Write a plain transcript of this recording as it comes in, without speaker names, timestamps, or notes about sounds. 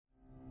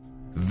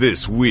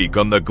This week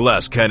on the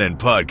Glass Cannon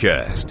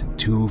Podcast,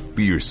 two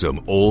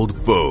fearsome old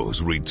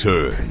foes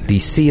return. The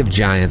Sea of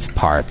Giants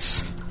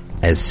parts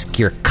as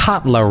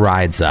Skirkatla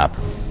rides up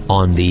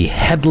on the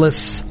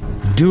headless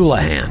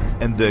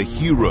Doulahan. And the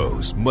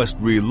heroes must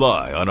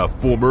rely on a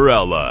former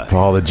ally.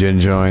 All the gin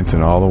joints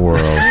in all the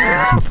world.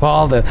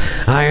 All the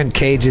iron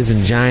cages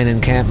and giant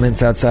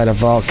encampments outside of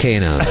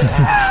volcanoes.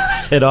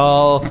 In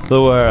all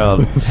the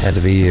world. Had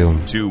to be you.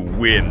 To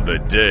win the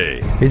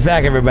day. He's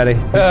back, everybody.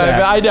 He's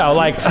back. I know,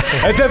 like,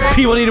 I said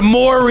people need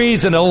more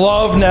reason to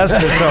love Nestor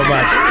so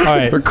much. All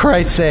right. For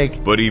Christ's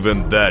sake. But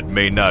even that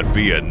may not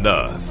be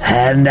enough.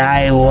 And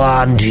I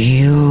want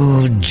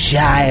you,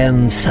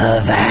 giants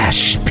of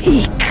Ash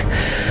Peak,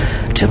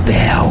 to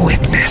bear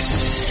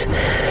witness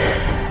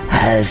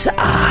as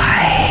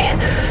I,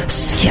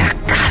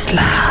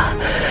 Skirkatla,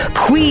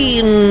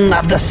 queen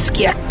of the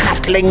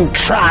Skirkatling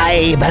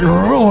tribe and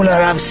ruler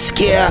of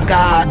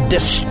Skirgard,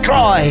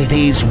 destroy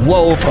these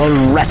woeful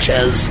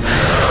wretches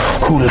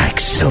who, like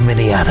so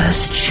many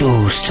others,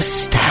 choose to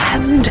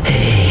stand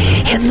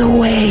in the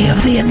way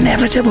of the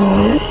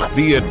inevitable.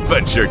 The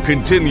adventure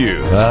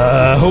continues.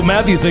 Hope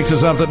Matthew thinks of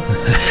something.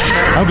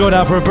 I'm going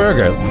out for a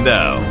burger.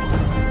 Now.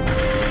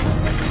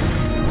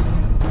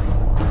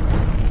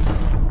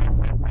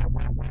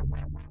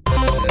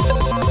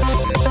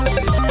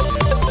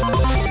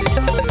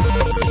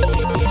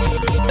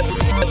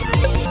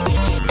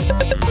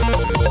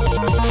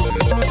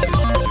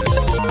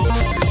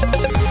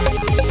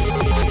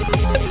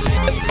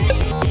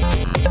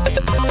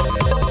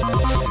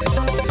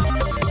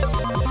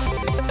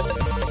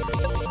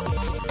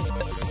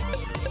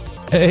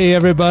 Hey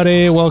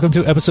everybody, welcome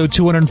to episode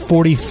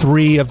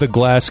 243 of the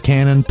Glass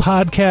Cannon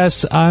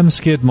Podcast. I'm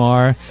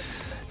Skidmar.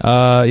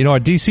 Our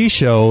DC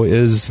show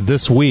is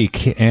this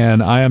week,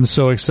 and I am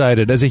so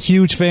excited. As a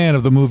huge fan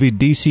of the movie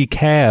DC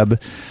Cab,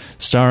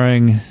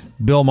 starring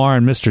Bill Maher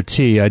and Mr.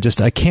 T, I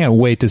can't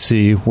wait to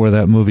see where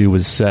that movie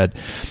was set.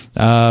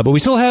 But we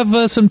still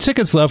have some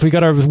tickets left. We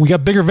got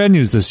bigger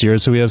venues this year,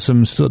 so we have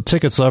some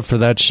tickets left for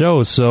that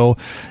show. So,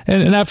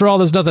 and after all,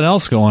 there's nothing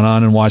else going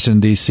on in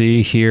Washington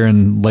D.C. here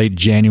in late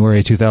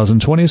January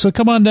 2020. So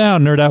come on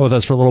down, nerd out with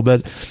us for a little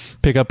bit.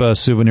 Pick up a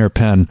souvenir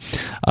pen.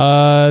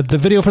 The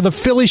video for the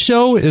Philly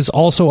show is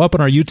also up on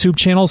our YouTube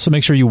channel, so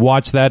make sure you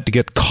watch that to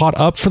get caught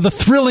up for the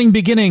thrilling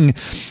beginning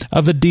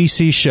of the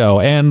DC show.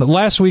 And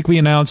last week we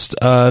announced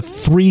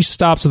 3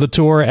 stops of the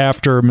tour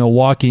after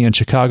Milwaukee and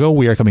Chicago.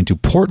 We are coming to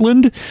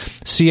Portland,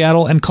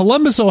 Seattle, and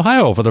Columbus,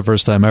 Ohio for the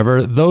first time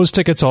ever. Those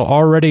tickets are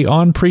already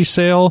on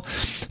pre-sale,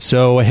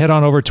 so head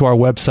on over to our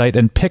website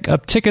and pick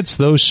up tickets.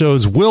 Those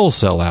shows will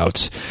sell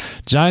out.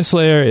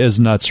 Giantslayer is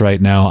nuts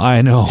right now.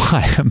 I know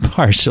I am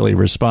partially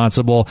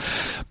responsible,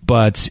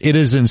 but it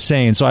is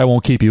insane, so I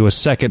won't keep you a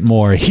second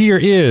more. Here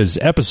is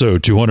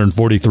episode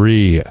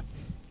 243.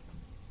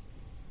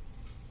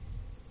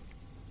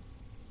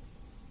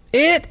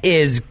 It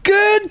is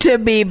good to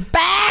be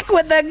back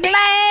with the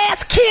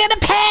Glass Cannon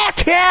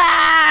Podcast.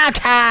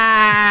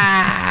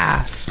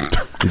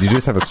 Did you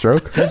just have a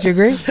stroke? Don't you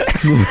agree?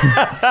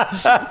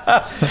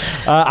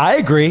 I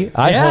agree.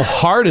 I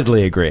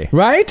wholeheartedly agree.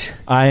 Right?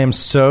 I am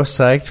so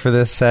psyched for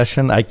this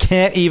session. I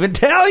can't even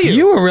tell you.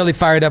 You were really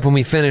fired up when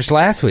we finished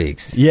last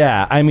week's.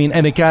 Yeah, I mean,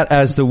 and it got,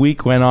 as the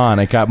week went on,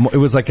 it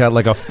was like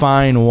a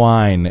fine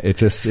wine. It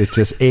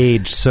just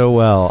aged so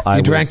well.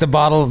 You drank the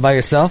bottle by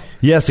yourself?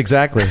 Yes,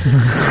 exactly.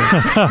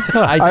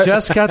 I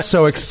just got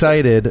so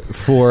excited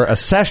for a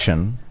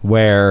session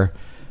where,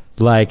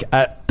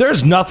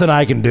 there's nothing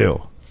I can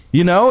do.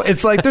 You know,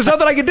 it's like, there's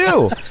nothing I can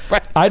do.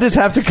 Right. I just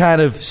have to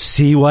kind of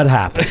see what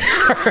happens.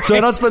 Right. So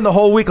I don't spend the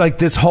whole week like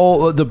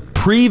the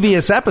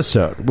previous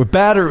episode with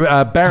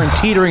Baron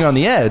teetering on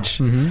the edge.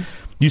 Mm-hmm.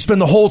 You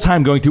spend the whole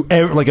time going through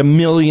like a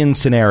million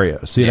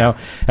scenarios, you know?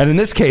 And in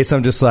this case,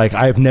 I'm just like,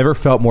 I've never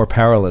felt more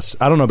powerless.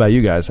 I don't know about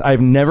you guys. I've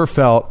never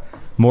felt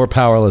more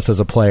powerless as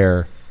a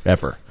player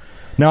ever.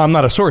 Now, I'm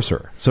not a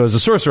sorcerer. So as a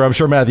sorcerer, I'm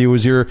sure, Matthew,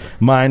 was your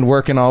mind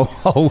working all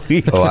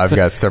week? Oh, I've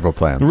got several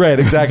plans. Right,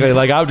 exactly.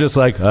 Like, I'm just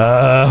like,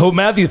 hope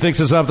Matthew thinks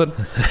of something.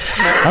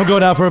 I'm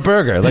going out for a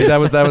burger. Like, that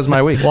was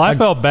my week. Well, I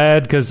felt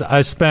bad because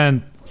I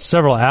spent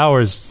several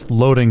hours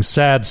loading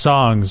sad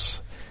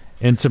songs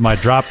into my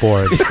drop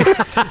board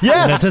in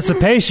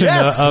anticipation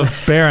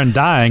of Baron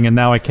dying, and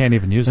now I can't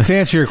even use it. To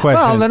answer your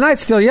question, Well, the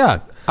night's still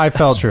young. I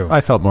felt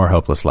more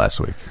hopeless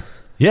last week.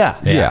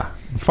 Yeah.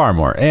 Far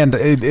more. And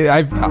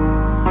I've...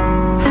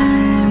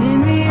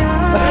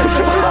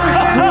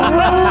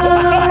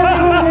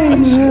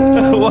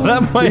 Well,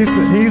 that might...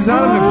 He's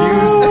not an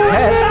abused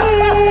pet.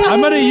 I'm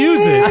going to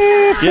use it.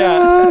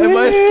 Yeah,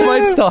 it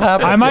might still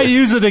happen. I might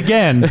use it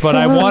again, but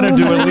I wanted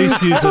to at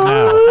least use it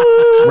now.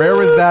 Where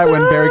was that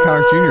when Barry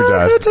Connick Jr.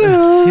 died?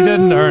 He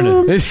didn't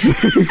earn it.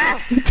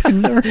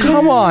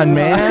 Come on,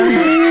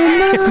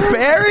 man.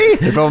 Barry?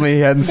 If only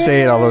he hadn't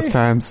stayed all those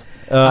times.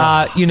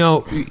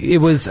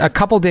 It was a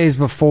couple days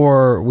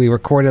before we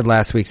recorded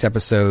last week's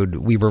episode.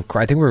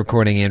 I think we were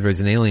recording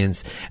Androids and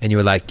Aliens, and you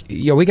were like,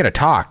 "Yo, we got to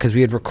talk," because we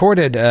had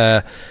recorded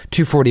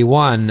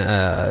 241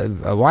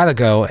 a while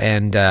ago,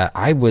 and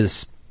I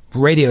was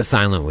radio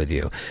silent with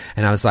you.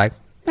 And I was like,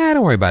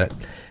 don't worry about it.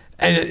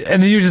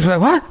 And then you just like,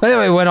 what?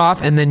 Anyway, it went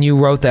off, and then you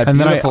wrote that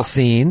beautiful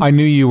scene. I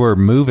knew you were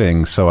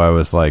moving, so I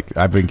was like,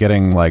 I've been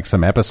getting like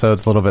some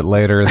episodes a little bit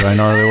later than I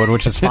normally would,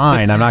 which is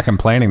fine. I'm not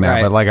complaining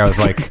there, but like I was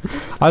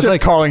just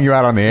like calling you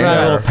out on the air. Right,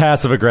 a little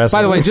passive aggressive.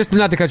 By the way, just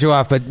not to cut you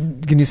off, but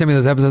can you send me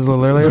those episodes a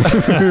little earlier?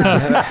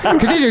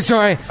 Continue your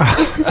story.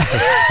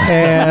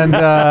 And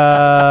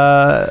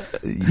I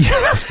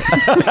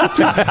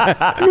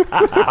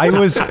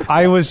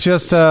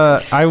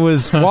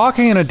was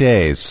walking in a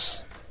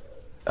daze.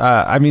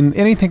 I mean,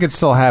 anything could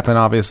still happen,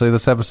 obviously.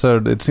 This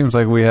episode, it seems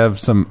like we have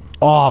some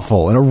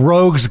awful and a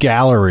rogues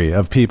gallery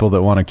of people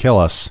that want to kill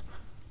us.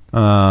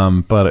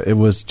 But it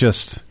was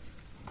just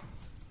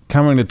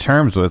coming to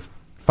terms with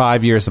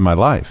 5 years of my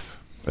life.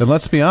 And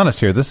let's be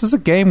honest here, this is a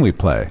game we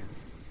play.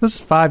 This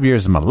is 5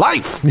 years of my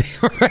life.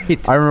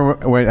 Right. I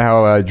remember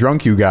how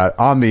drunk you got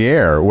on the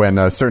air when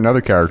a certain other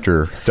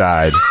character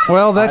died.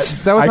 Well, I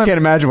can't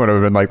imagine what it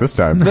would have been like this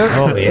time.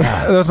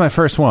 That was my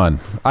first one.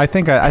 I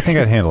think I'd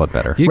handle it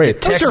better.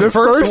 Wait, that's your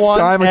first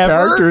time a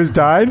character has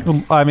died?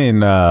 I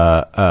mean,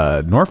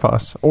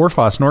 Orphos,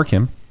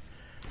 Norkim.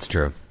 It's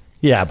true.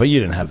 Yeah, but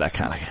you didn't have that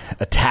kind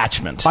of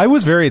attachment. I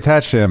was very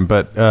attached to him,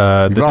 but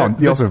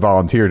you also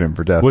volunteered him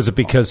for death. Was it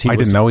because I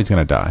didn't know he's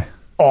going to die?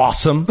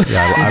 Awesome.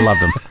 Yeah, I loved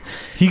him.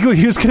 He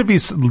was going to be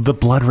the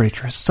Blood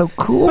Rager. So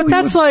cool. But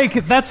that's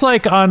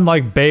like on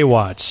like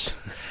Baywatch.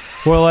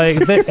 Well,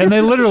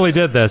 they literally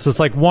did this. It's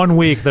like 1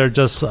 week they're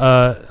just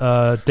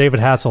David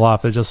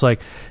Hasselhoff. They're just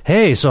like,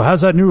 hey, so how's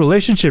that new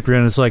relationship you're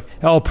in? It's like,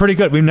 oh, pretty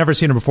good. We've never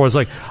seen her before. It's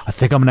like, I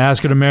think I'm going to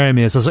ask her to marry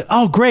me. So it's like,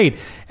 oh, great.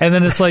 And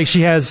then it's like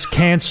she has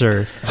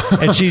cancer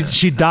and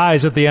she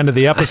dies at the end of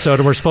the episode,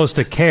 and we're supposed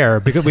to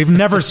care because we've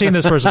never seen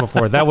this person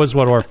before. That was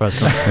what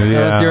Orphos was.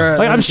 Yeah.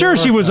 I'm sure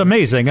she was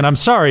amazing, and I'm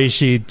sorry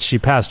she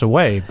passed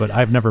away, but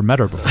I've never met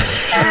her before.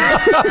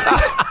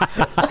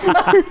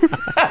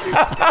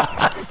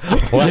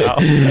 Wow.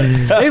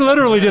 They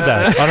literally did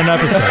that on an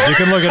episode. You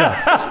can look it up.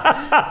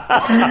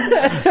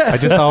 I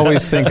just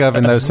always think of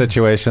in those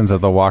situations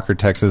of the Walker,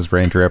 Texas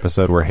Ranger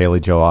episode where Haley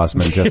Joel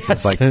Osment just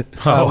is like,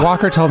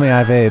 Walker told me I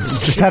have AIDS.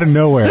 Just out of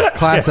nowhere.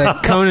 Classic.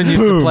 Conan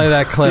used to play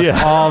that clip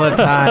all the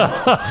time.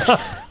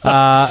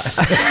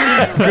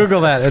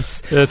 Google that.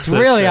 It's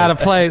really out of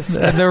place.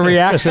 Their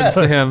reactions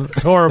to him.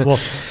 It's horrible.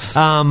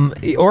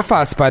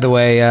 Orphos, by the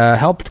way,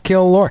 helped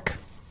kill Lork.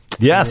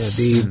 Yes.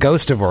 The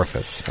ghost of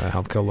Orphos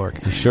helped kill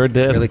Lork. He sure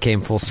did. Really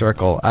came full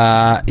circle.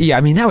 I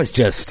mean, that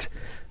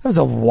was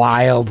a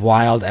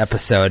wild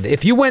episode.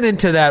 If you went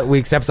into that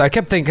week's episode, I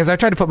kept thinking, because I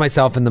tried to put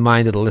myself in the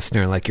mind of the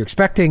listener, like, you're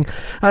expecting,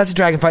 it's a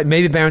dragon fight,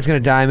 maybe Baron's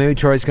going to die, maybe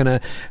Troy's going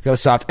to go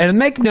soft. And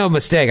make no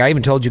mistake, I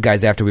even told you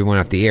guys after we went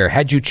off the air,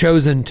 had you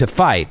chosen to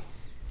fight,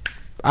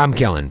 I'm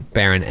killing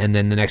Baron, and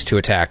then the next two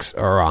attacks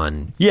are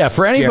on. Yeah,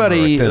 for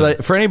anybody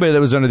that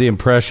was under the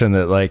impression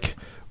that, like,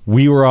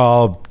 we were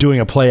all doing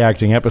a play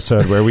acting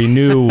episode where we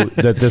knew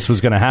that this was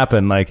going to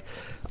happen, like,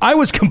 I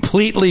was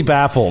completely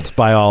baffled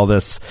by all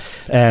this,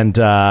 and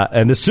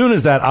as soon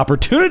as that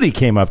opportunity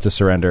came up to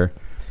surrender,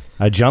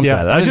 I jumped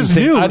at it.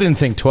 I didn't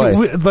think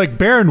twice. Like,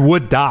 Baron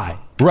would die.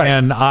 Right.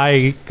 And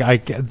I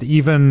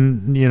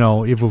even,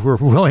 if we were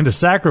willing to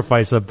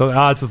sacrifice it, the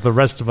odds that the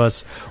rest of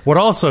us would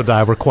also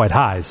die were quite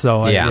high.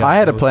 So I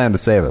had a plan to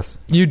save us.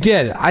 You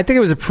did. I think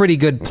it was a pretty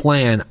good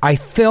plan. I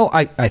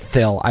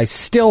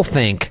still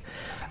think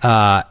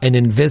an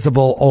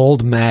invisible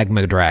old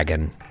magma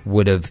dragon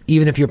would have,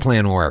 even if your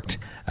plan worked,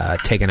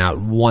 taken out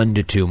 1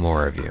 to 2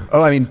 more of you.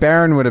 Oh, I mean,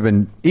 Baron would have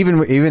been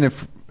even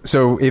if.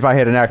 So if I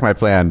had enacted my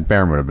plan,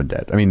 Baron would have been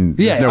dead. I mean,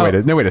 there's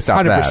no way to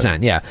stop 100%, that.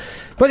 100%, yeah.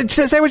 But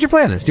say what your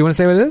plan is. Do you want to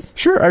say what it is?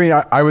 Sure. I mean,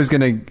 I was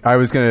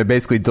gonna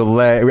basically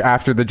delay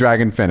after the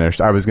dragon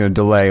finished. I was gonna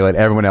delay, let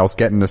everyone else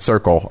get in a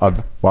circle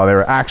while they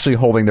were actually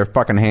holding their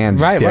fucking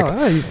hands. Right. Dick.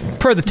 Well,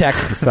 per the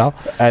text of the spell.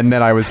 And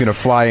then I was gonna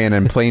fly in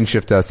and plane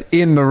shift us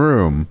in the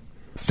room.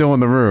 Still in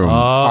the room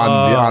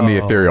on the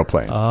ethereal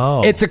plane.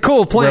 Oh, it's a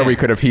cool plan where we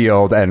could have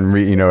healed and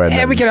we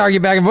could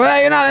argue back and forth.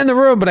 Well, you're not in the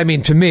room, but I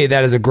mean, to me,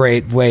 that is a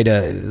great way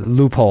to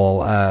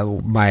loophole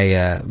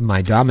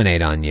my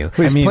dominate on you.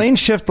 Is plane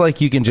shift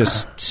like you can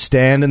just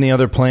stand in the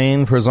other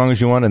plane for as long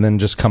as you want and then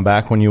just come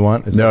back when you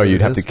want? No,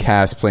 you'd have to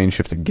cast plane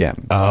shift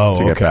again.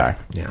 to get back.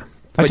 Yeah,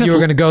 but you were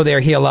going to go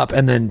there, heal up,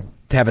 and then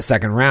have a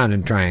second round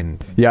and try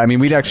and I mean,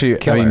 we'd actually.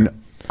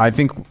 I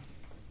think.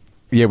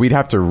 Yeah, we'd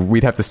have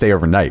to stay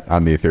overnight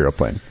on the ethereal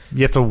plane.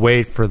 You have to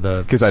wait for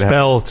the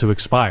spell to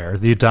expire.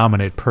 The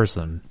dominate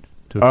person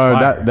to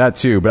expire. That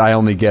too, but I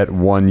only get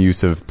 1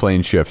 use of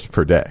plane shift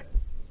per day.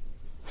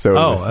 So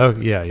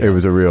it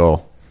was a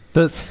real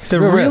the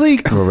really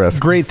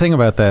great thing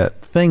about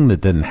that thing that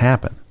didn't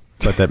happen,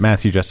 but that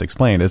Matthew just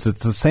explained, is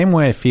it's the same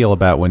way I feel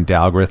about when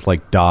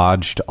Dalgrith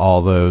dodged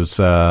all those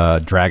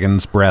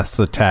dragon's breaths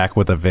attack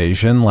with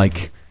evasion.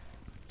 Like,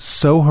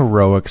 so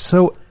heroic,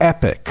 so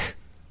epic.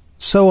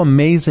 So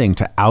amazing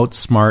to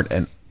outsmart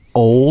an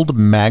old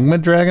magma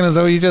dragon? Is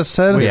that what you just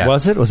said? Wait, Yeah.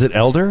 was it? Was it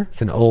elder?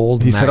 It's an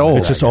old. He said magma old.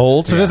 dragon. It's just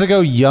old? So does it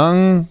go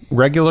young,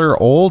 regular,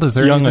 old? Is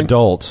there Young anything?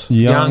 adult.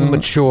 Young,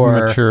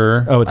 mature,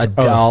 mature.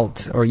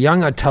 adult, or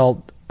young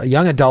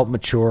adult,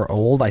 mature,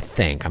 old. I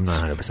think I'm not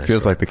 100%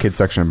 Feels like the kids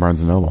section of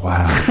Barnes & Noble.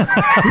 Wow.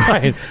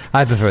 right.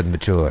 I prefer the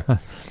mature.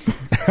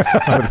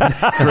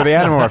 That's where the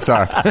Animorphs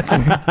are.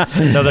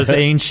 No, there's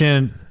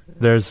ancient.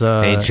 There's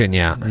Ancient,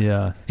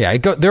 yeah. yeah.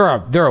 There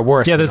are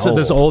worse. Yeah, than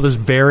there's old, there's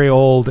very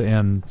old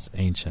and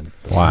ancient.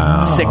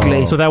 Wow.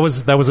 sickly. So that was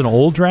an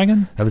old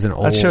dragon. That was an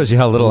old. That shows you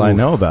how little I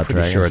know about Pretty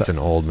dragons. sure it's an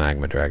old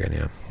magma dragon.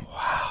 Yeah.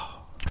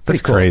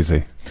 That's cool.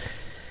 crazy.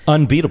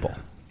 Unbeatable.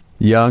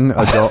 Young, Some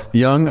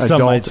might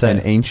adult, say.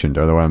 and ancient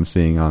are the one I'm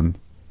seeing on.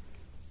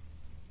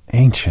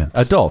 Ancient.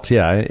 Adult,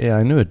 yeah.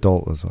 I knew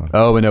adult was one.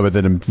 Oh, but no, but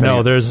then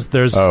No, there's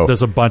Oh.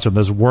 a bunch of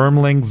them. There's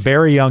wormling,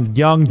 very young,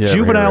 Yeah,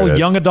 juvenile, here it is.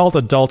 young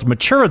adult,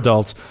 mature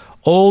adult,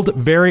 old,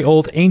 very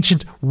old,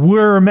 ancient,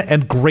 worm,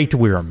 and great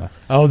worm.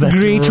 Oh, that's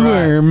great right.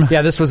 worm.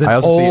 Yeah, this was an I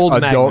also old see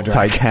magma adult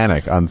dragon.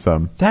 Titanic on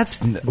some.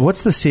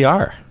 What's the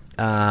CR?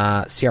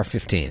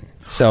 CR15.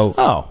 So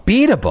Oh.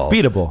 beatable.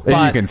 Beatable. And you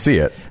But- can see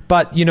it.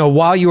 But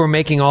while you were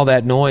making all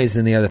that noise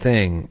and the other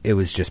thing, it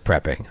was just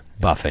prepping,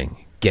 buffing,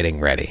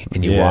 getting ready,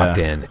 and you Yeah. walked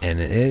in, and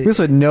We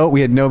also had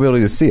we had no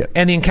ability to see it.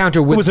 and the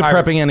encounter with Was it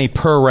prepping any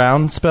per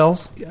round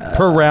spells?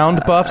 Per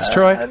round buffs,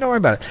 Troy? Don't worry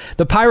about it.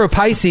 The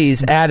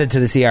Pyropisces added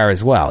to the CR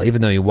as well,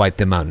 even though you wiped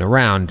them out in a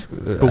round.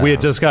 But we had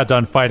just got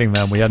done fighting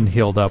them. We hadn't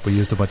healed up. We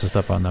used a bunch of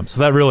stuff on them.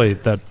 So that really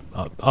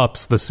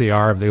ups the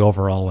CR of the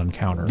overall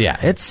encounter. Yeah,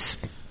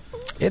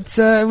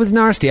 it was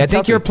nasty. I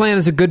think your plan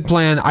is a good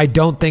plan. I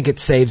don't think it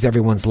saves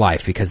everyone's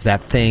life because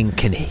that thing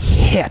can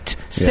hit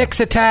 6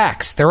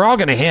 attacks. They're all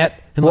going to hit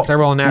unless I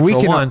roll a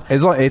natural one.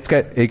 As long, it's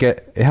got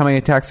how many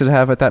attacks did it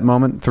have at that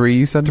moment? 3,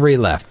 you said? 3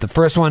 left. The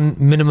first one,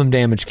 minimum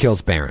damage,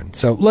 kills Baron.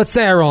 So let's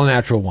say I roll a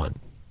natural 1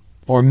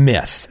 or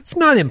miss. It's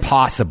not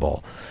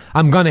impossible.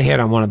 I'm going to hit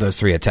on one of those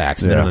 3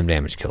 attacks. Minimum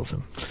damage kills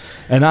him.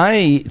 And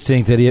I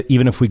think that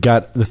even if we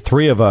got the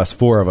 4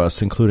 of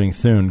us, including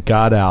Thune,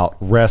 got out,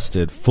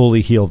 rested,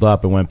 fully healed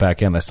up, and went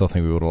back in, I still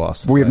think we would have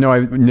lost. We have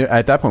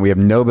at that point we have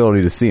no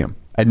ability to see him.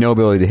 I had no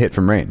ability to hit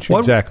from range.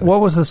 Exactly.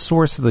 What was the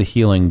source of the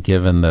healing,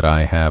 given that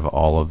I have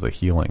all of the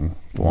healing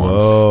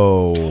wands?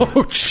 Whoa.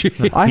 Oh,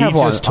 gee. I have He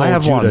one. just told I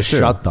have you one to too.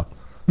 shut the...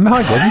 No,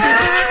 I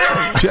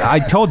didn't. I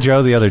told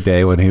Joe the other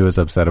day when he was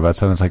upset about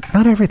something, it's like,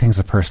 not everything's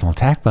a personal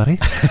attack, buddy.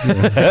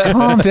 Just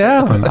calm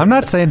down. I'm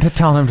not saying to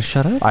tell him to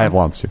shut up. I have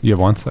wands too. You have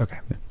wands? Okay.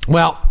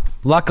 Well,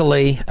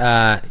 luckily,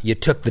 you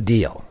took the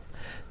deal.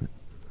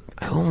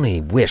 I only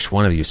wish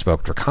one of you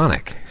spoke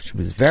Draconic. She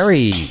was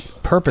very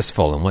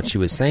purposeful in what she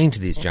was saying to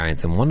these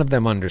giants, and one of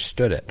them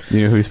understood it.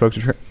 You know who spoke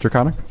to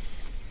Draconic?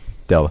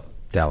 Della.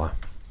 Della.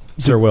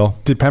 Sir Will.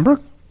 Did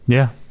Pembroke?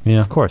 Yeah. Yeah.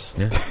 Of course.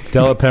 Yeah.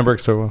 Della Pembroke,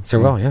 Sir Will. Sir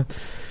Will, yeah.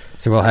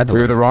 Sir Will had to. We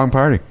were the wrong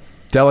party.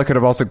 Della could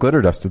have also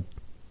glitter dusted.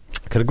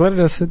 Could have glitter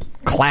dusted.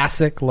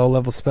 Classic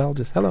low-level spell.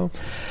 Just hello.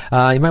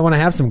 You might want to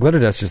have some glitter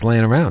dust just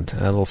laying around.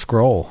 A little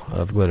scroll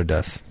of glitter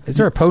dust. Is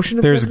there a potion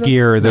of There's glitter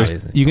gear. dust? No,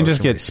 There's- it you can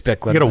isn't. just Potion get- where spit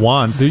You glitter get a dust.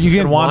 wand. You get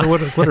get a wand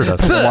wand. with glitter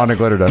dust. A wand of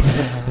glitter dust.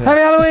 Happy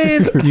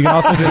Halloween! You can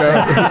also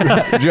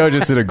just, Joe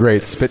just did a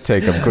great spit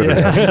take of glitter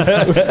dust.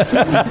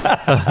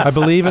 I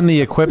believe in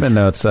the equipment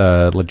notes,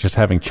 just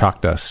having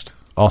chalk dust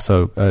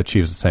also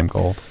achieves the same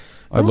goal.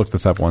 I looked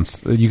this up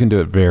once. You can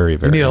do it very,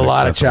 very You need a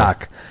lot of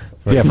inexpensively. chalk.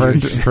 Yeah,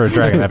 for a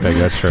dragon that big,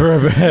 that's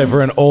true.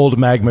 For an old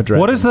magma dragon.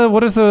 What is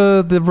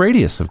the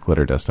radius of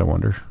glitter dust, I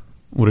wonder?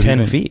 Would it 10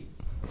 even- feet?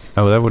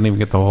 Oh, that wouldn't even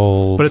get the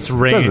whole... But it's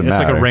range. Doesn't It's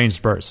like a matter.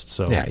 ranged burst.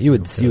 So Yeah, you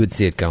would see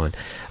it going.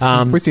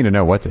 We seem to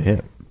know what to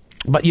hit.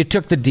 But you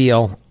took the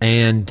deal,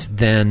 and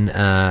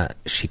then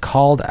she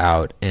called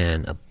out,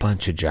 and a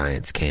bunch of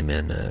giants came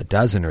in, a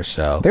dozen or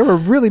so. They were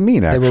really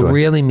mean, actually. They were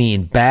really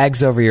mean.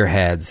 Bags over your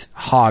heads,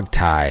 hog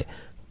tie,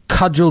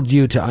 cudgeled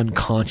you to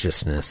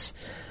unconsciousness.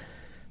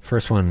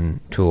 First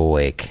one to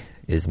awake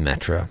is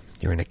Metra.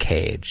 You're in a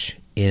cage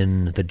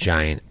in the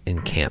giant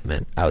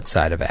encampment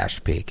outside of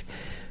Ash Peak.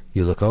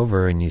 You look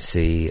over and you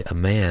see a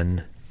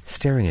man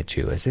staring at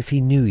you as if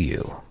he knew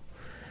you.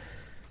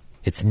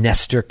 It's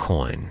Nestor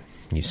Coin.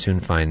 You soon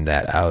find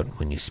that out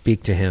when you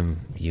speak to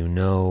him. You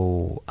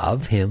know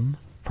of him,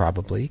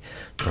 probably,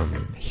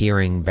 from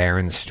hearing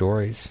Baron's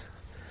stories.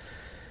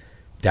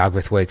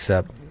 Dalgrith wakes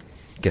up,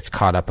 gets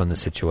caught up on the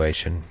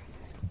situation.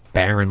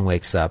 Baron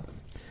wakes up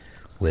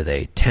with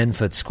a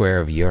 10-foot square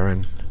of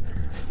urine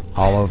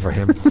all over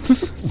him.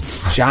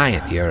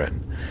 Giant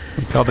urine.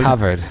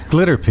 Covered.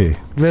 glitter pea.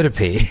 Glitter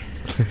pea.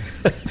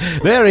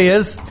 There he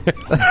is. I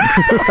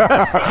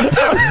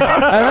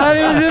thought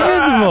he was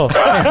invisible.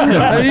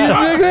 I used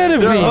the glitter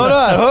pea.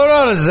 Hold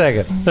on a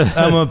second.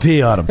 I'm going to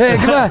pee on him. Hey,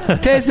 come on,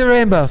 taste the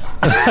rainbow.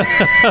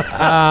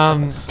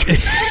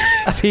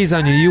 Peas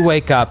on you. You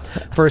wake up.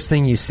 First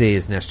thing you see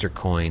is Nestor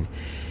Coin.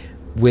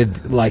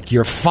 With, like,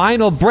 your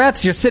final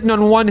breaths, you're sitting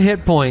on 1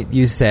 hit point.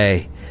 You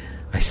say,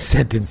 I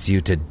sentence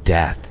you to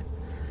death.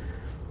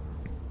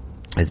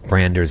 As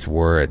Brander's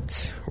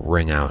words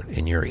ring out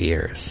in your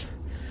ears,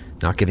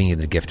 not giving you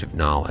the gift of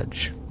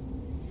knowledge.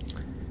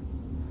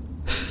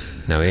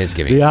 No, he is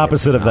giving you The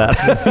opposite of that.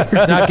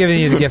 He's not giving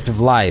you the gift of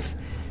life.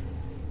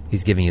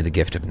 He's giving you the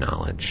gift of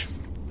knowledge.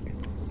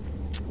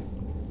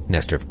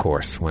 Nestor, of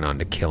course, went on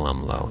to kill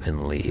Umlo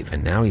and leave,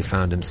 and now he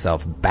found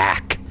himself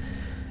back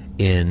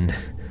in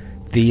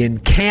the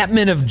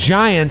encampment of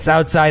giants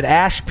outside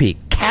Ash Peak,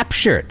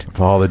 captured.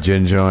 Of all the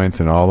gin joints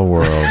in all the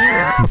world.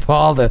 Of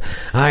all the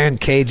iron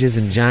cages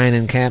and giant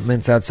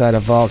encampments outside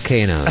of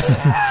volcanoes.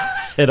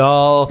 In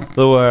all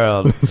the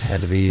world.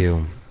 Had to be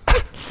you.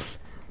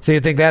 So you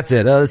think that's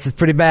it? Oh, this is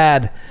pretty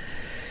bad.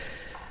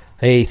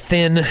 A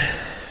thin,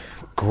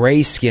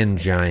 gray-skinned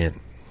giant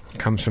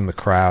comes from the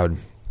crowd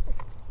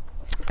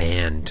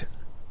and,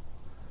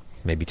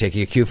 maybe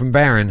taking a cue from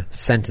Baron,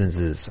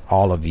 sentences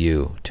all of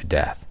you to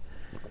death.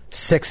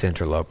 6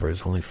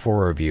 interlopers, only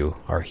 4 of you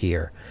are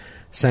here.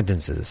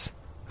 Sentences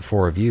the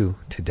 4 of you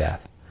to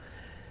death.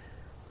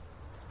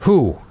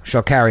 Who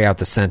shall carry out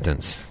the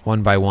sentence?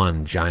 One by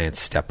one, giants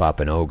step up.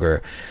 An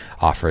ogre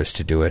offers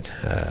to do it.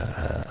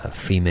 A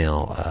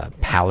female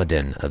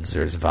paladin of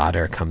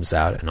Zerzvater comes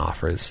out and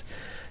offers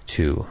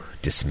to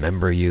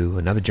dismember you.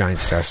 Another giant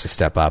starts to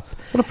step up.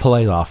 What a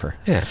polite offer.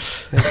 Yeah.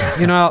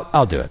 You know,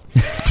 I'll do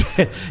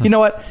it. You know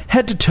what?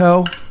 Head to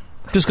toe,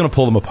 just going to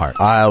pull them apart.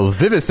 I'll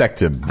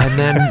vivisect him. And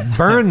then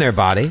burn their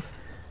body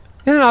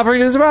in an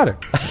offering to Zerzvater.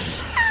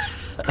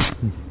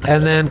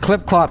 And then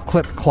clip,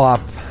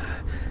 clop,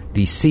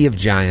 the Sea of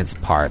Giants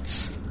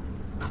parts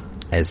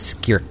as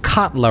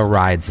Skirkatla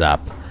rides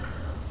up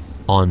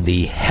on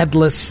the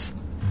headless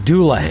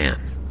Doulahan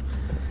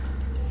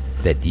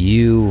that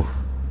you,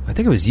 I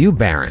think it was you,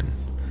 Baron,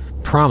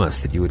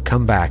 promised that you would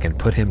come back and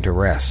put him to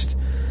rest.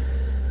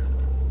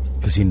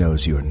 Because he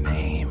knows your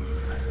name.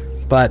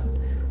 But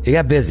you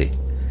got busy.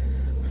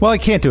 Well, I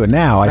can't do it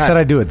now. I said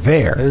I'd do it It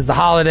there. was the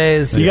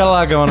holidays. You got a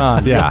lot going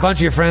on. A Yeah. bunch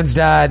of your friends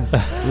died.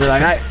 You're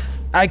like,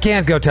 I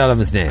can't go tell him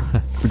his name.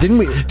 Didn't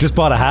we? Just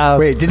bought a house.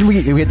 Wait, didn't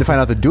we had to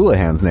find out the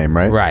Doulahan's name,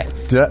 right? Right.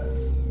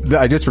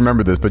 I just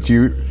remembered this, but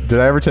did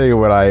I ever tell you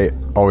what I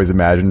always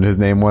imagined his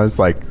name was?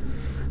 Like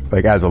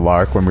as a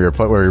lark when we were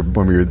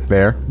when we were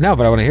there? No,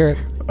 but I want to hear it.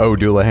 Oh,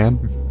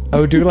 Doulahan.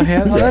 Oh,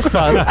 Doulahan? Oh, that's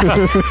fun.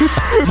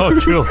 Oh,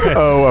 Julian.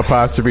 Oh,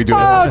 apostrophe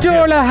Doulahan. Oh,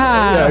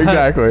 Doulahan! Yeah,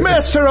 exactly.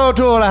 Mr.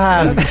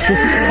 O'Doulahan.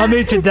 I'll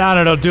meet you down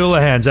at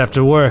O'Doulahan's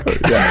after work.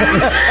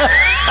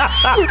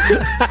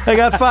 I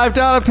got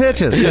 $5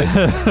 pitches.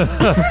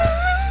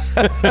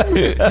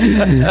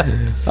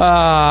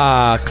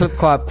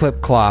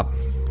 Clip, clop.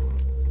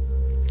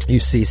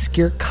 You see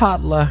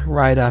Skirkatla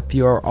ride up.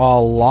 You're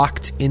all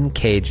locked in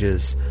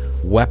cages,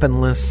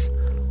 weaponless,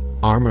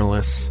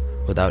 armorless,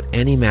 without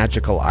any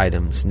magical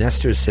items.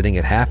 Nestor's sitting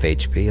at half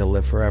HP. He'll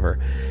live forever.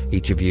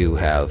 Each of you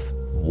have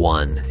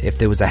 1. If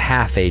there was a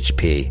half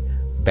HP,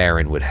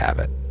 Baron would have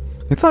it.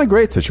 It's not a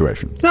great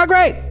situation. It's not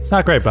great. It's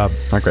not great, Bob.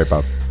 Not great,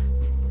 Bob.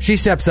 She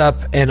steps up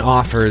and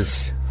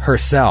offers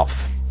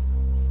herself.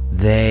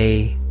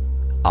 They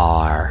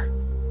are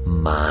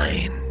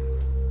mine.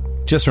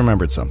 Just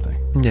remembered something.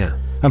 Yeah.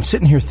 I'm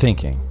sitting here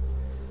thinking.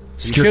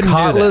 shouldn't do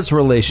Skirkatla's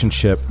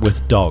relationship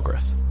with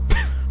Dalgrith.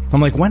 I'm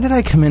like, when did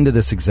I come into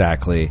this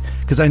exactly?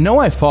 Because I know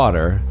I fought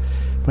her.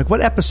 I'm like, what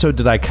episode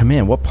did I come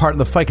in? What part of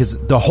the fight? Because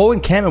the whole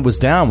encampment was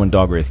down when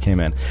Dalgrith came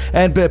in.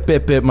 And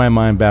bit, my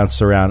mind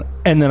bounced around.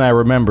 And then I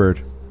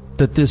remembered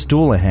that this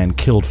Doulahan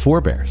killed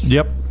forebears.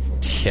 Yep.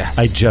 Yes.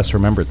 I just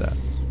remembered that.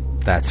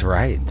 That's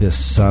right.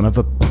 This son of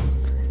a...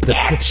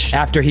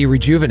 After he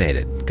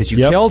rejuvenated, because you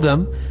Yep. killed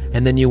him,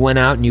 and then you went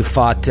out and you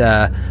fought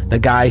the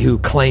guy who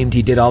claimed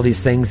he did all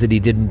these things that he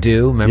didn't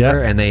do, remember?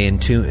 Yep. And they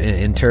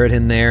interred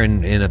him there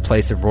in a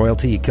place of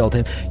royalty. You killed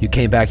him. You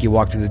came back, you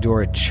walked through the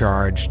door, it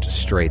charged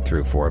straight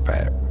through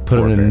forebears. Put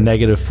it in a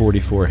negative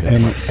 44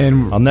 hit.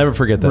 And I'll never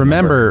forget that.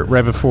 remember,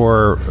 right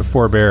before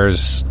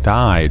Forebears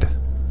died,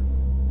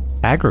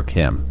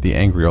 Agrokim, the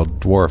angry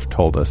old dwarf,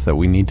 told us that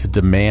we need to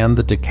demand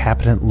the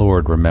decapitant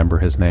lord remember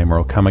his name, or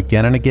he'll come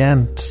again and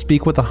again to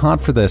speak with the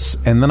haunt for this.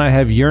 And then I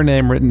have your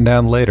name written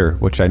down later,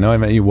 which I know I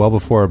met you well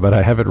before, but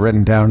I have it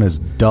written down as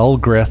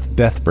Dulgrith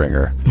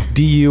Deathbringer.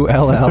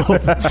 D-U-L-L.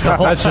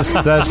 That's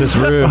just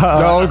rude.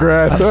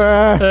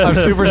 Dalgrith. I'm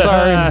super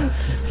sorry.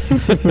 You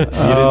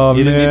didn't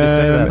need to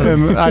say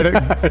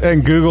that.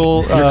 And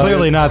Google... You're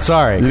clearly not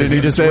sorry.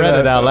 You just read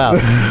it out loud.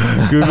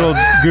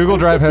 Google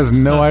Drive has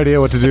no idea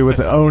what to do with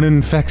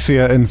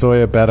Onenfexia and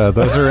Zoya Beta.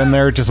 Those are in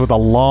there just with a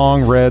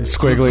long red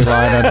squiggly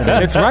line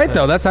underneath. It's right,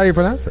 though. That's how you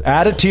pronounce it.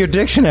 Add it to your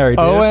dictionary,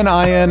 dude.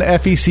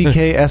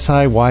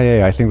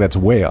 Oneinfecksia. I think that's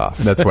way off.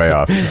 That's way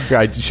off.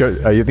 I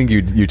think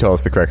you tell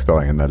us the correct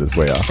spelling, and that is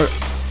way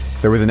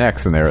off. There was an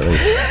X in there at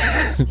least.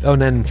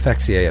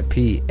 Onenfexia,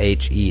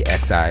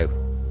 P-H-E-X-I.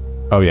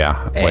 Oh,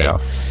 yeah. Way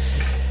off.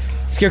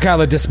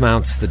 Skirkatla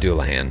dismounts the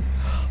Doulahan.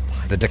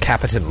 the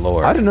decapitant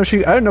lord. I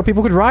didn't know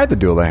people could ride the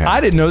Dullahan.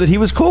 I didn't know that he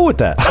was cool with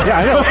that. Yeah,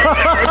 I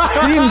know. It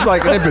seems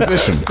like an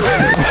imposition.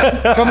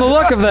 From the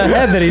look of the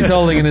head that he's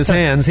holding in his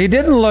hands, he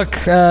didn't look.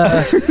 He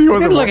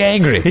didn't look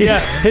angry. Yeah,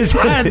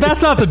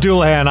 that's not the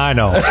Dullahan I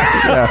know.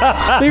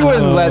 Yeah. He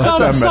wouldn't let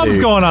somebody. Something's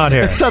going on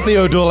here. It's not the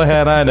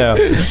O'Dullahan I know.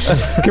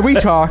 Can we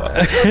talk?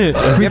 You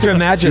have to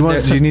imagine.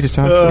 Do you need to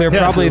talk? They're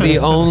probably the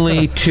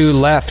only two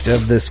left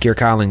of the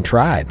Skirkalling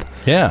tribe.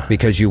 Yeah.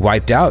 Because you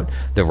wiped out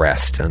the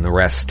rest, and the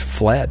rest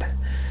fled.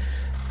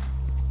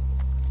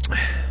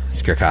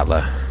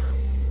 Skirkatla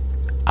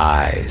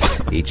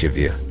eyes each of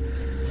you,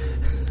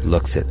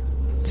 looks at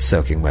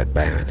Soaking Wet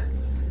Baron,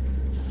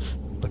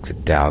 looks at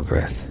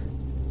Dalgrith.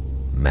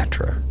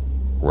 Metra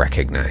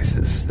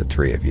recognizes the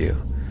three of you,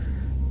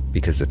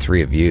 because the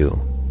three of you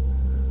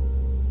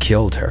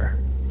killed her.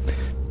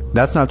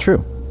 That's not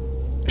true.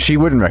 She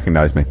wouldn't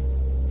recognize me.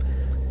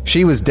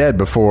 She was dead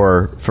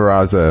before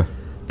Faraza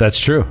That's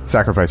true.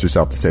 sacrificed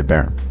herself to save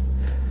Baron.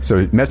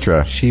 So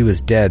Metra... She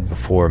was dead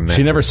before Metra.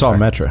 She never saw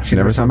Metra. She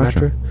never saw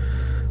Metra?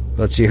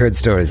 Well, she heard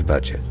stories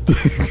about you.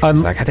 She's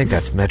like, I think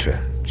that's Metra.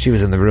 She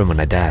was in the room when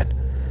I died.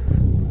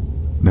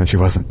 No, she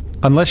wasn't.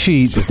 Unless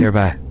she She was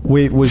nearby.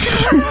 wait, was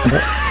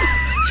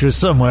She was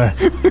somewhere.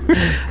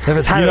 There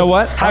was You know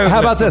what? How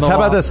about this? How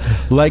about this?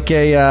 Like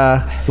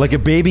a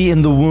baby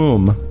in the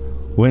womb,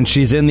 when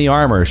she's in the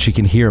armor, she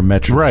can hear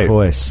Metra's Right.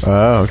 voice.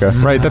 Oh, okay.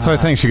 right? That's why I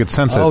was saying she could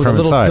sense it Oh, from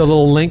the inside.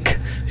 little link.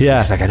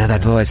 Yeah. She's like, I know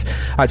that voice.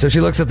 All right, so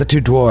she looks at the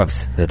two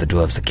dwarves. They're the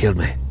dwarves that killed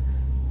me.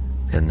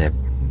 And that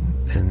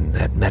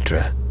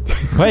Metra.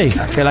 Hey,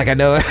 I feel like I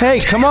know her. hey,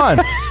 come on!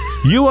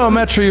 You owe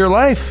Metra your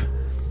life.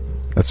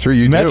 That's true.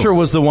 You Metra do.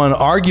 was the one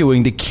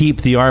arguing to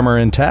keep the armor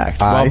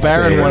intact, I while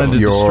Baron saved wanted to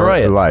your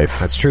destroy it. life.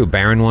 That's true.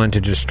 Baron wanted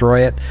to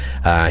destroy it.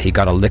 He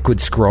got a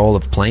liquid scroll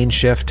of plane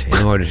shift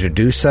in order to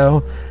do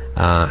so,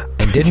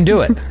 and didn't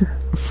do it.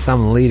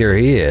 Some leader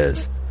he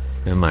is.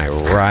 Am I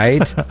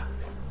right?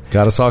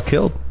 Got us all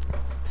killed.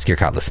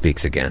 Skirkatla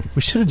speaks again.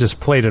 We should have just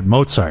played at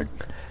Mozart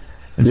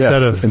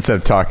Yes, instead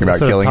of talking about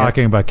killing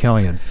talking about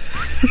killing it.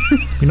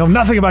 You know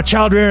nothing about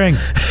child rearing.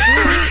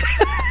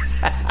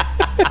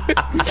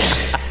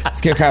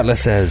 Skirkatla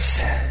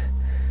says,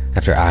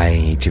 after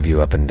eyeing each of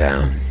you up and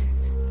down,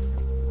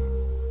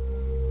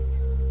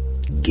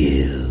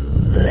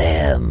 give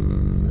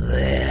them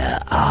their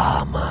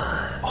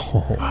armor.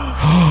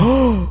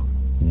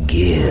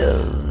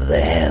 Give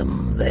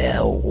them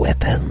their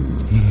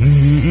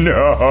weapons.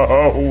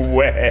 No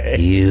way.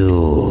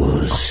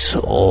 Use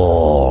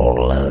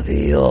all of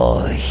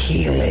your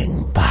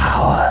healing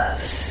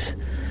powers.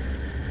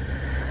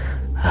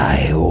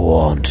 I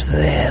want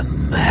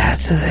them at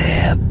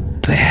their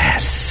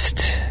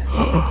best.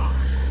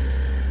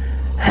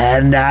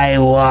 And I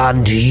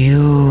want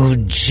you,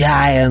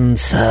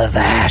 giants of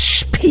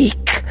Ash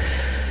Peak,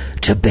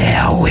 to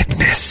bear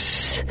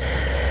witness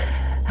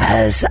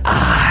as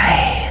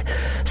I,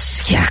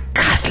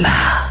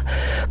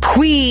 Skirkatla,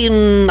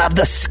 Queen of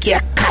the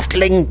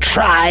Skirkatling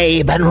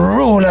tribe and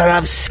ruler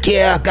of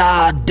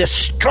Skirgard,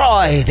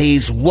 destroy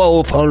these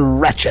woeful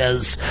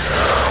wretches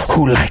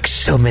who, like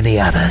so many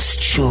others,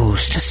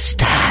 choose to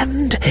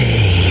stand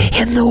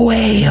in the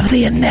way of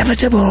the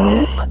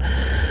inevitable.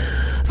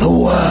 The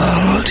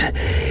world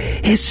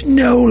is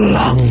no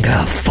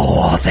longer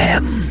for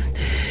them.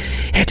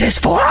 It is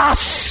for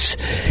us.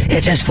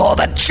 It is for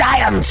the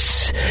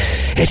giants.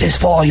 It is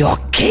for your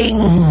king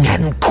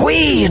and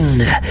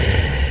queen.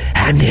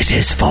 And it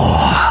is for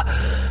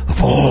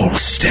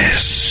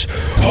Volstis.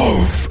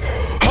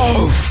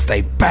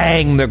 They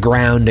bang the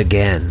ground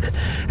again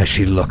as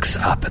she looks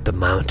up at the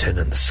mountain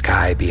and the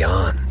sky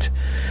beyond.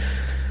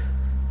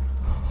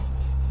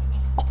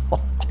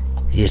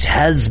 It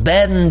has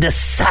been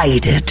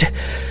decided.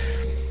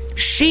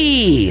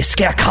 She,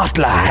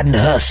 Skirkatla, and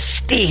her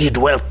steed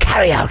will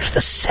carry out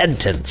the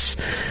sentence,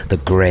 The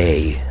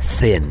grey,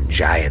 thin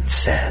giant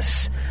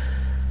says.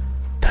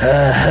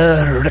 per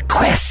her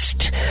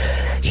request.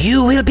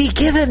 You will be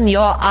given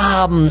your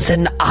arms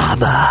and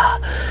armor.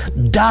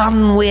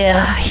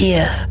 Donweir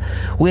here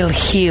We'll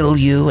heal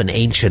you. An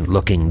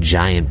ancient-looking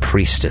giant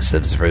priestess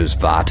of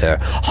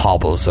Zvrzvater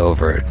hobbles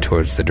over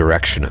towards the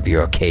direction of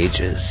your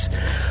cages.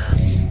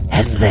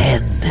 and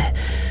then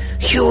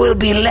you will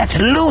be let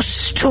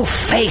loose to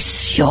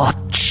face your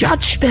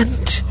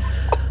judgment.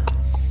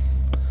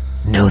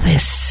 Know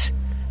this.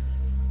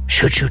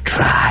 Should you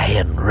try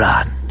and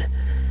run,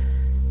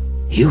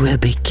 you will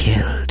be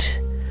killed.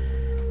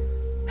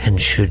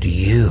 And should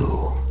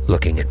you,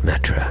 looking at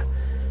Metra,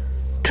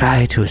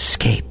 Try to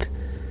escape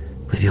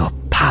with your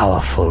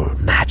powerful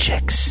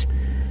magics,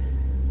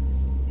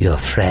 your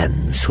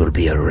friends will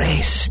be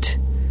erased.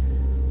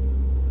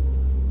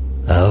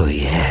 Oh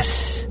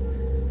yes,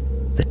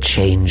 the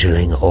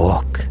changeling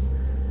orc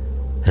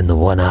and the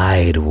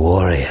one-eyed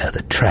warrior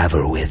that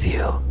travel with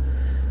you.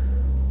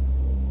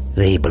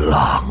 They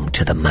belong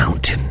to the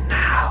mountain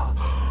now.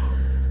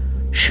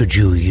 Should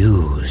you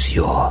use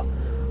your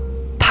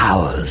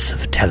powers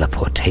of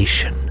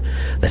teleportation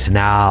that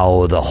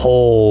now the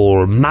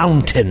whole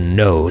mountain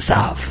knows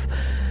of,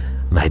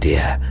 my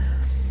dear,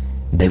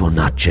 They will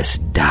not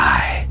just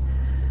die.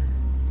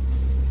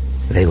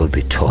 They will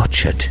be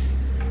tortured,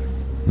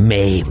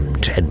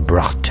 maimed, and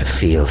brought to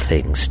feel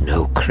things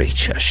no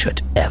creature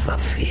should ever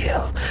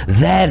feel.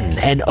 Then,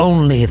 and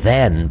only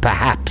then,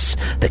 perhaps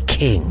the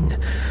king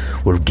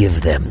will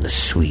give them the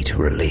sweet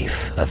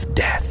relief of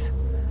death.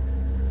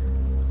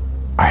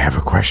 I have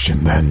a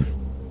question then.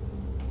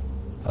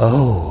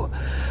 Oh,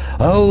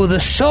 the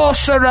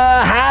sorcerer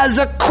has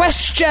a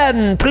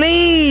question.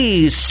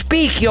 Please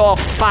speak your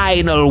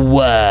final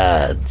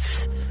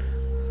words.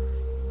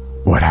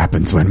 What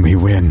happens when we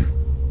win?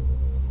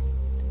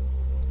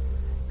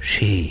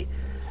 She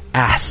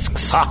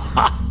asks,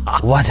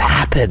 what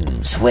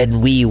happens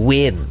when we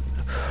win?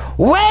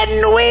 When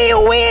we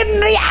win,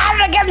 the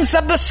arrogance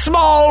of the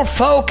small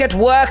folk at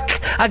work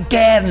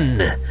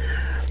again.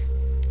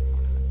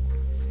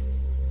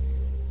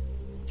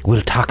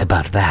 We'll talk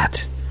about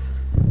that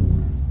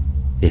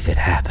if it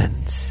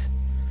happens.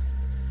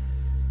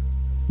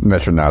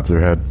 Metra nods her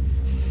head.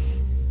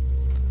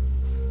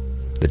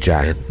 The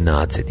giant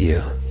nods at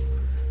you.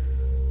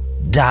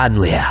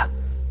 Danwir,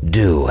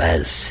 do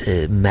as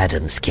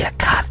Madame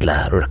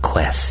Skierkatla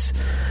requests.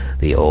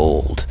 The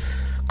old,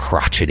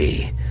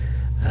 crotchety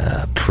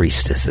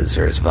priestess as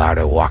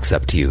Erzvarda walks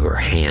up to you. Her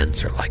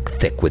hands are like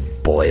thick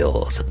with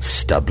boils and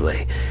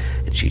stubbly.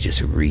 And she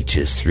just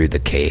reaches through the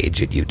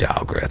cage at you,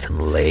 Dalgrith,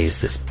 and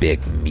lays this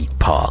big meat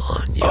paw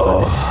on you.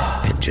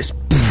 And just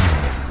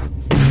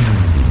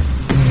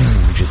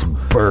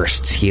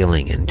bursts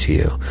healing into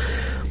you.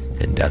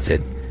 And does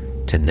it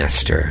to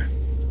Nestor.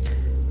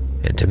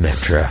 And to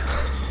Metra.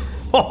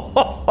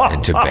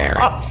 And to Baron.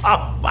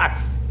 Oh, my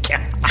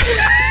God.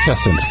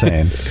 Just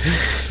insane.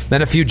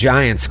 Then a few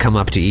giants come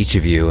up to each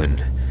of you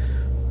and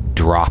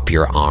drop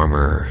your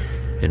armor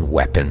and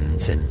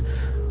weapons and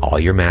all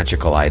your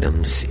magical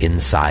items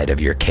inside of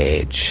your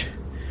cage.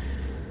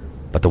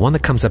 But the one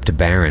that comes up to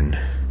Baron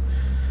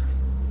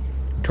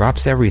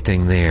drops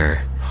everything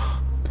there,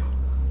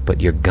 but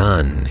your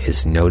gun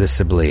is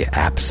noticeably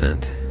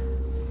absent.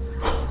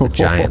 The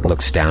giant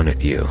looks down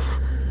at you.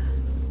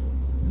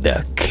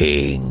 The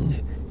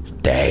king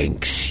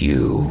thanks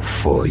you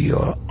for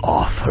your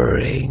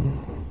offering.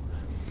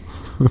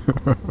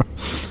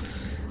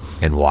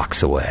 And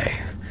walks away.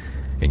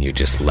 And you're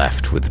just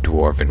left with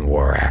dwarven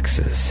war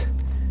axes.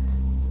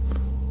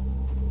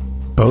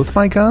 Both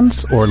my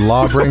guns? Or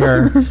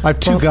Lawbringer? I have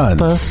two guns.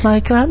 Both my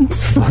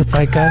guns? Both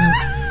my guns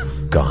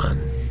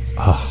gone.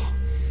 Oh.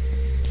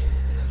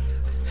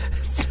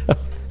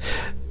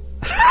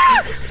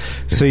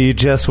 So you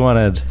just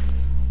wanted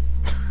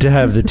to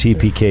have the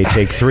TPK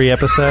take 3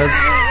 episodes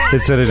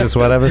instead of just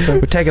 1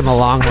 episode? We're taking the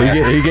long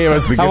way. He gave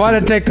us the gift. I want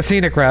to take the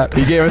scenic route.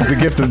 He gave us the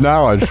gift of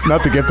knowledge,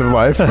 not the gift of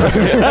life.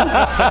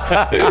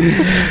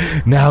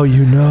 Now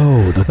you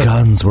know the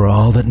guns were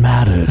all that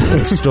mattered in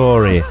the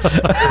story.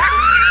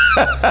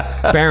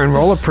 Baron,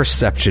 roll a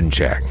perception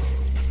check.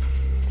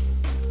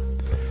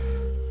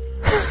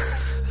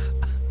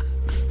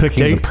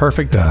 Picking the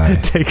perfect die.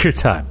 Take your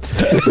time.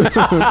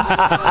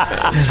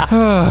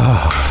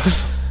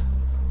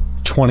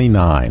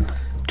 29.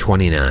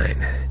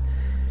 29.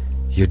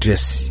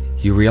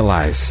 You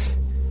realize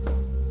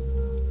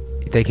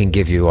they can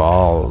give you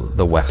all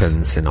the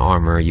weapons and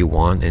armor you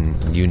want,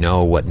 and you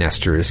know what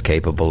Nestor is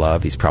capable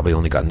of. He's probably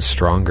only gotten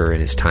stronger in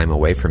his time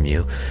away from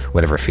you,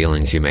 whatever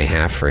feelings you may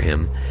have for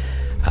him.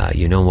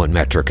 You know what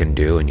Metra can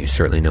do, and you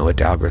certainly know what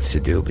Dalgrith to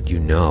do, but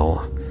you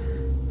know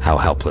how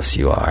helpless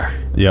you are.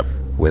 Yep.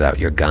 Without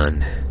your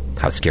gun.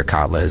 How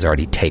Skierkatla has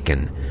already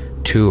taken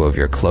 2 of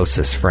your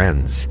closest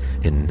friends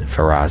in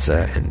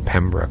Faraza and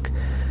Pembroke.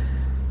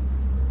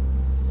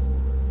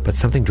 But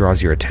something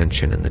draws your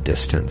attention in the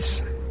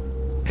distance,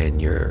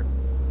 and you're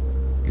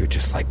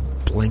just like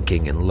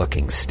blinking and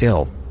looking,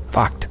 still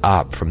fucked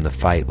up from the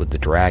fight with the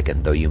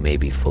dragon, though you may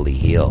be fully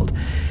healed.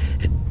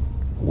 And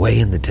way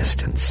in the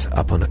distance,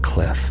 up on a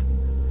cliff,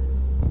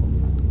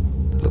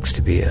 looks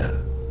to be a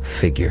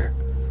figure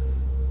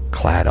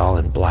clad all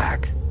in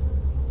black,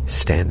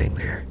 standing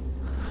there.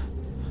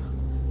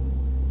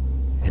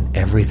 And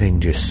everything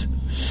just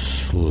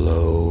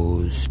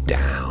slows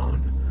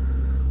down,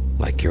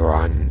 like you're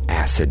on an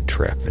acid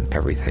trip and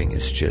everything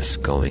is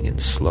just going in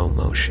slow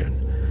motion.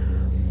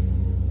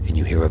 And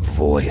you hear a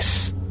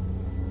voice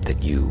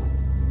that you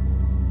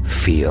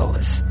feel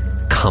is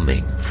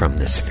coming from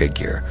this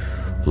figure,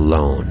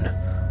 lone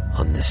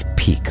on this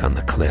peak on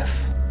the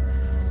cliff.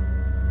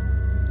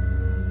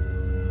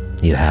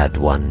 You had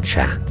 1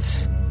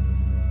 chance.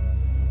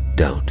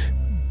 Don't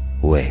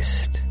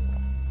waste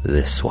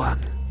this one.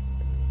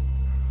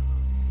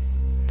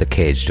 The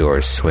cage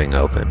doors swing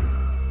open.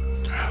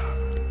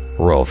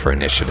 Roll for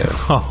initiative.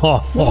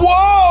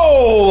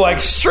 Whoa! Like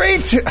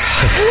straight to...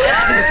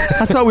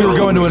 I thought we were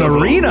going to an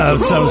arena of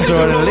some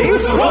sort at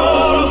least.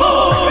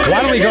 Why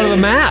don't we go to the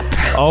map?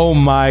 Oh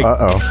my...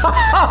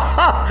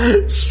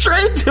 Uh-oh.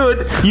 Straight to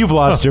it. You've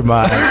lost your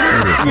mind.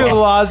 You've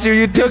lost you.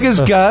 You took his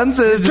guns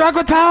and Drunk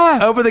with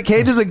power. opened the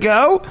cages and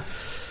go.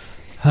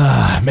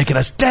 Making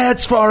us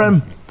dance for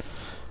him.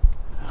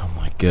 Oh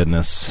my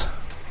goodness.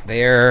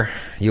 There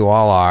you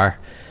all are.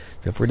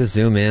 Feel free to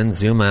zoom in,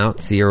 zoom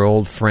out, see your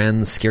old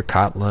friend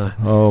Skirkatla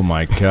Oh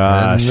my and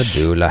gosh. the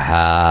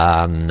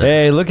Doulahan.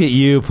 Hey, look at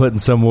you putting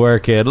some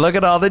work in. Look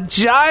at all the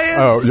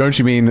giants. Oh, don't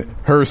you mean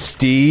her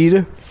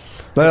steed?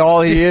 That's all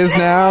he is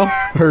now?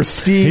 Her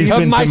steed? He's A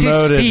been mighty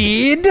promoted.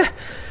 steed.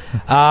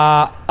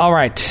 All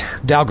right,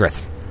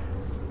 Dalgrith.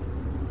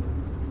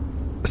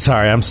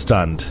 Sorry, I'm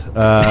stunned. You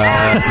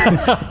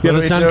have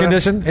a stun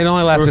condition? It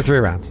only lasts for 3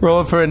 rounds.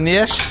 Rolling for a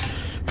niche.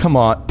 Come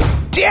on.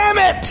 Damn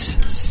it!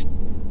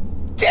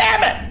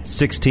 Damn it!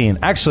 16.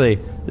 Actually,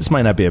 this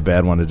might not be a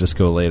bad one to just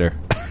go later.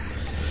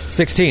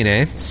 16,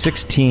 eh?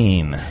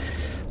 16.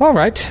 All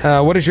right.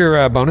 What is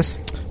your bonus?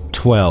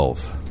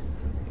 12.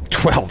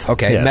 12.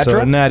 Okay. Yeah, Metro? so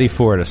a natty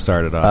 4 to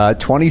start it off.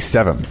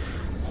 27.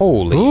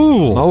 Holy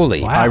Ooh.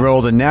 moly. I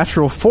rolled a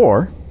natural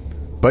 4,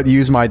 but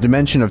used my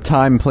Dimension of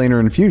Time Planar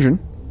Infusion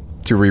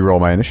to re-roll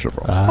my initiative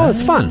roll. Oh,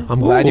 it's fun. I'm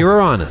glad you were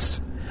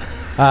honest.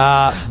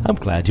 I'm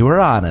glad you were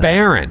honest.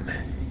 Baron.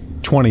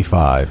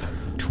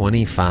 25.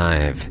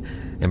 25.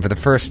 And for the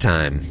first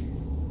time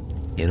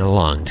in a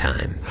long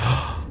time,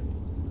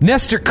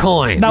 Nestor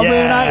Coin. Now,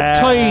 Yeah.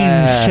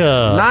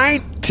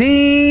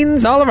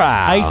 19's all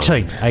around.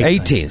 18.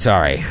 18,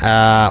 sorry.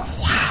 Wow.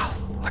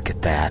 Look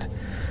at that.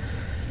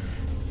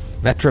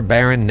 Metra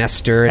Baron,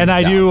 Nestor, And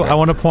I Dalgrith.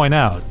 want to point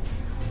out,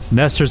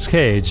 Nestor's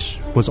cage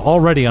was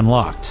already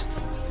unlocked.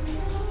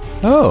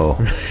 Oh.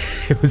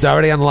 It was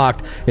already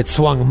unlocked. It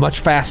swung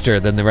much faster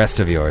than the rest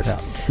of yours.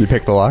 You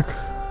picked the lock?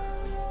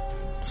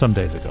 Some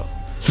days ago.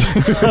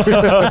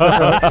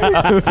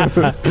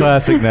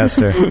 Classic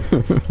Nestor.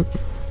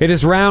 It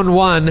is round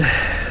 1,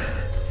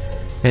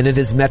 and it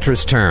is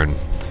Metra's turn.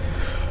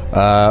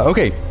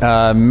 Okay.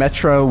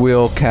 Metra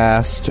will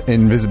cast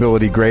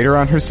Invisibility Greater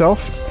on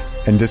herself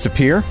and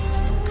disappear.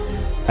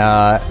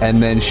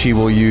 And then she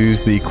will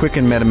use the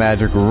Quicken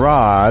Metamagic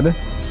Rod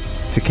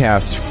to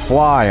cast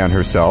Fly on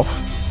herself.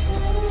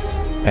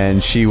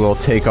 And she will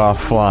take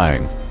off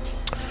flying.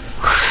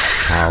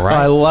 All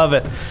I love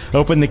it.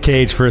 Open the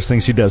cage, first thing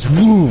she does.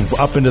 Woo!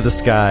 Up into the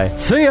sky.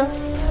 See ya.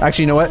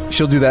 Actually, you know what?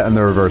 She'll do that in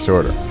the reverse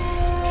order.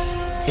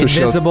 So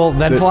Invisible,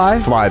 then fly?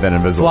 Fly, then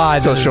invisible. Fly,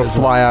 so then she'll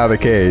invisible. fly out of the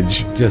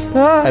cage. Just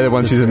And then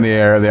once she's in the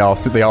air, they all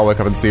look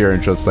up and see her,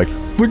 and she'll just like,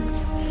 "Boink."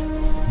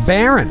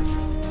 Baron.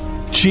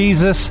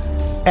 Jesus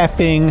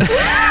effing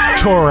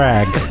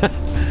Torag.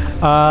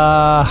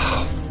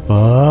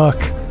 Fuck.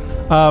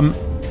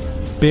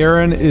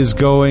 Baron is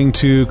going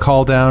to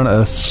call down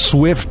a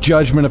swift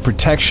judgment of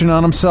protection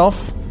on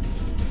himself.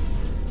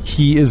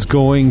 He is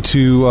going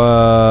to... You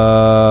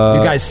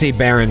guys see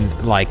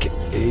Baron, like,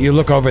 you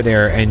look over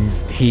there and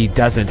he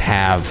doesn't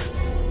have...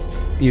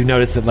 You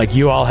notice that, like,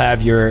 you all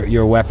have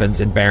your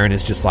weapons and Baron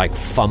is just, like,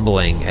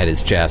 fumbling at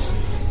his chest.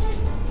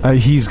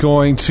 he's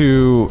going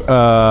to...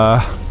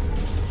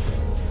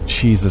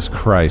 Jesus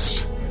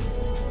Christ.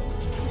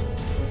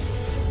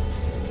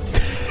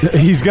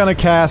 He's going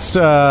to cast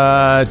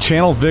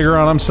Channel Vigor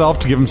on himself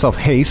to give himself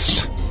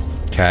haste.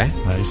 Okay.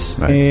 Nice.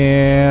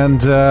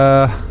 And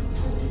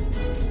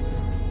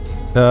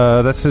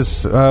that's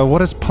his...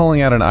 what is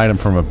pulling out an item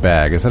from a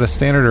bag? Is that a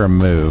standard or a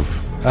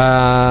move?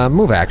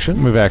 Move action.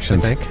 Move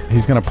actions. I think.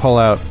 He's going to pull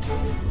out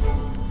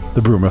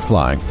the Broom of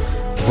Flying.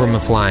 Broom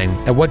of Flying.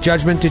 What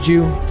judgment did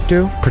you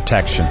do?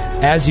 Protection.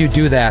 As you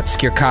do that,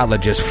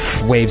 Skirkatla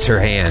just waves her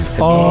hand.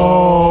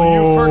 Oh,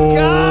 you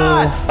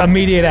forgot!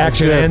 Immediate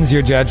action ends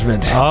your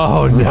judgment.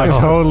 Oh, no. I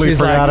totally She's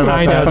forgot like, about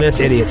I know that. this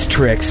idiot's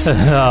tricks.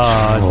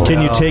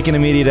 Can you take an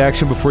immediate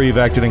action before you've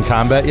acted in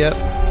combat yet?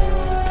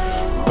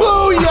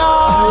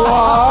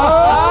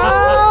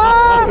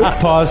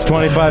 Pause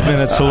 25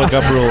 minutes to look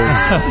up rules.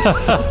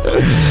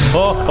 I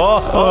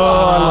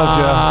love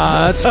you.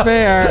 That's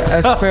fair.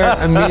 That's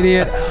fair.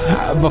 Immediate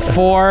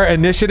before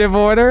initiative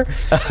order.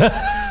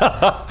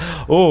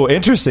 Oh,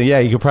 interesting. Yeah,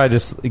 you could probably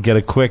just get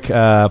a quick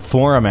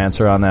forum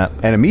answer on that.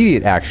 An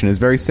immediate action is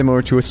very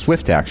similar to a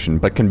swift action,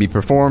 but can be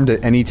performed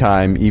at any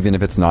time, even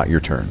if it's not your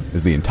turn,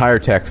 is the entire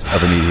text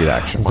of immediate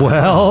action.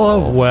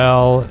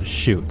 Well,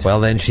 shoot. Well,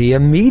 then she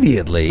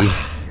immediately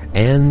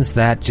ends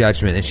that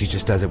judgment, and she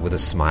just does it with a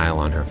smile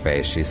on her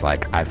face. She's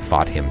like, I've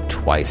fought him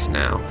twice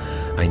now.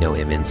 I know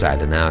him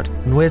inside and out.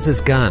 And where's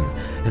his gun?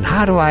 And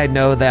how do I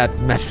know that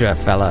Metra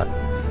fella?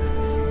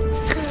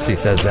 She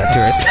says that to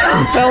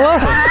herself.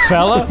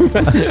 Fella?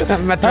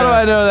 Metra, How do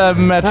I know that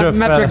Metra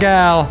Metra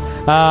gal.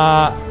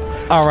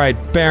 All right,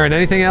 Baron,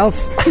 anything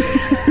else?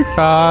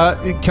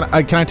 Can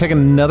I take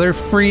another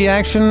free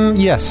action?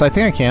 Yes, I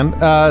think I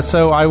can.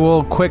 So I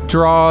will quick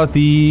draw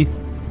the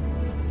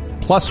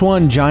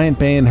 +1 Giant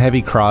Bane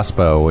Heavy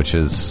Crossbow, which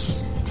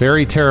is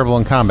very terrible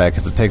in combat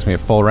because it takes me a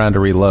full round to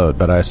reload,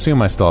 but I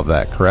assume I still have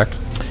that, correct?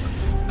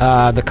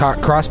 The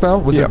crossbow,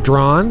 was it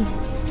drawn?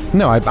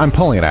 No, I'm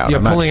pulling it out. You're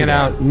I'm not pulling it shooting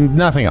out?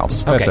 Nothing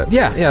else. That's Okay. it.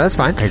 Yeah, that's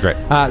fine. Okay, great.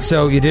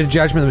 So you did a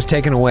judgment that was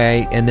taken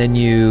away, and then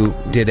you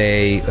did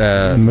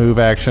a... Move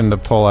action to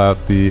pull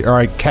out the... Or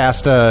I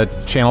cast a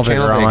Channel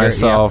Vigor on Vigor,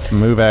 myself.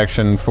 Move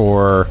action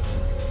for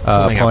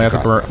Pulling pulling out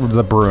out the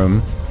the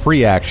broom.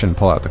 Free action,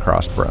 pull out the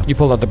crossbow. you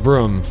pulled out the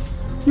broom.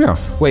 Yeah.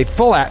 Wait,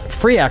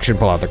 free action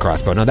pull out the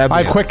crossbow. No, that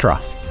I have quick draw.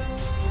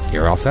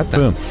 You're all set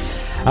then. Boom.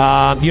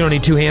 You don't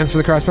need two hands for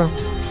the crossbow?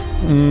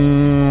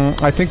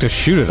 I think to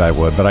shoot it I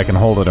would, but I can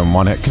hold it in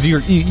one hand. Because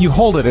you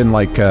hold it in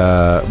like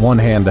one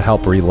hand to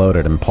help reload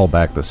it and pull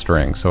back the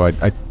string. So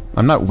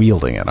I'm not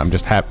wielding it. I'm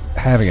just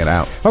having it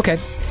out. Okay.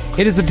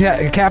 It is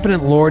the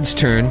Cabinet Lord's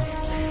turn,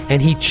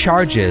 and he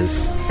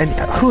charges. And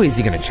who is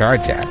he going to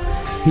charge at?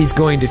 He's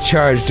going to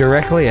charge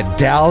directly at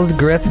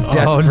Dalgrith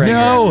Deathbringer.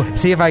 Oh, no.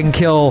 See if I can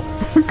kill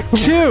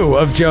two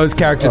of Joe's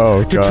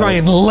characters to try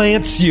and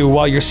lance you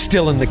while you're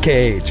still in the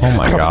cage. Oh,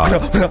 my God.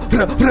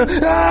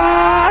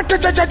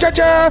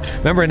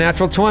 Remember, a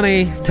natural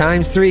 20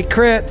 times 3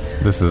 crit.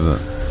 This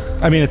isn't...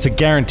 I mean, it's a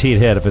guaranteed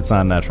hit if it's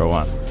not a natural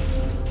 1.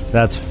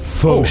 That's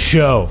faux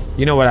show.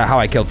 You know how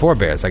I killed 4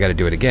 bears? I got to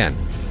do it again.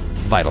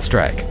 Vital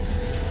Strike.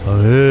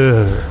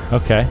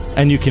 Okay.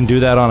 And you can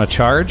do that on a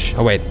charge?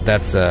 Oh, wait.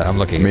 That's... I'm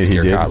looking at he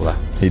did. Skirkatla.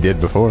 He did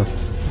before.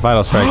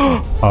 Vital Strike.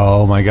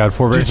 Oh, my God.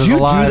 4 bears Did is you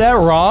alive. do that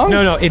wrong?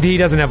 No, he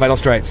doesn't have Vital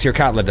Strike.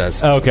 Skirkatla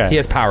does. Okay. He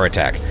has Power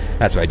Attack.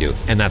 That's what I do.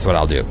 And that's what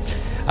I'll do.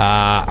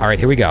 All right,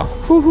 here we go.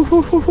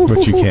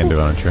 Which you can do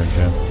on a charge,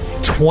 yeah.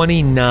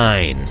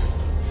 29.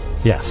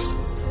 Yes.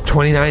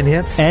 29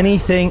 hits?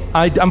 Anything.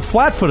 I'm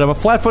flat-footed. I'm a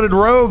flat-footed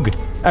rogue.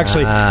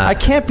 Actually, I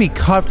can't be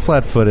caught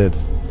flat-footed,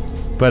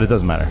 but it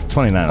doesn't matter.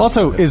 29.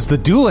 Also, is the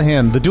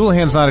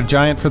Dualahan's not a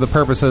giant for the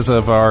purposes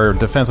of our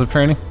defensive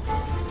training?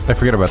 I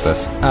forget about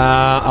this.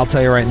 I'll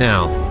tell you right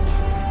now.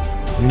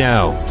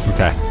 No.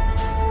 Okay.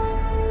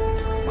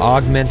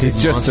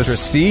 He's just a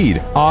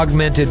seed.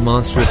 Augmented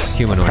monstrous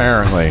humanoid.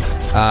 Apparently.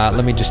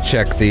 Let me just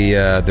check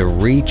the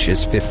reach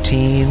is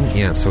 15.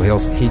 Yeah, so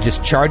he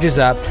just charges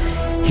up,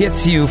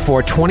 hits you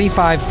for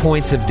 25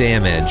 points of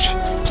damage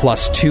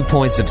plus 2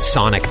 points of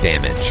sonic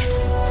damage.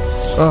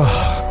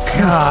 Oh,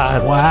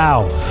 God.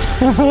 Wow.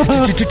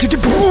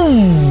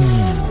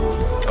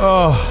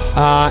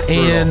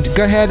 And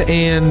go ahead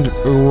and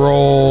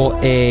roll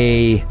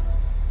a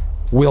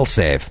will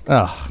save.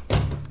 Oh.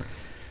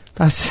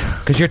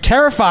 Because you're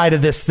terrified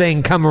of this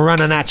thing coming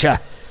running at you.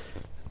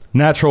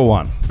 Natural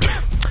 1.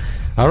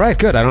 All right,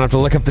 good. I don't have to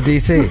look up the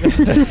DC.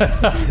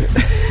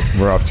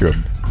 We're off to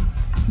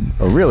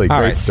a really All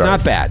great right, start.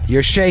 it's not bad.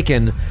 You're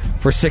shaken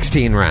for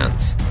 16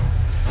 rounds.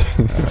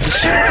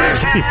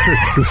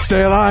 Jesus.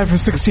 Stay alive for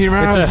 16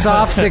 rounds. It's a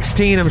soft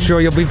 16. I'm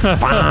sure you'll be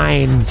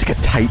fine. It's like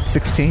a tight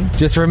 16.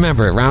 Just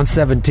remember, round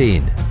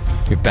 17,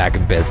 you're back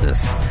in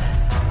business.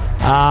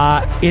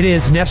 It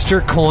is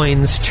Nestor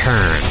Coin's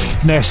turn.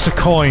 Nestor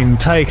Coin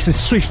takes its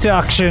swift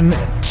action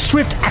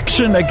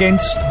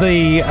against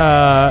the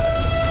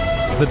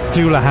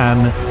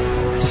Dualahan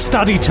to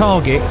study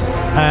target,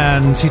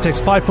 and he takes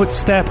 5-foot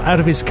step out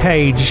of his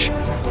cage,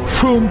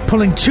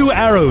 pulling 2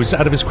 arrows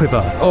out of his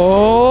quiver.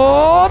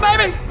 Oh,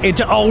 baby!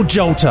 Into old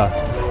Jolter,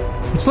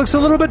 which looks a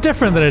little bit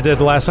different than it did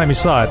the last time you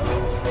saw it.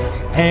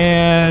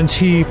 And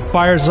he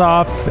fires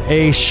off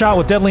a shot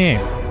with deadly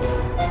aim.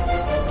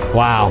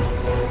 Wow.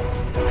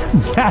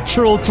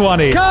 Natural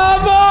 20.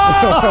 Come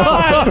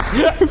on!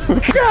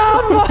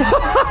 Come on!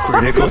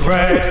 Critical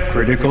threat,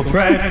 critical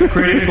threat,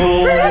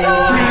 critical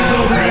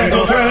threat.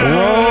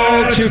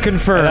 Roll to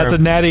confirm. That's a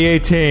natty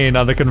 18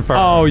 on the confirm.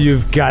 Oh,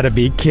 you've got to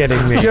be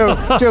kidding me. Joe,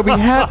 be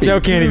happy.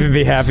 Joe can't even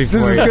be happy for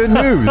This is you. good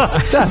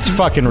news. That's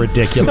fucking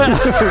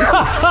ridiculous.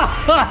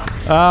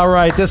 All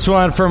right, this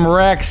one from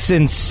Rex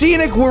in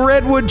scenic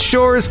Redwood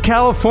Shores,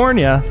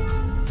 California.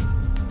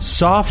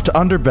 Soft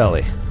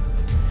underbelly.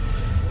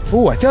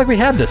 Ooh, I feel like we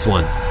had this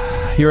one.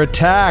 Your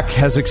attack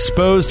has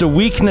exposed a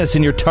weakness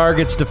in your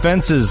target's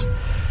defenses.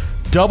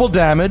 Double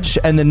damage,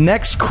 and the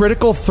next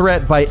critical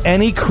threat by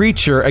any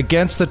creature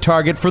against the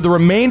target for the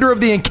remainder of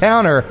the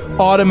encounter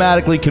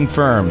automatically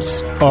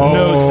confirms.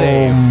 No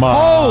save.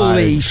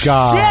 Holy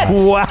God.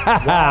 shit!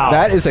 Wow.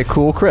 That is a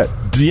cool crit.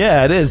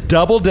 Yeah, it is.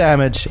 Double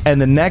damage,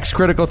 and the next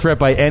critical threat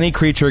by any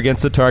creature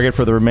against the target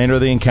for the remainder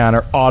of the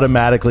encounter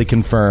automatically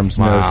confirms.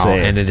 No Wow,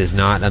 save. and it is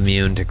not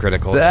immune to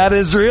critical. That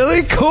is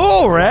really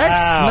cool, Rex.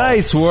 Wow.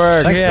 Nice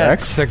work. Thanks, Yeah,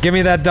 Rex. so give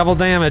me that double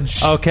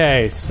damage.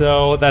 Okay,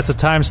 so that's a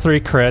times 3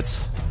 crit.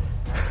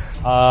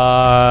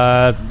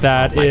 That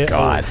My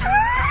God.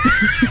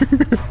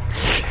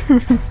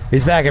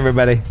 He's back,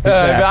 everybody. He's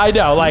back. I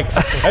know, like,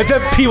 as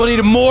if people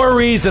need more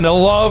reason to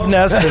love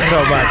Nestor so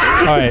much.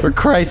 All right, For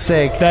Christ's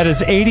sake. that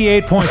is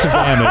 88 points of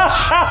damage.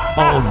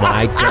 Oh,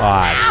 my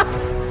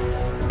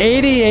God.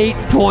 88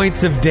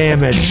 points of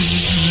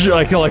damage.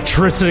 Like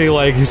electricity,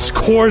 like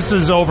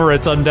courses over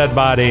its undead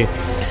body.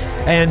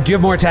 And do you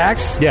have more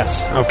attacks?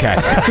 Yes. Okay.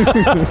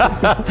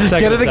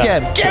 Get it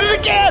again. Get it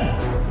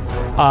again.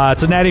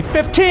 It's a natty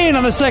 15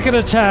 on the second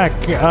attack.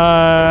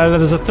 That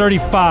is a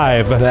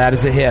 35. That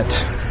is a hit.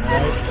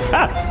 Can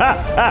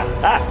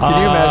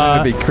you imagine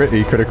to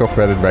be critical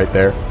threaded right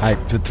there? I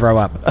would throw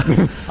up.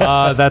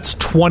 That's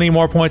 20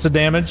 more points of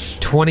damage.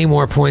 20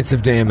 more points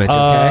of damage,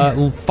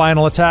 okay?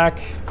 Final attack.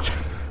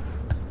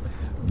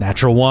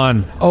 Natural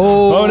 1.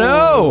 Oh, no!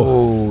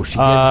 Oh, she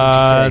gives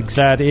and she takes.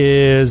 That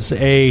is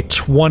a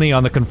 20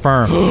 on the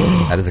confirm.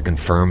 That is a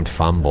confirmed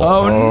fumble.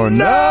 Oh,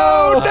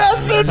 no!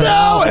 Nestor,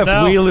 no! If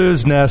No. we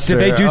lose Nestor...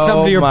 Did they do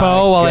something to your my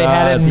bow while they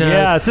had it in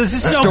Yeah, this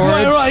is not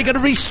storage? right. I got to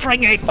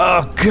restring it.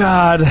 Oh,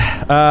 God.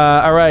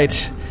 All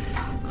right.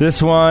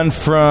 This one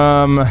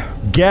from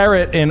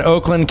Garrett in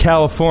Oakland,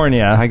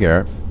 California. Hi,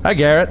 Garrett. Hi,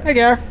 Garrett. Hey,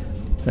 Gar.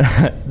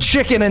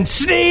 Chicken and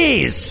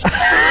sneeze!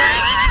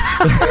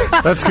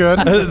 That's good.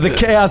 The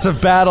chaos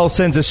of battle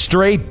sends a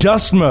stray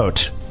dust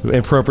mote,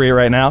 appropriate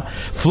right now,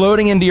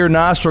 floating into your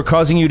nostril,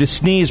 causing you to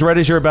sneeze right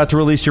as you're about to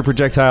release your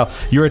projectile.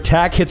 Your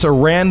attack hits a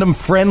random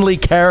friendly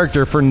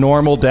character for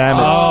normal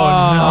damage.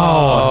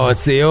 Oh,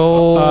 it's the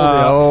old...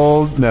 The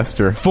old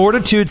Nestor.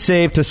 Fortitude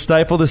save to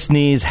stifle the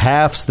sneeze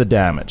halves the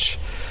damage.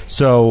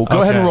 So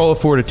go ahead and roll a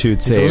fortitude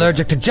He's save.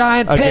 allergic to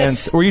giant piss.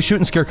 Against, were you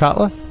shooting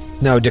Skirkatla?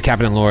 No,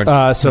 Decapitant Lord.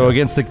 So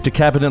against the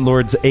Decapitant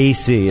Lord's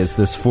AC is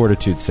this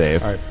fortitude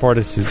save. All right,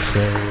 fortitude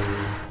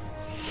save.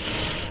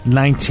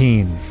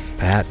 19.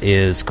 That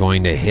is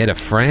going to hit a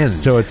friend.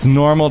 So it's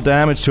normal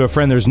damage to a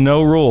friend. There's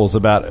no rules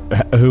about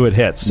who it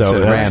hits. So It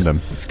said that's-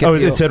 random. Oh,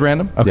 it said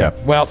random? Okay. Yeah.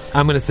 Well,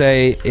 I'm going to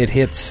say it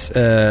hits...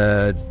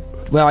 well,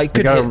 I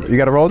could You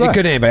gotta roll a It die.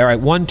 could anybody. All right,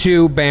 1,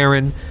 2,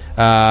 Baron.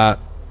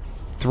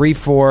 3,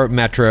 4,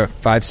 Metra.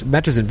 5...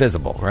 Metra's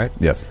invisible, right?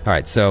 Yes. All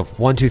right, so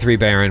 1, 2, 3,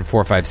 Baron.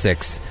 4, 5,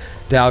 6,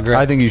 Dalgrith.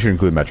 I think you should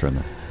include Metro in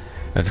there.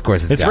 Of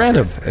course, it's It's Dalgrith.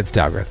 random. It's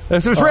Dalgrith.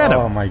 This was random.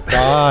 Oh, my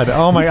God.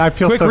 Oh, my... I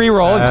feel Quick so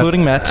reroll, bad.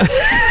 including Met.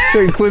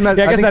 Include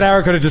Metro. Yeah, I guess that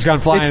arrow could have just gone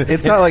flying.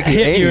 It's not like he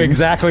hit you aimed.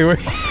 exactly where...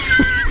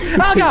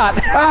 Oh, God!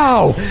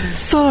 Ow!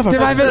 Son of a... Did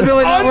my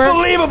visibility not work?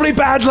 Unbelievably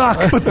bad luck.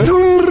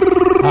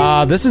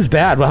 This is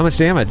bad. Well, how much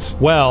damage?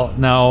 Well,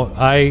 now,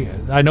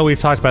 I know we've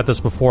talked about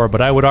this before,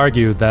 but I would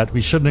argue that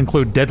we shouldn't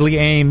include deadly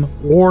aim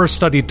or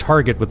studied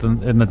target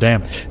in the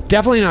damage.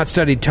 Definitely not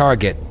studied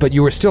target, but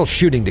you were still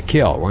shooting to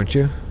kill, weren't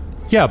you?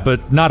 Yeah,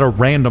 but not a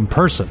random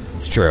person.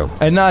 It's true.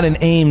 And not an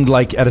aimed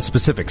like at a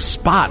specific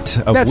spot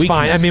of That's weakness.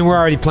 fine. I mean, we're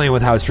already playing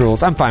with house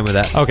rules. I'm fine with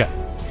that. Okay.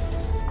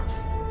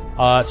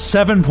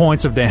 7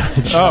 points of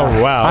damage.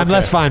 Oh, wow. I'm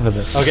less fine with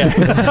it. Okay.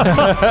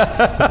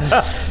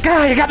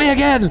 God, you got me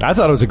again. I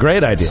thought it was a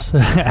great idea.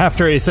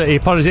 After he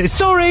apologizes,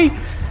 sorry!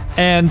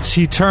 And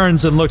he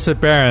turns and looks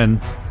at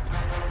Baron,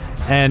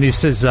 and he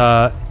says,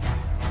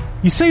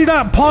 you see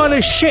that pile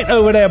of shit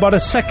over there by the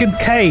second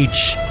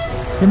cage?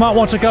 You might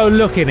want to go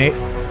look in it.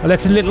 I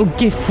left a little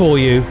gift for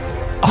you.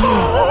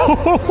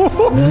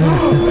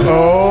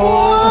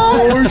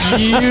 Oh,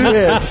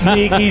 shit.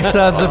 Sneaky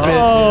sons of bitches.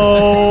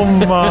 Oh,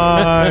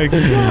 my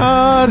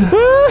God.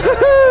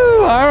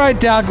 All right,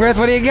 Dalgrith,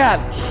 what do you got?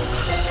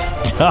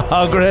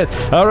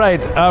 Dogwraith. All right,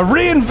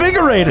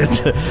 reinvigorated.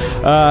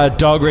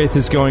 Dogwraith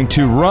is going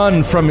to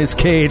run from his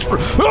cage,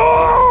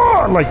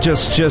 like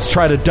just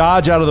try to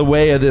dodge out of the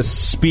way of this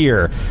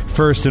spear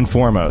first and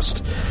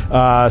foremost.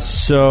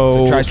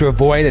 So Tries to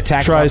avoid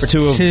attack tries of to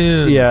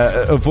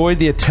opportunes. avoid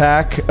the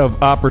attack of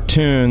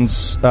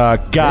opportunes.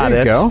 Got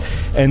There you it. go.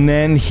 And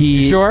then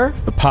he Sure?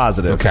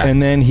 positive. Okay.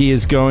 And then he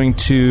is going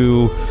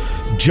to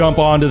jump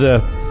onto the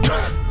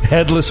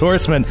headless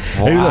horseman.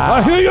 And he's like,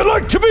 I hear you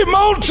like to be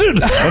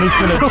mounted, and he's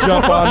going to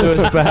jump onto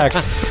his back.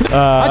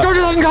 I told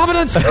you that in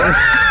confidence.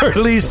 Or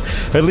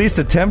at least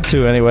attempt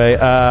to anyway.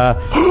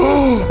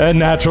 A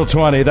natural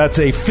 20. That's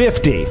a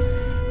 50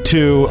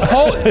 to.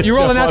 Oh, you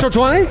roll a natural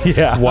 20?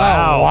 Yeah.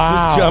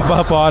 Wow. Just jump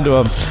up onto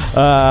him.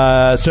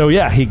 So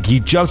yeah, he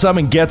jumps up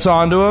and gets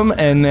onto him,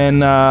 and then.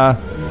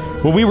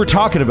 Well, we were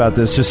talking about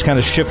this, just kind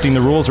of shifting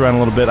the rules around a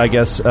little bit, I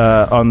guess,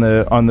 on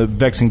the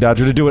Vexing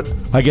Dodger to do it,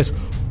 I guess,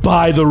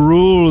 by the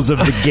rules of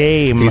the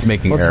game. He's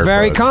making Well, air it's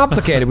very quotes.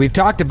 complicated. We've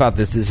talked about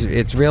this.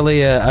 It's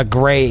really a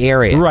gray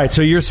area. Right,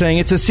 so you're saying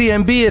it's a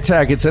CMB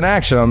attack, it's an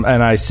action,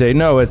 and I say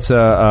no, it's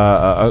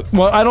well,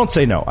 I don't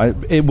say no.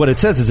 What it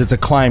says is it's a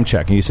climb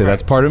check, and you say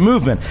that's part of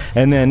movement.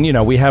 And then,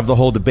 we have the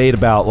whole debate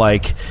about,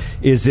 like,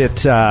 is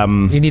it...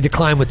 You need to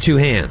climb with two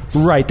hands.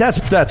 Right,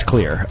 that's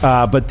clear.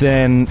 But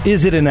then,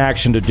 is it an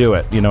action to do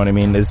it? You know what I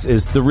mean?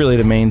 Is really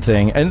the main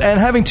thing. And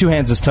having two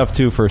hands is tough,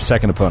 too, for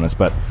second opponents,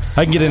 but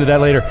I can get into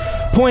that later.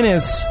 Point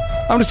is,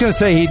 I'm just going to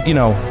say he,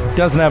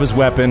 doesn't have his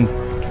weapon,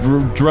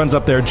 runs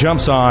up there,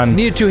 jumps on,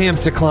 Needed two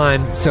hands to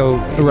climb, so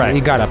Right. he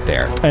got up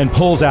there. and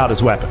pulls out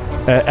his weapon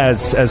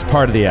as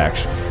part of the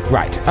action.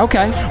 Right.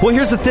 Okay. Well,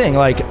 here's the thing.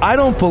 Like, I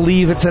don't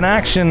believe it's an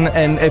action,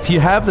 and if you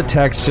have the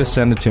text, just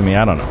send it to me.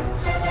 I don't know.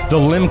 The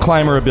limb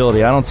climber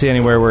ability, I don't see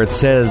anywhere where it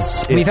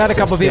says We've had a it's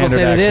couple people standard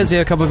say that it action. is. We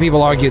had a couple of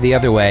people argue the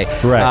other way.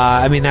 Right.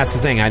 I mean, that's the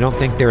thing. I don't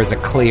think there is a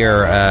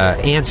clear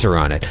answer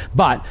on it.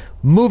 But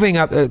moving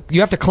up,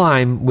 you have to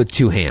climb with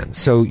two hands.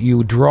 So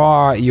you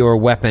draw your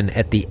weapon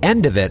at the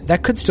end of it.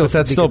 That could still But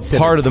that's be still considered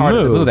part of the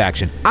move.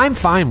 action. I'm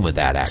fine with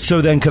that, actually.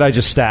 So then could I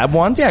just stab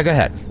once? Yeah, go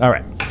ahead. All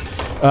right.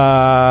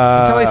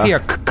 Until I see a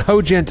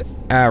cogent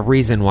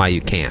reason why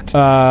you can't.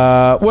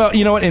 Well,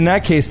 you know what? In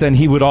that case, then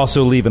he would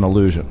also leave an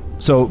illusion.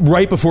 So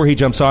right before he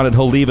jumps on it,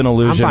 he'll leave an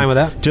illusion. I'm fine with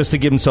that. Just to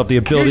give himself the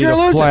ability Here's your to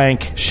illusion.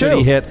 flank should he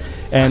Shoot. hit.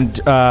 And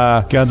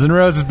Guns N'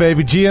 Roses,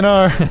 baby.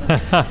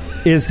 GNR.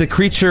 Is the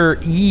creature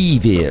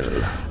evil?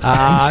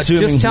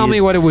 Just tell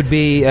me what it would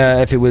be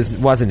if it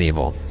wasn't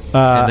evil.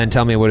 And then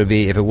tell me what it would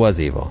be if it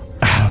was evil.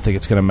 I don't think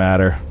it's going to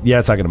matter. Yeah,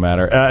 it's not going to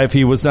matter. If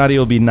he was not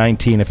evil, it would be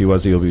 19. If he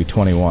was evil, it would be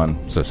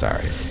 21. So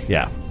sorry.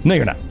 Yeah. No,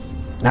 you're not.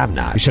 I'm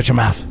not. You shut your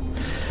mouth.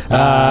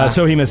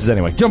 So he misses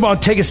anyway. Jump on,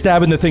 take a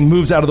stab, and the thing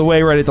moves out of the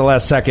way right at the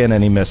last second,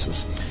 and he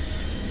misses.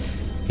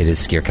 It is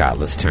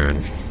Skirkatla's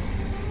turn.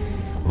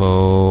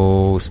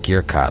 Oh,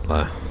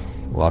 Skirkatla.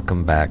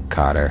 Welcome back,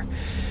 Cotter.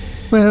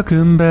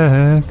 Welcome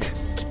back.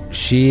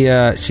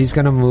 She's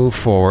going to move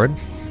forward.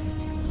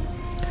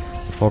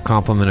 Full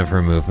complement of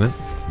her movement.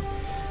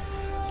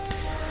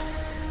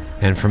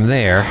 And from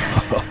there...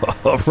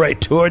 right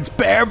towards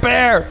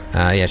Bear.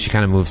 Yeah, she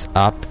kind of moves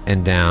up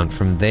and down.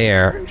 From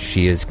there,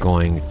 she is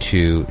going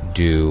to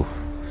do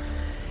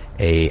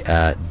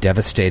a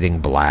devastating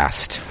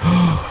blast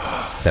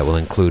that will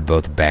include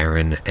both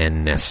Baron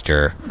and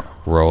Nestor.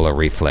 Roll a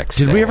reflex.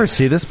 Did we ever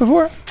see this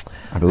before?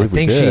 I believe I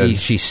think we did.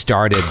 she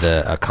started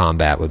a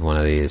combat with one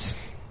of these.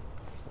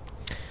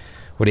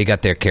 What do you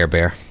got there, Care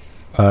Bear?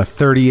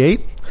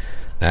 38.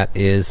 That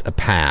is a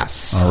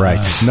pass. All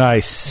right.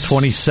 Nice.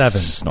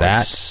 27.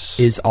 That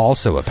is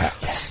also a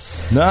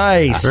pass.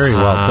 Nice. Very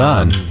well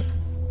done.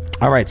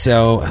 All right,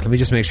 so let me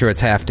just make sure it's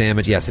half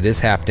damage. Yes, it is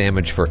half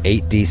damage for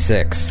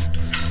 8d6.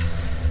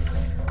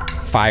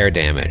 Fire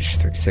damage.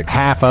 36.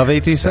 Half of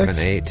 8d6? 7,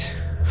 8.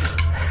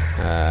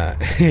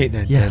 8,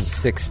 9, 10,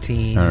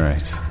 16. All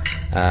right.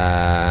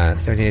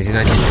 17, 18,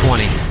 19,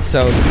 20.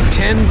 So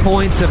 10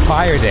 points of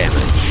fire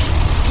damage.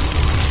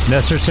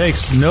 Nestor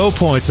takes no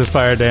points of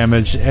fire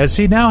damage as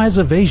he now has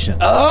evasion.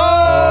 Yeah!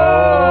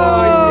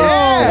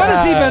 What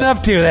has he been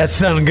up to, that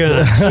son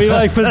gun? He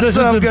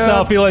positions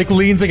himself. He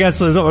leans against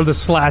the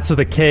slats of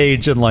the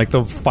cage, and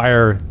the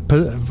fire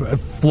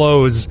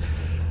flows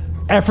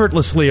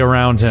effortlessly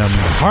around him,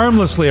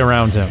 harmlessly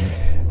around him.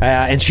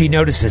 And she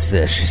notices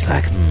this. She's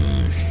like,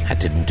 that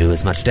didn't do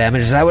as much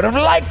damage as I would have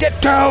liked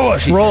it to.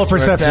 She Roll a says to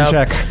perception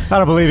herself. check. I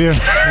don't believe you.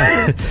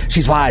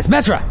 She's wise.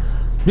 Metra,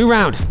 new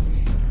round.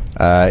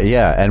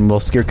 Yeah, and will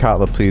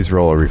Skirkatla please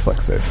roll a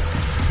reflex save?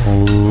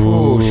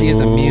 Ooh, she is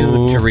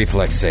immune to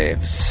reflex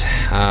saves.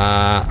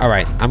 All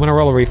right, I'm going to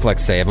roll a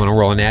reflex save. I'm going to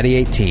roll a natty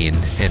 18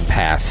 and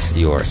pass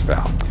your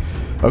spell.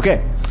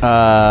 Okay.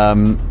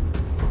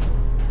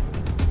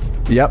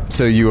 Yep,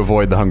 so you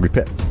avoid the hungry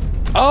pit.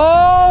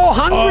 Oh,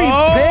 hungry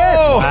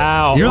pit!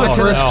 Wow. You're the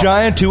first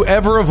giant to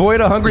ever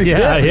avoid a hungry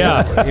pit.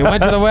 Yeah. You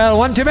went to the well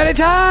one too many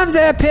times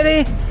there,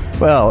 Pity.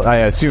 Well, I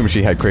assume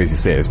she had crazy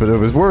saves, but it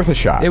was worth a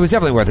shot. It was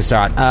definitely worth a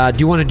shot. Do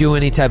you want to do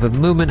any type of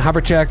movement,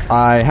 hover check?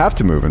 I have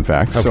to move, in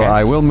fact. So Okay.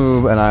 I will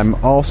move, and I'm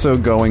also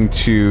going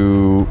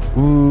to...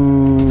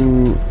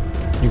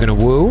 You're going to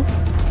woo?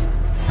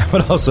 I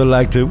would also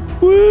like to.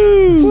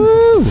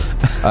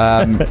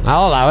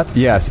 I'll allow it.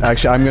 Yes,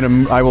 actually,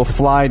 I will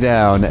fly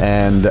down,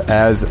 and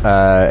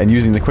and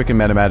using the quicken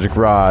meta magic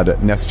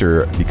rod,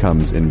 Nestor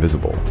becomes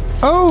invisible.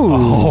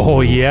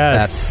 Oh,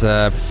 yes.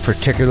 That's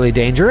particularly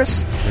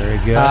dangerous. Very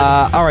good.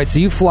 All right, so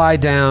you fly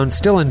down,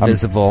 still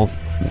invisible,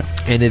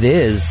 and it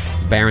is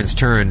Baron's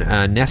turn.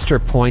 Nestor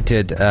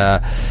pointed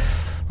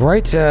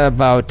right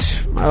about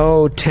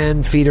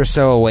 10 feet or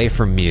so away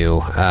from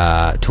you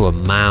to a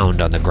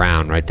mound on the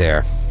ground right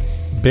there.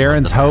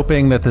 Baron's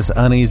hoping that this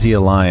uneasy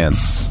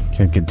alliance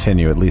can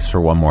continue at least for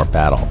one more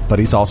battle, but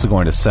he's also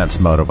going to sense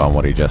motive on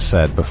what he just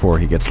said before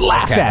he gets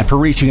laughed at for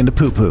reaching into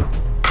poo-poo.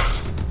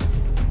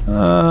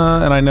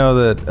 And I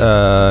know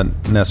that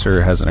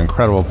Nestor has an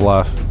incredible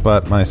bluff,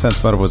 but my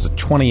sense motive was a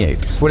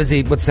 28.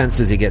 What sense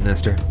does he get,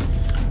 Nestor?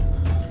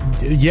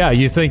 Yeah,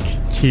 you think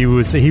he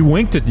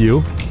winked at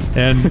you,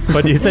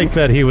 but you think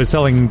that he was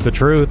telling the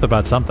truth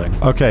about something.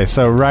 Okay,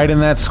 so right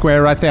in that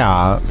square right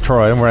there,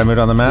 Troy, where I moved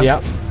on the map.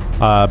 Yep.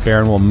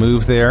 Baron will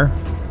move there,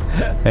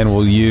 and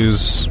we'll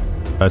use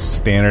a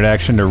standard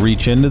action to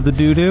reach into the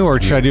doo-doo,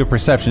 or should I do a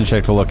perception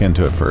check to look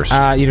into it first?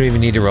 You don't even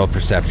need to roll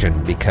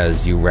perception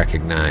because you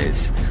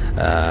recognize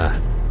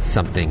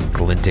something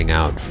glinting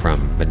out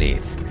from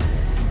beneath.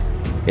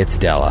 It's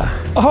Della.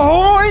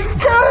 Oh my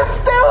god,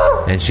 it's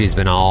Della! And she's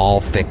been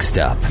all fixed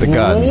up. The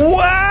gun.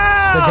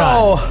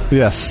 Wow!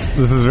 Yes,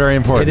 this is very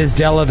important. It is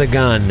Della the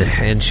gun,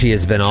 and she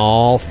has been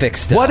all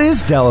fixed up. What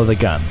is Della the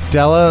gun?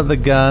 Della the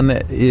gun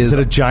Is it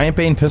a giant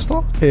bane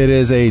pistol? It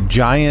is a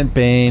giant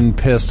bane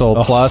pistol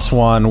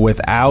 +1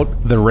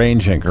 without the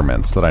range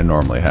increments that I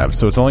normally have.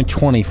 So it's only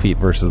 20 feet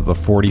versus the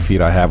 40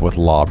 feet I have with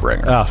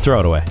Lawbringer. Oh,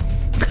 throw it away.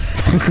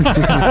 Put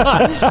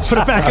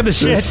it back in the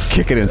shit. Just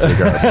kick it into the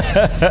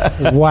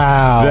garbage.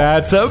 Wow.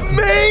 That's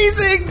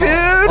amazing, dude.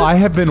 I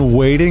have been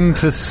waiting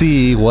to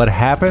see what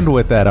happened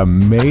with that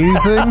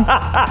amazing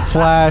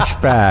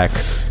flashback.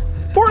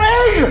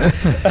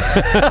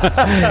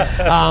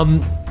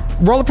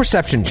 Roll a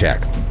perception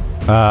check.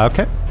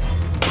 Okay.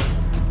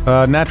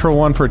 Natural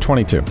 1 for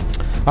 22.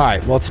 All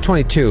right, well, it's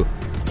 22.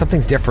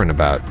 Something's different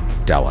about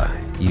Della.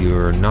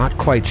 You're not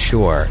quite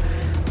sure,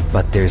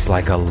 but there's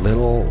like a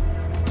little...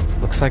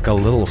 looks like a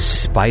little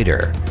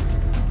spider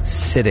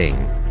sitting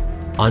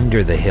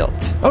under the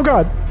hilt. Oh,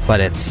 God.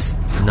 But it's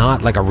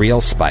not like a real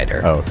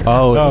spider. Oh, okay.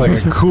 Oh,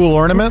 it's like a cool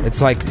ornament?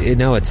 It's like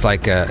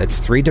it's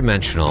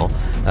 3-dimensional.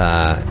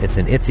 It's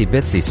an itsy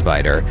bitsy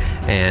spider,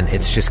 and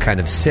it's just kind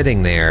of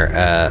sitting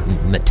there,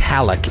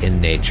 metallic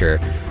in nature.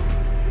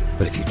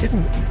 But if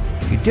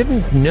you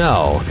didn't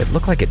know, it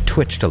looked like it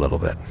twitched a little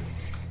bit.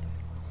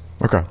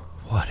 Okay.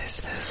 What is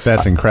this?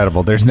 That's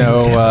incredible. There's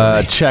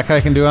no check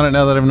I can do on it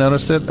now that I've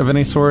noticed it of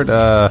any sort.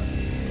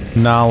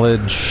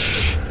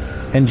 Knowledge,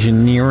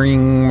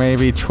 engineering,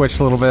 maybe twitch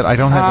a little bit. I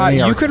don't have any.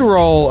 You could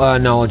roll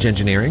knowledge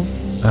engineering.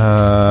 I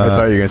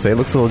thought you were going to say it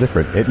looks a little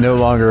different. It no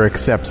longer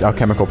accepts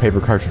alchemical paper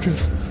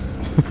cartridges.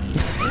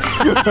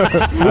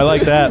 I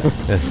like that.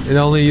 Yes, it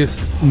only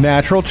uses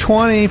Natural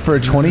 20 for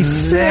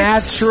 26.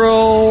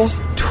 natural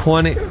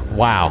 20.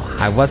 Wow,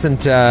 I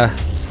wasn't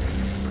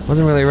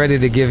really ready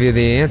to give you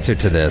the answer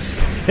to this.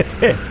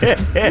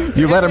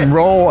 You let him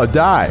roll a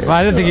die. Well,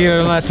 I didn't think you were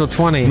a natural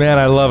 20. Man,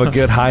 I love a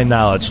good high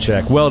knowledge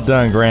check. Well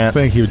done, Grant.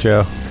 Thank you,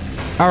 Joe.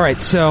 All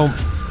right, so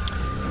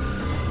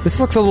this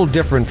looks a little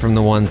different from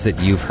the ones that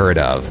you've heard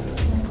of,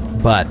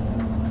 but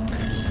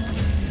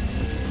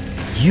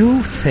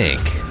you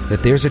think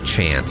that there's a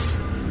chance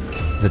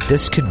that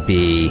this could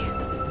be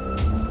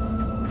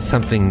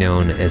something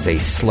known as a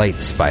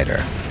slate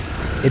spider.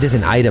 It is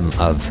an item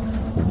of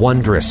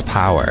wondrous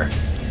power.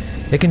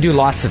 It can do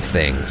lots of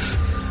things.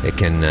 It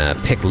can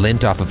pick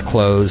lint off of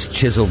clothes,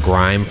 chisel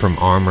grime from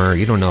armor.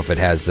 You don't know if it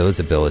has those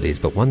abilities,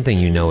 but one thing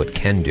you know it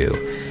can do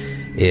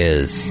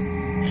is,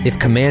 if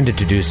commanded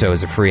to do so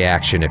as a free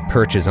action, it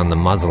perches on the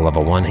muzzle of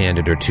a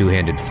one-handed or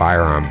two-handed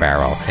firearm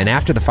barrel, and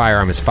after the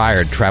firearm is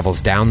fired,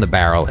 travels down the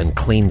barrel and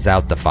cleans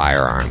out the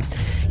firearm.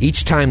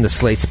 Each time the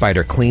slate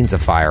spider cleans a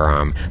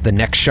firearm, the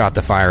next shot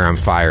the firearm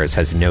fires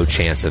has no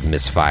chance of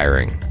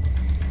misfiring.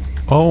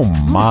 Oh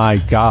my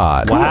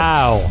God!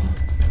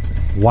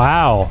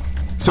 Wow.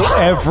 So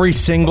every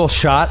single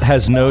shot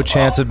has no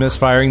chance of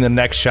misfiring the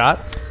next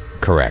shot?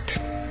 Correct.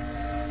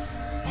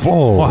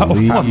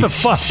 Holy What the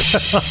fuck?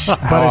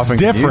 But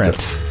it's different.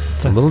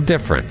 It's a little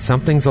different.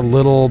 Something's a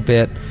little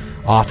bit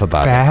off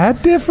about it.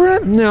 Bad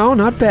different? No,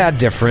 not bad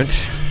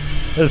different.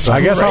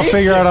 I guess I'll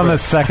figure out on the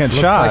second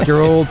shot. Like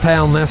your old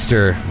pal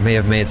Nestor may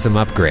have made some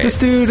upgrades. This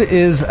dude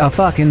is a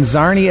fucking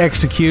Zarni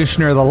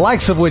executioner, the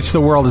likes of which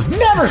the world has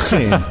never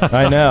seen.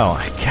 I know.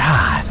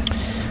 God.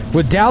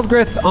 With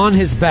Daldgrith on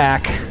his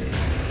back,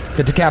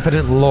 the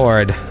Decapitant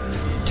Lord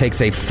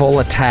takes a full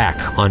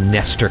attack on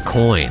Nestor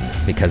Coin,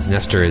 because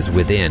Nestor is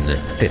within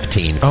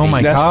 15 feet. Oh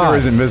my Nestor God.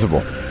 is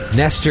invisible.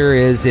 Nestor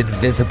is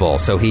invisible,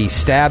 so he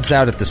stabs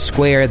out at the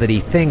square that he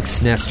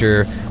thinks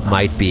Nestor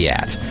might be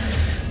at.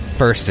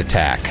 First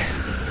attack.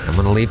 I'm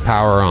going to leave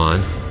power on.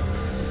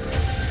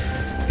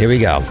 Here we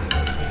go.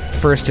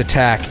 First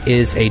attack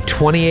is a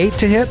 28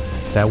 to hit.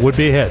 That would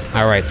be a hit.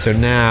 All right, so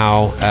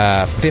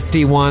now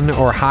 51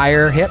 or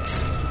higher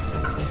hits.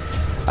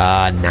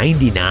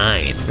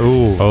 99.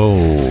 Ooh.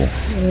 Oh.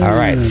 All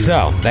right,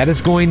 so that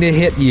is going to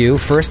hit you.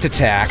 First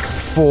attack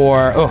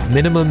for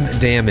minimum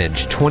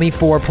damage,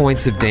 24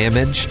 points of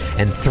damage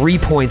and 3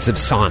 points of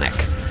sonic.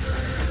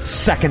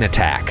 Second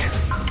attack,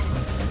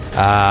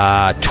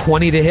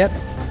 20 to hit.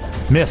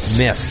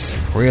 Miss.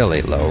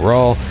 Really low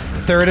roll.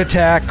 Third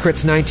attack,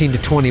 crits 19 to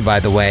 20, by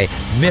the way.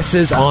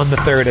 Misses on the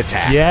third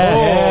attack. Yes.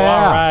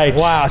 All right.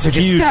 Wow, so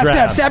just Huge stab.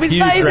 round. He's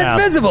Huge round.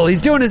 invisible.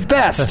 He's doing his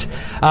best.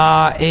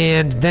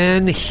 And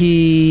then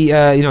he's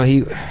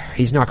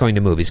not going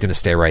to move. He's going to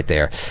stay right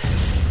there.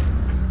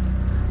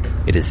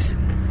 It is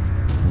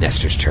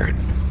Nestor's turn.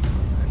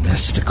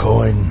 Nestor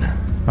Coin.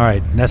 All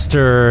right,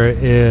 Nestor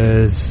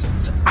is...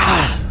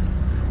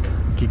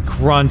 He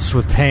grunts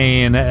with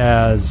pain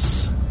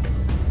as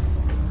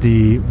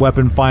the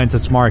weapon finds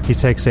its mark. He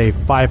takes a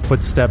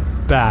 5-foot step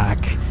back,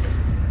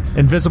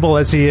 invisible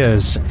as he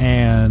is,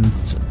 and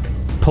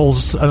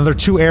pulls another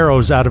 2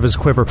 arrows out of his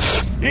quiver.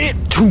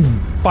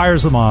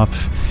 Fires them off.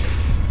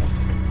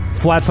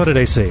 Flat-footed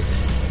AC.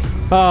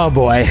 Oh,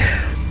 boy.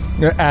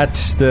 At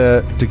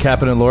the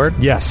Decapitant Lord?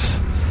 Yes.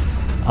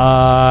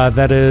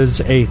 That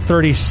is a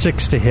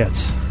 36 to hit.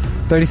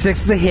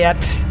 36 is a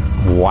hit.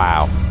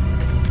 Wow.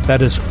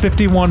 That is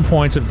 51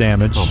 points of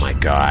damage. Oh, my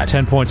God.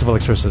 10 points of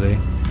electricity.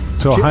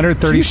 So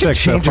 136 so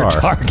change far. your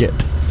target.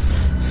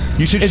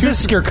 You should shoot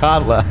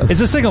Skirkatla. Is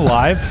this thing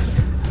alive?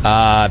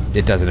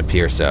 It doesn't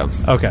appear so.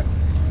 Okay.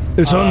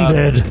 It's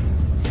undead.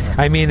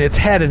 I mean, its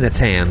head in its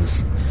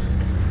hands.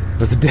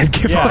 Does the dead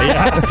give up?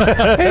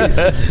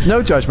 Yeah.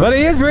 No judgment. But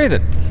he is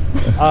breathing.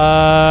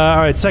 All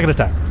right, second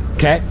attack.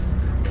 Okay.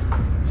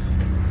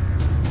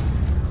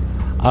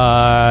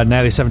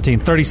 Natty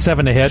 17.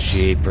 37 to hit.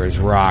 Jeepers,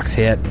 rocks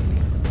hit.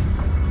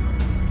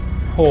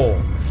 Hole.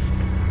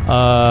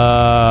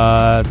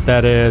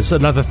 That is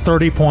another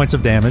 30 points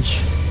of damage.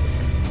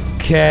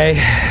 Okay.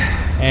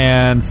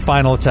 And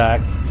final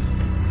attack.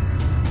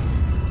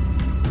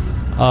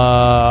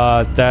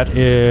 That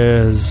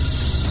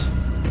is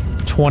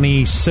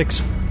 26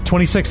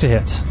 to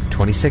hit.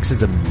 26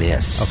 is a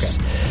miss.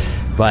 Okay.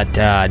 but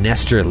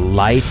Nestor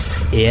lights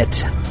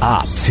it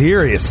up.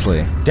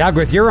 Seriously.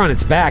 Dalgrith, you're on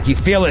its back. You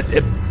feel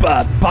it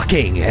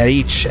bucking at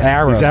each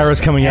arrow. These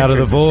arrows coming out of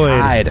the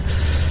void.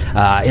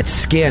 Its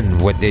skin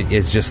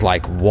is just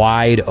like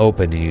wide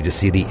open, and you just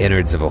see the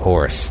innards of a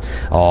horse,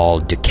 all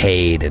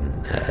decayed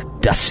and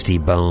dusty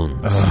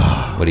bones.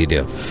 What do you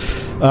do?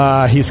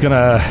 He's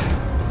gonna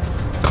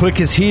click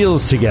his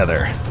heels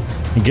together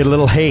and get a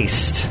little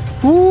haste.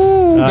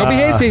 Don't be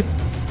hasty.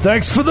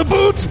 Thanks for the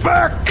boots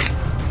back,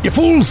 you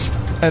fools!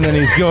 And then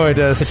he's going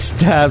to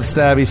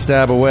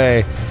stab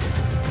away.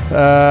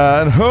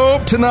 And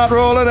hope to not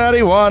roll an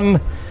natty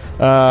one.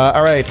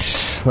 All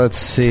right, let's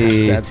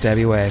see. Stab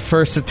away.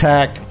 First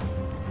attack.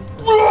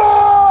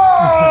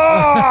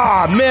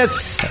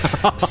 Miss.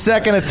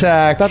 Second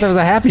attack. I thought there was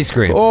a happy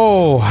scream.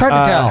 Oh, it's hard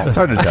to tell. It's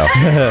hard to tell.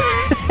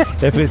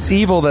 If it's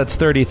evil, that's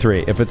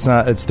 33. If it's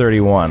not, it's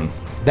 31.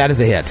 That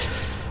is a hit.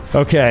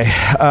 Okay.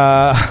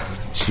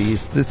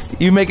 Jeez,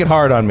 you make it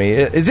hard on me.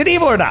 Is it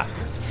evil or not?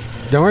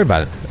 Don't worry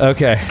about it.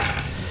 Okay.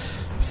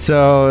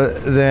 So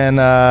then,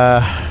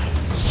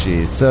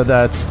 so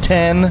that's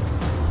 10.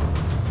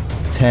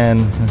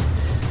 10.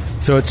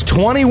 So it's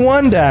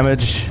 21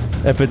 damage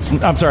if it's...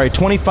 I'm sorry,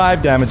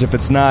 25 damage if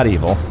it's not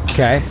evil.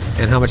 Okay.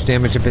 And how much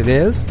damage if it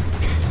is?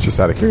 Just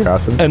out of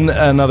curiosity. And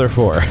another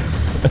 4.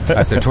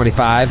 So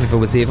 25 if it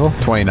was evil?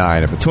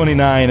 29 if it's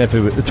 29 if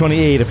it was...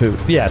 28 if it...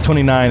 Yeah,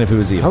 29 if it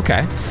was evil. Okay.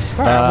 All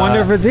right, I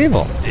wonder if it's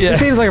evil. Yeah. He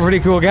seems like a pretty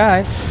cool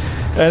guy.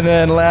 And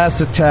then last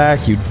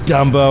attack, you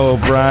Dumbo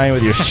O'Brien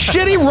with your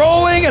shitty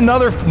rolling.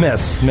 Another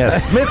miss. Stab,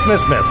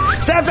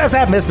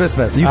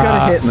 miss. You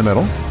got a hit in the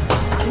middle.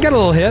 Got a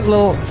little hit.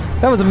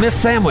 That was a miss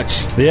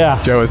sandwich.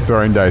 Yeah. Joe is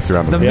throwing dice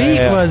around The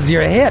meat was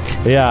your hit.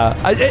 Yeah.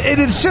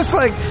 It's just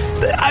like,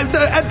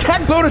 the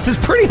attack bonus is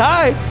pretty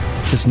high.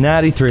 It's just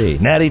natty 3,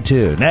 natty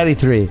 2, natty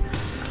 3.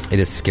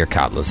 It is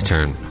Skirkatla's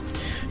turn.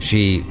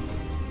 She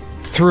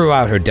threw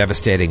out her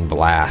devastating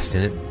blast,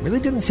 and it really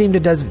didn't seem to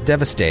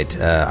devastate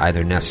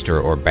either Nestor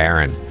or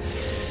Baron.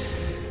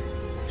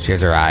 She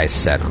has her eyes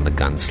set on the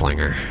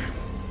gunslinger.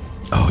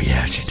 Oh,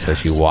 yeah, she does. So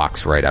she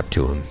walks right up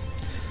to him.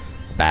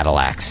 Battle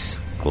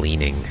axe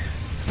gleaming.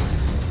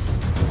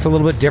 It's a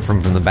little bit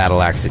different from the battle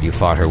axe that you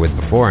fought her with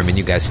before. I mean,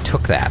 you guys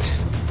took that.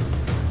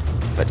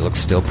 But it looks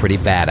still pretty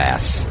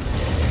badass.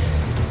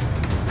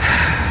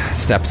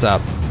 Steps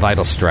up.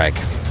 Vital strike.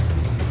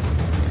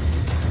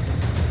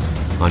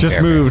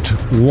 Just moved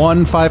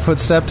 1 5-foot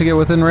step to get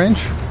within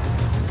range?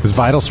 Because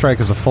Vital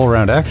Strike is a full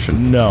round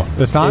action. No.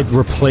 It's not? It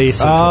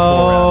replaces a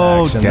full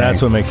round action. dang.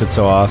 That's what makes it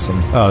so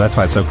awesome. Oh, that's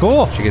why it's so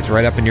cool. She gets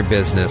right up in your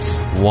business.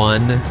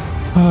 1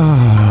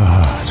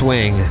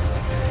 swing.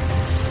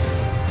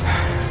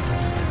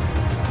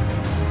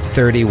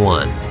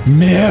 31.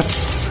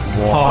 Miss.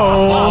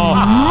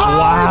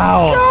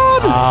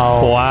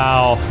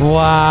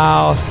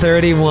 Wow,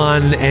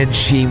 31, and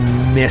she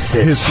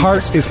misses. His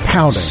heart is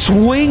pounding.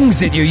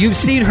 Swings at you. You've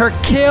seen her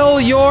kill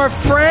your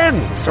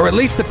friends, or at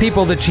least the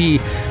people that she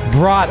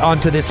brought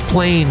onto this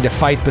plane to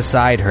fight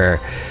beside her.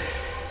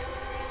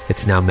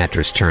 It's now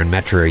Metra's turn.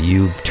 Metra,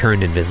 you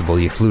turned invisible.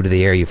 You flew to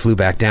the air. You flew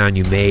back down.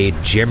 You made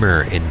you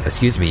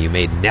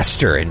made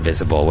Nestor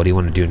invisible. What do you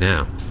want to do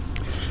now?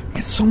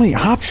 There's so many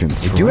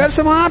options. You do have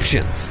some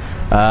options.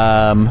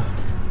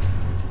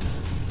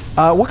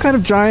 What kind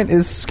of giant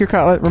is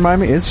Skirkatla?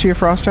 Remind me, is she a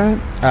frost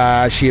giant?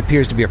 She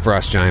appears to be a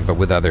frost giant, but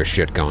with other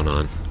shit going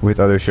on. With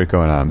other shit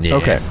going on. Yeah.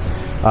 Okay.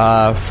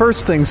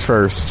 First things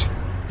first.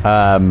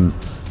 Can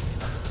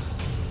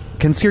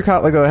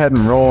Skirkatla go ahead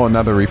and roll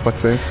another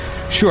reflex save?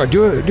 Sure.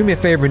 Do me a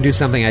favor and do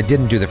something I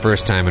didn't do the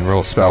first time and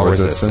roll spell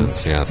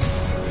resistance. Yes.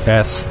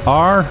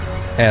 SR.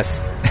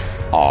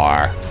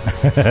 SR.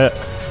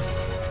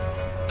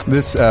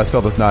 This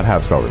spell does not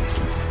have spell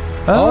resistance.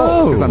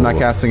 Oh. Because I'm not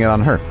casting it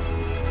on her.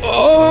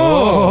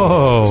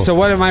 Oh. So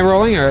what am I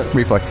rolling? Or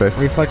Reflex save.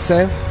 reflex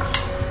save?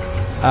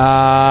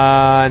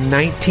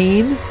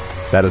 19.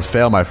 That is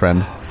fail, my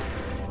friend.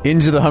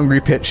 Into the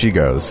hungry pit she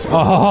goes.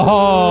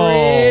 Oh,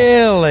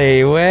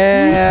 really?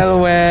 Well.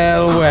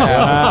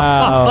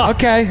 Wow.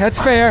 Okay,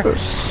 that's fair.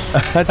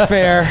 That's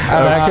fair.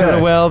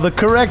 The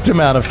correct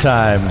amount of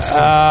times.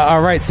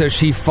 All right, so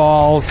she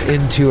falls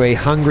into a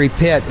hungry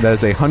pit. That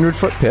is a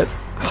 100-foot pit.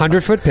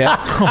 100-foot pit.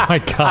 Oh my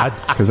god.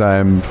 Because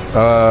I'm...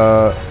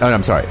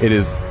 I'm sorry. It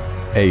is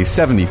a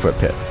 70-foot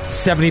pit.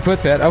 70-foot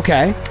pit,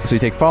 okay. So you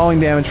take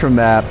falling damage from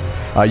that.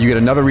 You get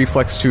another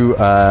reflex to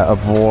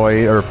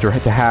avoid or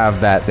to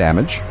have that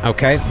damage.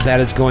 Okay,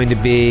 that is going to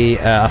be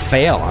a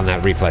fail on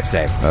that reflex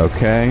save.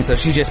 Okay. So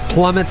she just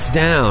plummets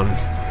down.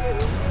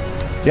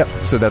 Yep.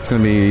 So that's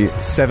going to be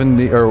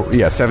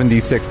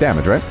 76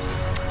 damage, right?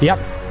 Yep.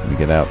 Let me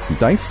get out some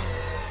dice.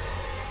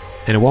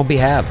 And it won't be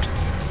halved.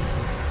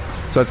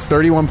 So that's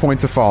 31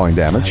 points of falling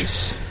damage.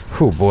 Nice.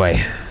 Oh,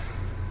 boy.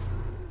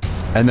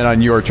 And then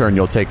on your turn,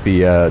 you'll take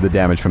the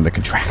damage from the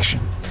contraction.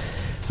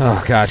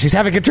 Oh, gosh, she's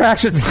having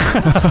contractions.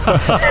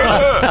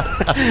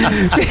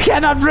 She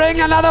cannot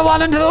bring another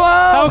one into the world.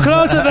 How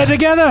close are they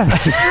together?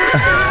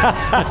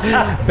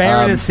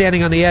 Baron is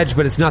standing on the edge,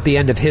 but it's not the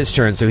end of his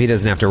turn, so he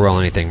doesn't have to roll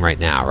anything right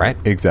now, right?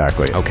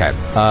 Exactly. Okay.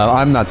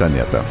 I'm not done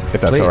yet, though, if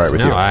that's Please. all right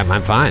with no, you.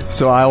 I'm fine.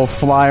 So I'll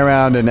fly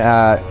around, and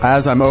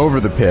as I'm over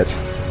the pit...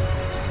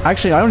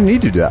 Actually, I don't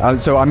need to do that.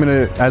 So I'm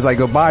going to, as I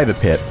go by the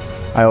pit,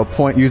 I'll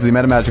use the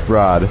metamagic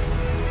rod,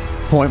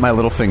 point my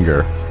little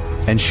finger,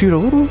 and shoot a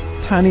little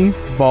tiny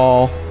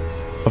ball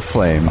of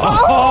flame.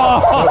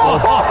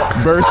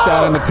 Burst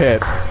out in the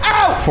pit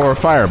for a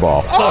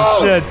fireball. Oh,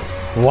 shit.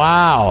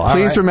 Wow.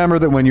 Please remember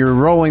that when you're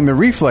rolling the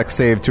reflex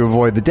save to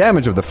avoid the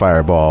damage of the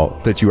fireball,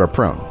 that you are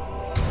prone.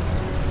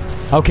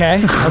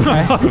 Okay.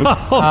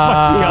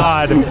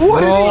 God.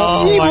 What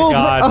Oh, my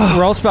God.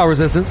 Roll spell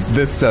resistance.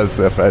 This does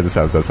have spell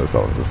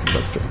resistance.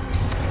 That's true.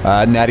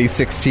 Natty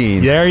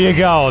 16. There you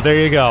go. All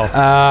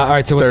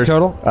right, so what's the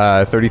total?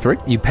 33.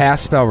 You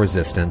pass spell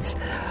resistance.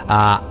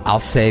 I'll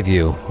save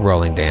you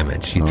rolling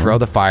damage. You throw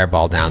the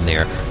fireball down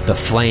there. The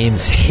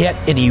flames hit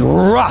and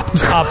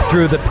erupt up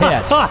through the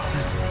pit.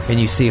 And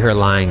you see her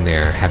lying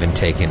there, having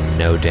taken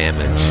no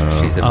damage.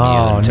 She's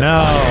immune to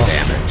fire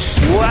damage.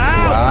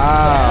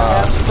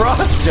 Wow. That's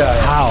Frost Giant.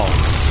 How?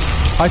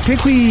 I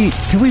think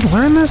did we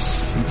learn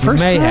this? You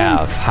may time?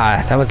 have.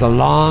 Hi, that was a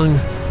long...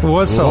 It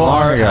was so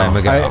long time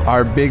ago.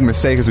 Our big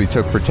mistake is we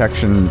took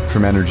protection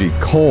from energy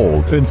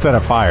cold Instead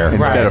of fire.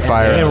 instead of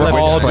fire. And we're which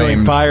all doing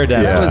flames- fire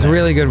damage. Yeah. That was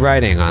really good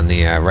writing on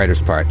the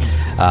writer's part,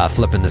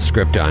 flipping the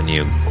script on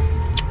you.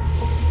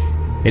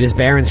 It is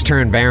Baron's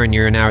turn. Baron,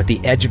 you're now at the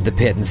edge of the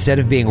pit. Instead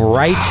of being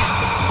right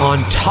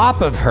on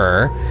top of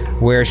her,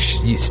 where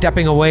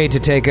stepping away to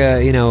take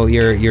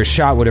your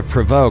shot would have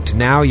provoked,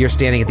 now you're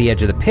standing at the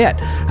edge of the pit.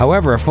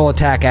 However, a full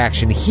attack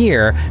action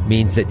here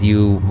means that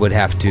you would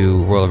have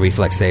to roll a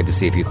reflex save to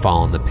see if you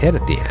fall in the pit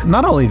at the end.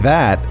 Not only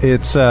that,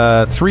 it's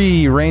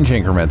 3 range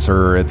increments,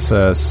 or it's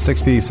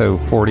 60, so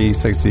 40,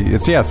 60.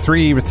 It's,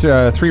 three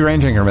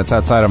range increments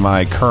outside of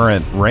my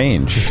current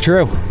range. It's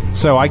true.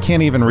 So I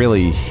can't even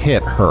really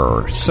hit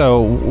her.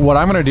 So what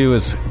I'm going to do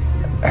is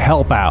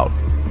help out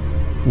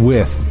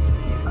with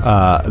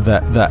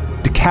the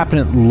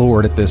decapitant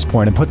lord at this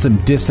point and put some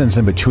distance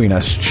in between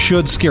us.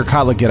 Should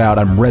Skirkatla get out,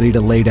 I'm ready to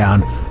lay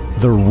down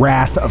the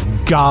wrath of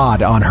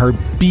God on her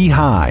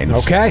behind.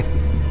 Okay.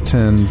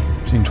 10,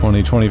 15,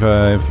 20,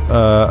 25.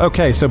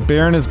 Okay, so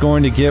Baron is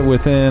going to get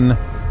within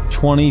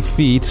 20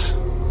 feet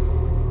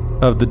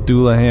of the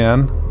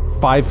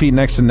Doulahan. 5 feet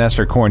next to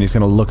Nestor Corn. He's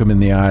going to look him in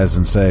the eyes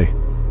and say,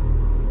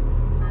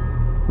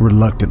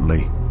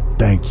 reluctantly,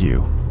 thank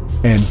you.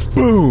 And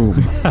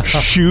boom,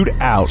 shoot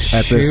out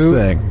at this Shoot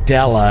thing.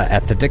 Della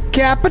at the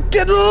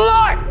decapitated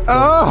lord.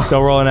 Oh,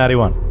 Go roll an natty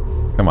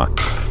 1. come on.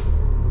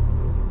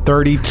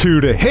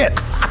 32 to hit.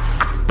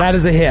 That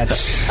is a hit. No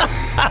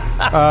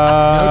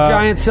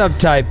giant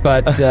subtype,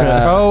 but...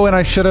 And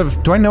I should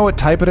have... Do I know what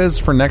type it is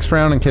for next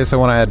round in case I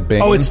want to add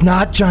Bane? Oh, it's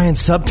not giant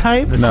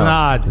subtype? It's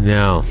not.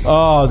 no.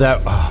 Oh,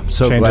 I'm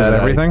so Changes glad.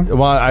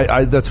 everything?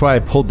 I that's why I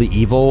pulled the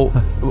evil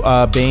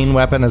Bane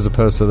weapon as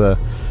opposed to the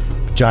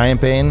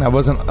giant Bane. I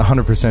wasn't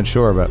 100%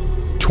 sure, but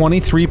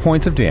 23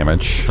 points of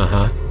damage.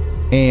 Uh-huh.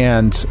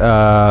 And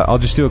I'll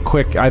just do a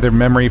quick either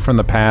memory from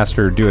the past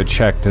or do a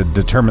check to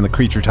determine the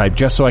creature type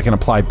just so I can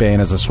apply Bane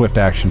as a swift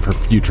action for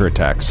future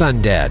attacks. It's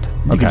undead.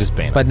 you can just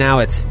Bane. But now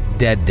it's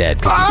dead.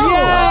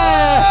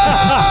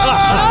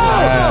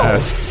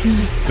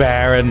 Yes.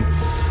 Baron.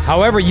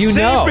 However,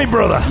 Save me,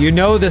 brother. you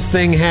know this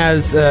thing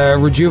has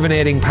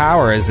rejuvenating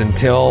powers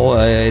until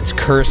its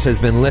curse has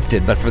been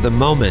lifted. But for the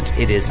moment,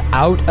 it is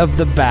out of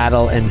the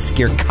battle, and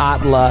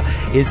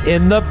Skirkatla is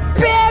in the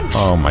pit.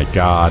 Oh my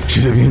god.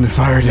 She's immune to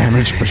fire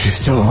damage, but she's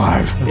still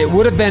alive. It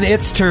would have been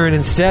its turn.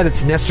 Instead,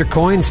 it's Nestor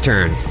Coin's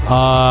turn.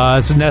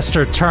 As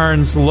Nestor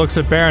turns, looks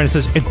at Baron and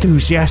says,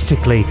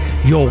 enthusiastically,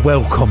 you're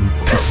welcome.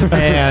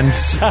 And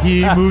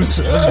he moves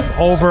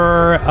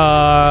over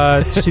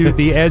to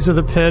the edge of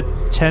the pit,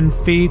 10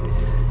 feet,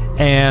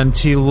 and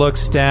he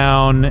looks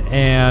down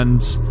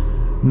and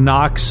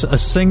knocks a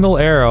single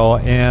arrow,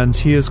 and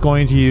he is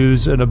going to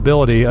use a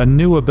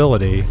new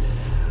ability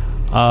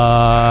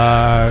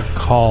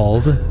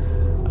called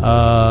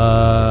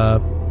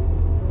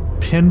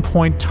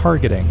pinpoint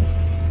targeting.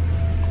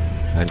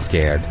 I'm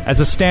scared. As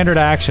a standard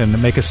action, to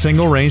make a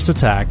single ranged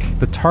attack,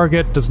 the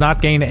target does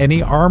not gain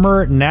any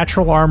armor,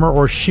 natural armor,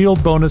 or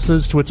shield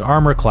bonuses to its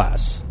armor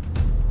class.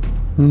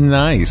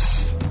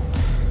 Nice.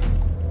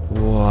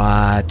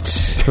 What?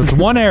 So it's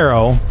one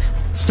arrow,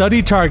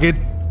 study target,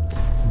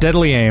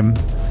 deadly aim,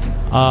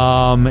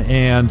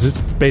 and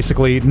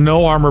basically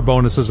no armor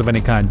bonuses of any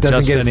kind. Doesn't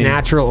just get its any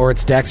natural or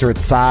its dex or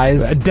its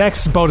size.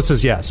 dex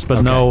bonuses, yes,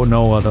 but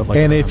no other. Like,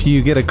 And if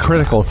you get a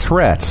critical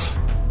threat,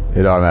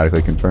 It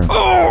automatically confirms.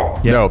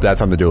 Yep. No,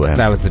 that's on the dual hand.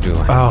 That was the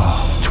duel.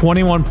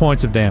 21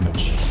 points of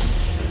damage.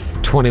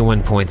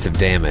 21 points of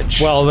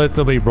damage. Well,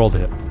 they'll be rolled to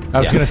hit. I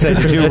was going to say,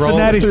 did you It's roll? a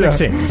natty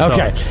 16. So,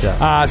 okay.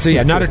 yeah. So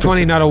not a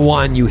 20, not a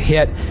 1. You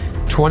hit.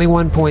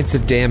 21 points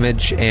of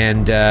damage,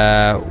 and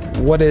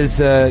what is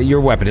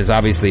your weapon is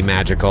obviously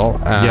magical.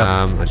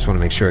 I just want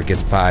to make sure it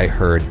gets by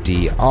her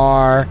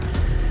DR.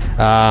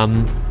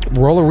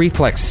 Roll a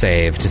reflex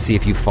save to see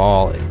if you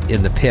fall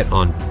in the pit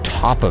on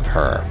top of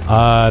her.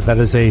 That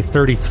is a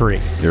 33.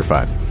 You're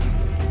fine.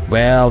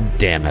 Well,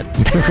 damn it.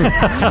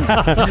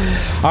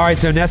 All right,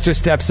 so Nestor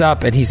steps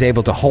up, and he's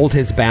able to hold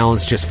his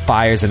balance, just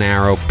fires an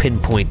arrow,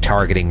 pinpoint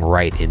targeting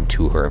right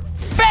into her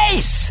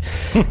face.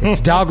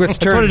 It's Dalgrith's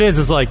turn. That's what it is.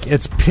 It's like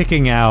it's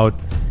picking out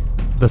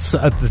the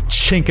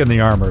chink in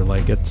the armor.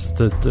 Like it's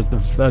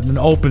an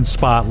open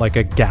spot, like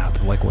a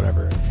gap, like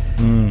whatever.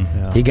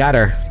 He got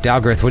her.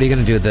 Dalgrith, what are you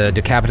going to do? The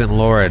Decapitant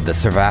Lord, the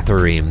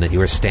Servatharim that you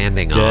were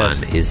standing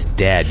on, is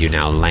dead. You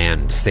now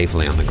land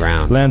safely on the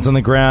ground. Lands on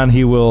the ground.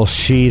 He will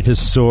sheath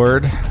his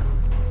sword.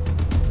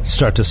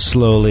 Start to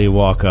slowly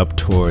walk up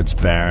towards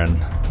Baron.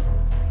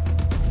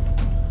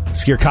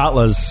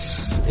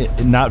 Skirkatla's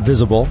not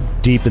visible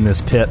deep in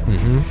this pit.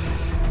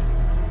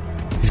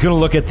 He's going to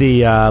look at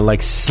the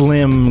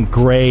slim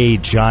gray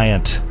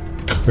giant,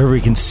 wherever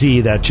we can see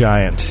that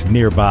giant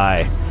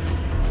nearby.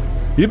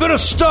 You better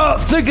start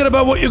thinking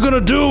about what you're going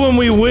to do when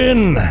we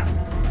win.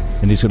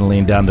 And he's going to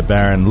lean down to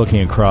Baron,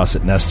 looking across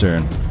at Nestor.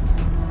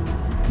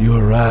 And,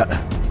 you're right.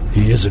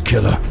 He is a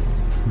killer.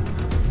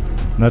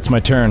 And that's my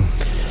turn.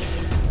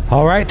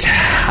 All right.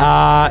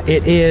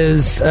 It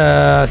is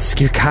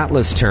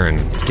Skirkatla's turn.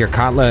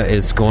 Skirkatla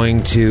is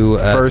going to...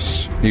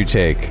 First, you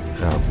take...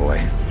 Oh,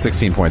 boy.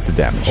 16 points of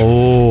damage.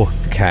 Oh,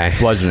 okay.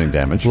 Bludgeoning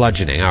damage.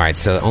 Bludgeoning. All right,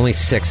 so only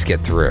 6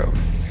 get through.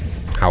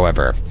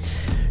 However...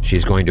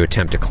 She's going to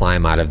attempt to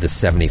climb out of the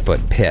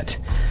 70-foot pit.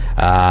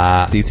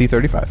 DC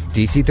 35.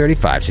 DC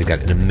 35. She's got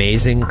an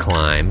amazing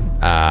climb.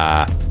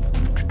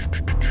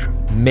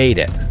 Made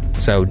it.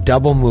 So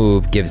double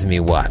move gives me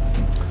what?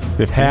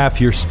 15.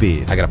 Half your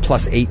speed. I got a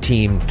plus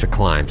 18 to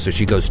climb. So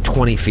she goes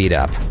 20 feet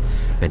up,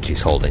 and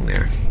she's holding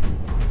there.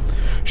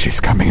 She's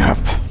coming up.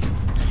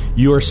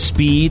 Your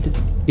speed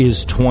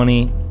is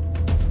 20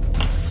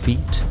 feet.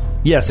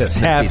 Yes, it's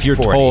half your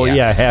 40, total.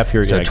 Yeah, half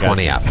your. So yeah,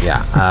 20 gotcha. up.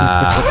 Yeah.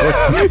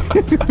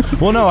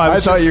 Well, no,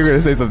 I thought you were going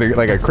to say something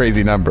like a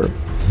crazy number.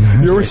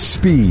 Your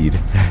speed.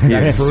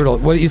 That's brutal.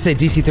 What did you say?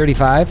 DC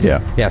 35?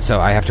 Yeah. Yeah. So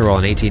I have to roll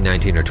an 18,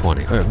 19, or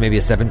 20, or maybe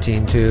a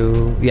 17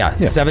 to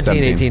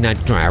 17, 18,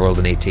 19, 20. I rolled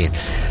an 18. All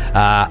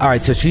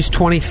right. So she's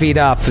 20 feet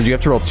up. So do you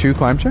have to roll 2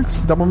 climb checks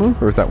to double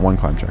move, or is that 1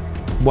 climb check?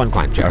 One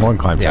climb check. One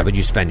climb check. Yeah, but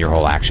you spend your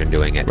whole action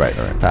doing it. Right.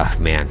 Oh,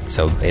 man.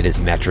 So it is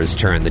Metra's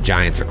turn. The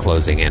Giants are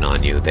closing in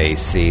on you. They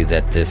see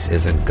that this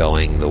isn't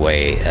going the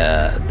way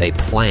they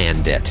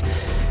planned it.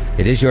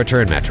 It is your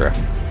turn, Metra.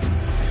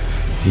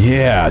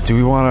 Yeah. Do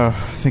we want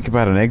to think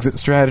about an exit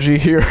strategy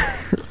here?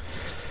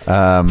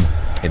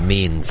 It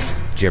means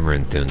Jimmer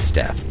and Thune's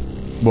death.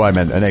 Well, I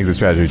meant an exit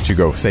strategy to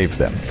go save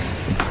them.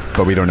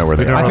 But we don't know where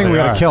they are. I think we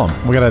got to kill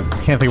him.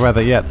 Can't think about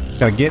that yet.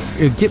 Got to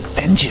get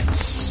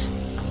vengeance.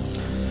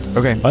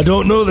 Okay. I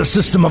don't know the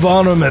system of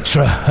honor,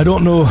 Metra. I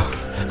don't know.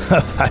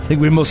 I think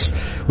we must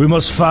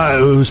find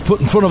who's put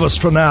in front of us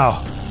for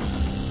now.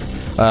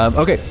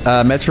 Okay.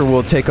 Metra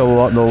will take the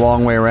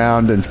long way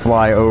around and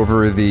fly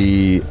over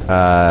the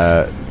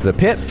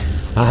pit.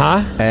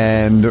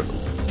 And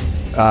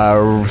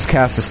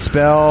cast a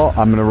spell.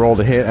 I'm going to roll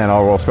to hit, and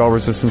I'll roll spell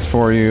resistance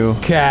for you.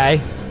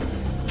 Okay.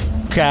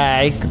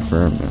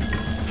 Confirm.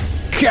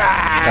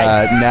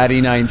 Natty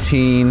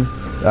 19.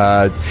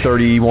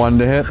 31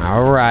 to hit.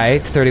 All right.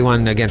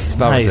 31 against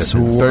spell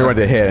resistance. 31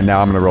 to hit, and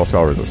now I'm going to roll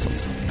spell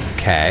resistance.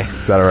 Okay.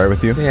 Is that all right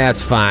with you? Yeah,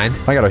 it's fine.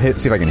 I got to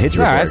see if I can hit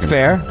you. All right, that's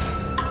fair.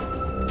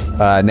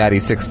 Natty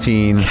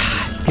 16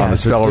 on the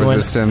spell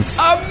resistance.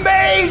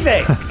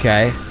 Amazing!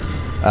 Okay.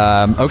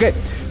 Okay,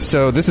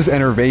 so this is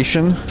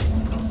Enervation.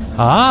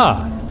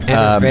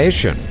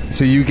 Enervation.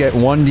 So you get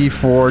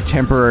 1d4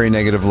 temporary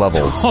negative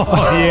levels.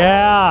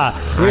 Yeah.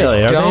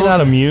 Really? Are they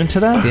not immune to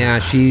that? Yeah,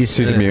 she's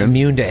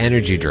immune to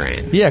energy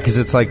drain. Yeah, because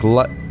it's like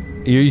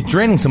you're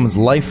draining someone's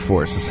life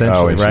force,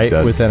 essentially, and right? she's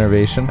dead. With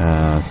Enervation.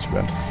 That's too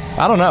bad.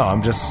 I don't know.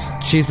 I'm just...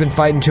 She's been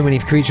fighting too many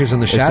creatures on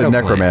the Shadow It's a Plane.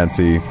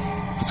 necromancy.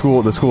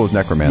 The school is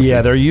necromancy.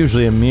 Yeah, they're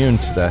usually immune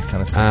to that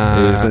kind of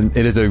stuff.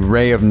 It is a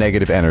ray of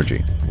negative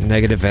energy.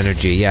 Negative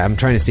energy. Yeah, I'm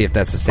trying to see if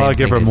that's the same I'll thing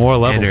give her as more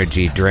levels.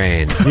 energy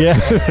drain. Yeah.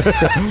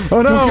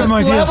 Oh no!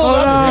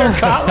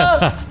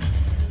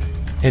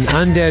 An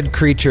undead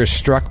creature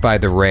struck by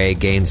the ray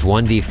gains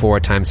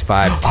 1d4 times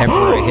 5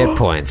 temporary hit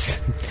points.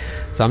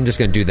 So I'm just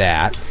going to do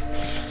that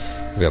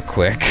real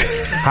quick.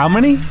 How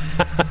many?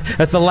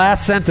 That's the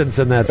last sentence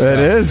in that spell. It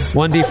is.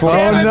 1d4.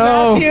 Oh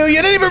no! You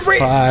didn't even read.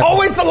 Five.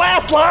 Always the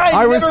last line.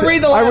 I You was never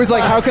read the last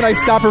like, line. how can I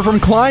stop her from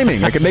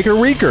climbing? I could make her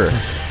weaker.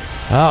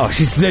 Oh,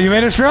 you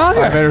made her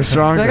stronger. I made her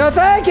stronger. Like, oh,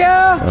 thank you.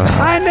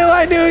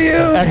 I knew you.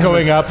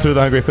 Echoing up through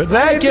the hungry pit.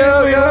 Thank you,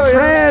 your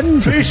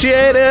friends.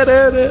 Appreciate it.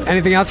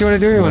 Anything else you want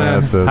to do? You want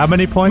That's to it. How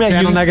many points?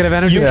 channel negative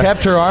energy? You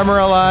kept her armor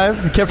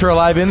alive. You kept her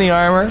alive in the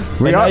armor.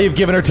 And now you've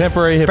given her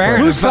temporary hit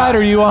Baron, points. whose side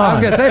are you on? I was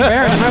going to say,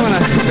 Baron, you might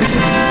want to...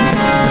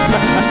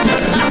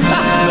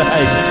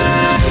 Nice.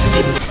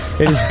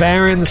 It is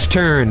Baron's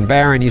turn.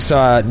 Baron, you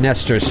saw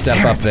Nestor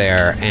step up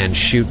there and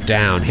shoot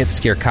down. Hit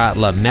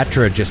Skirkatla.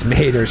 Metra just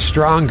made her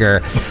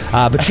stronger,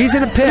 but she's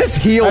in a pit. Just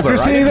healed her.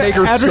 I didn't make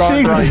her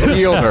stronger. I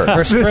healed her.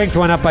 Her strength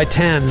went up by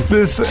 10.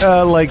 This,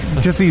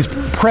 just these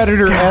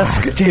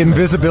predator-esque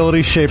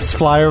invisibility shapes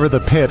fly over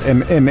the pit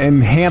and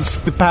enhance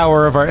the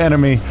power of our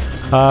enemy.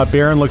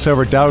 Baron looks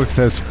over at Dalgrith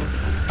and says,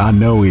 I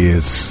know he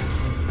is,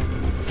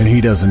 and he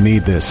doesn't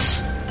need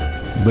this,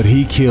 but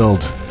he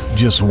killed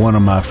just one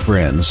of my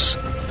friends,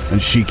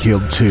 and she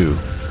killed 2.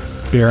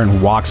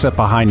 Baron walks up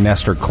behind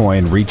Nestor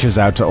Coin, reaches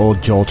out to old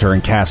Jolter,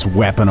 and casts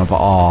Weapon of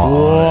Awe.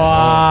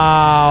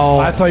 Wow.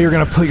 I thought you were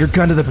going to put your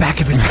gun to the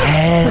back of his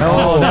head.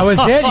 Oh, that was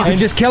it? You can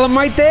just kill him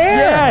right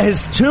there? Yeah,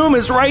 his tomb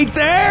is right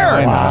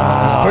there.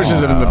 Just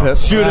pushes it in the pit.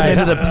 Shoot him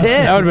into the pit.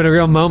 That would have been a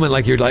real moment,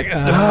 like you're like,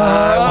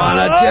 I want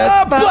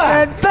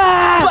to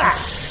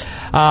just...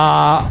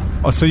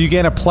 So you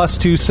gain a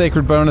 +2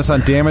 sacred bonus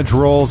on damage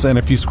rolls, and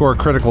if you score a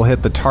critical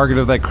hit, the target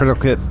of that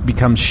critical hit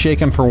becomes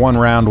shaken for 1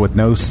 round with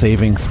no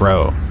saving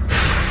throw.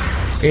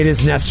 It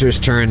is Nestor's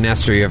turn.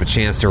 Nestor, you have a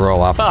chance to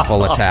roll off a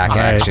full attack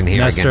action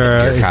here Nestor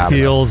against Skirkatla.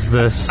 feels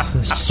this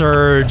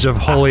surge of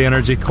holy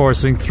energy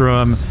coursing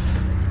through him.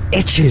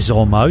 Itches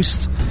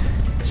almost.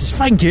 He says,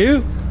 thank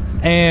you.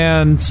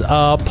 And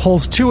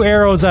pulls 2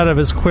 arrows out of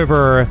his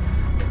quiver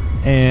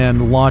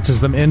and launches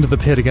them into the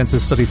pit against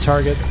his study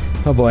target.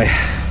 Oh, boy.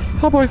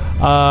 Oh, boy.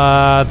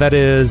 That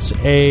is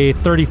a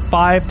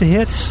 35 to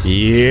hit.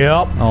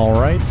 Yep. All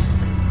right.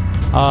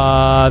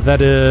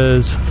 That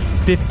is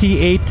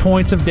 58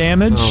 points of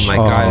damage. Oh, my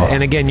God.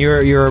 And again,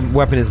 your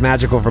weapon is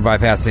magical for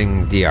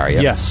bypassing DR,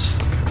 yes?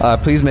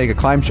 Yes. Please make a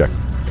climb check.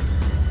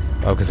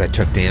 Oh, because I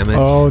took damage?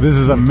 Oh, this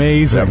is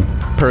amazing.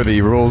 Per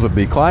the rules of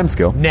the climb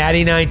skill.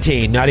 Natty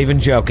 19. Not even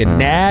joking.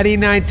 Natty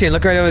 19.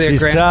 Look right over there, She's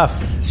Grant.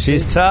 tough.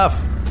 She's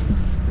tough.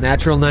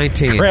 Natural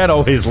 19. Grant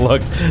always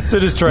looks. So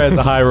does Troy has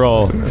a high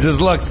roll. He just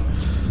looks.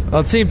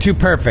 Well, it seemed too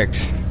perfect.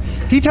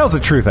 He tells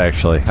the truth,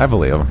 actually. I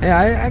believe him.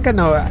 Yeah, I got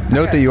no...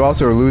 Note that you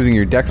also are losing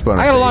your dex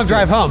bonus. I got a long AC.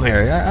 drive home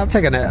here. I'll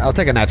take a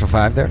natural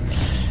 5 there.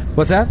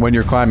 What's that? When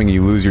you're climbing,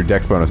 you lose your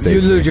dex bonus. You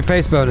AC. lose your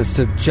face bonus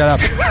to shut up.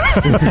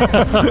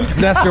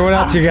 Nestor, what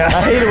else you got?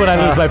 I hate it when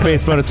I lose my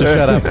face bonus, so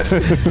shut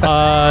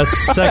up.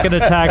 Second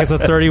attack is a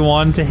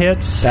 31 to hit.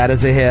 That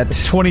is a hit.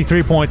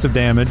 23 points of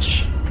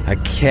damage.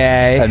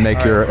 Okay. And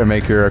make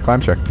your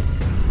climb check.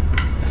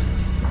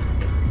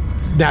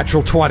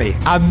 Natural 20.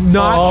 I'm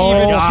not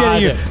even God.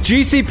 shitting you.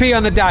 GCP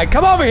on the die.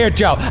 Come over here,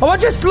 Joe. I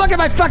want you to look at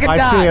my fucking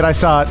die. I see it. I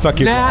saw it. Fuck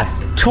you. Nat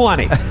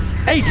 20.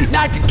 18,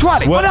 19,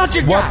 20. What else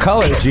you got? What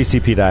color is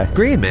GCP die?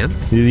 Green, man.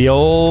 The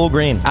old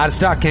green. Out of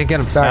stock. Can't get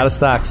them. Sorry. Out of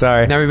stock,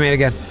 sorry. Never be made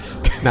again.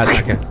 No,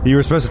 it's okay. You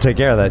were supposed to take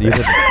care of that. You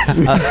did.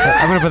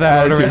 I'm going to put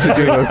that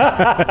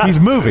order. He's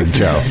moving,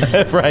 Joe.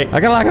 Right.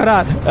 I got it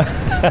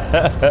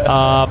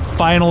on.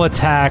 Final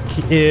attack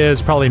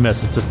is probably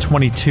miss. It's a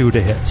 22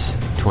 to hit.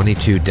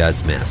 22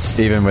 does miss.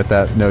 Even with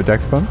that no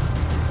dex bonus?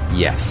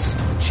 Yes.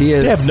 She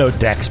is. They have no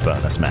dex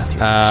bonus, Matthew.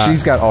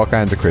 She's got all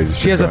kinds of crazy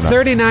shit She has a going on.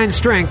 39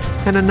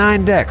 strength and a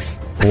 9 dex.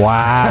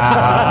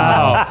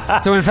 Wow.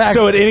 So in fact,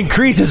 So it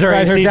increases her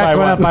right, her AC dex by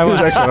went up by 1.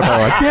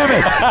 Damn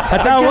it!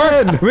 That's how it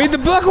works. Read the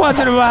book once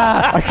in a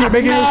while. I keep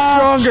making it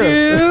stronger.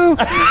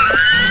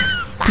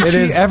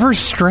 Did she ever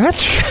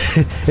stretch?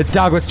 It's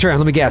Dogwood's turn.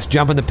 Let me guess.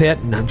 Jump in the pit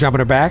and I'm jumping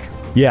her back.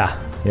 Yeah.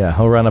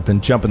 He'll run up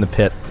and jump in the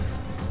pit.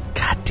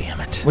 God damn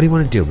it. What do you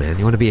want to do, man?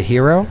 You want to be a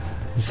hero?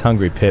 This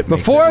hungry pit.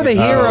 makes Before it- the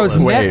heroes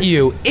met wait.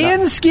 you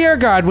in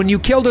Skiergard when you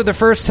killed her the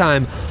first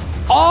time,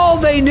 all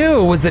they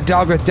knew was that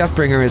Dalgrith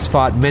Deathbringer has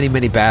fought many,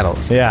 many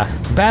battles. Yeah.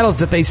 Battles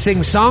that they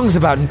sing songs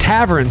about in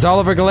taverns all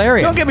over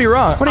Galarian. Don't get me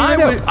wrong. What are you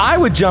gonna do? I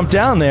would jump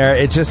down there.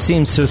 It just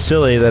seems so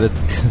silly that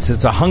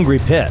it's a hungry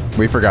pit.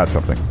 We forgot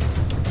something.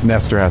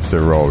 Nestor has to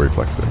roll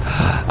reflexes.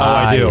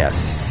 I do.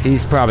 Yes.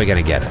 He's probably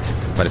going to get it.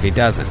 But if he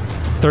doesn't,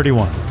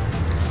 31.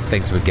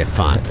 things would get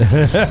fun.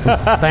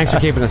 Thanks for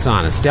keeping us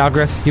honest.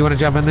 Dalgrith, do you want to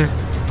jump in there?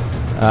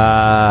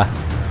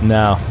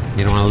 No.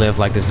 You don't want to live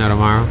like there's no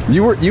tomorrow?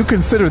 You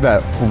consider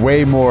that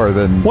way more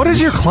than What is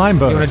your climb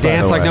bonus? You want to by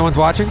dance the like way? no one's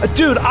watching?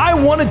 Dude, I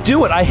want to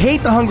do it. I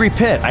hate the hungry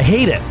pit. I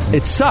hate it.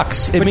 It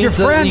sucks. It But means your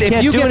that friend, you if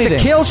can't you do get anything.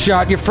 the kill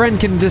shot, your friend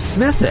can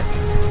dismiss it.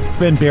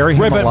 Then bury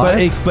him Right,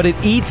 alive? but it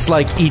eats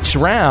like each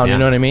round. Yeah. You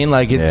know what I mean?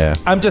 Like, it's, Yeah.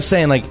 I'm just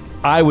saying, like,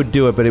 I would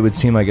do it, but it would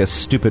seem like a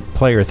stupid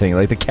player thing.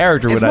 Like the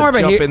character would not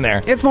jump in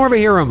there. It's more of a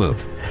hero move.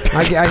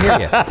 I hear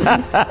you.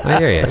 I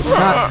hear you. It's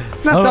not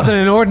something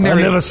an ordinary.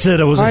 I never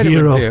said I was a fighter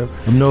would hero. do.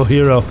 I'm no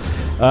hero.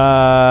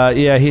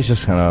 Yeah, he's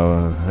just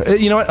gonna.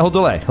 You know what? He'll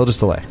delay. He'll just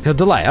delay He'll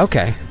delay.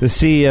 Okay. to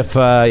see if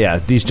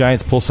these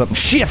giants pull something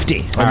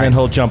shifty, and right. then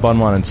he'll jump on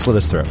one and slit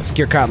his throat.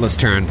 Skirkatla's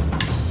turn.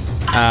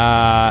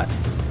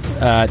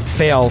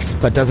 Fails,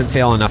 but doesn't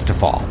fail enough to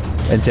fall.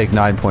 and take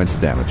 9 points of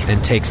damage.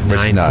 And takes Which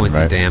 9 none, points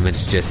right? of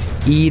damage, just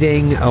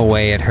eating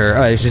away at her.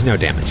 Oh, there's just no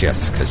damage,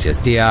 yes, because she has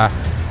Dia.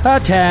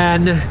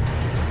 10.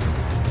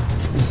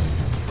 It's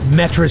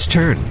Metra's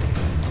turn.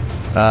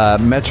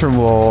 Metra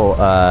will.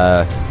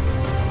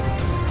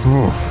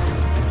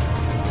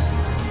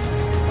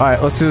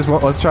 right, let's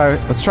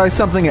try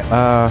something.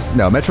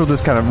 No, Metro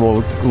just kind of will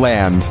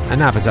land And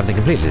now for something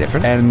completely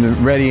different. and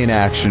ready in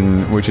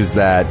action, which is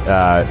that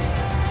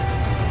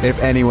if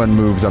anyone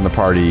moves on the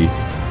party,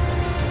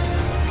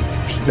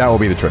 that will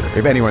be the trigger.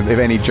 If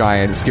any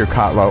giant,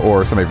 Skirkatla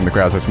or somebody from the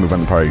crowd starts to move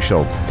on the party,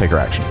 she'll take her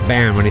action.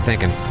 Baron, what are you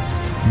thinking?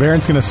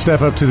 Baron's going to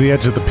step up to the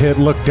edge of the pit,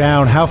 look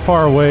down. How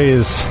far away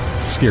is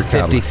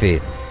Skirkatla? 50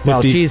 feet.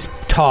 Well, 50. she's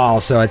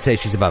tall, so I'd say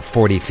she's about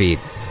 40 feet.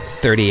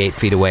 38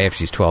 feet away if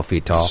she's 12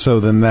 feet tall. So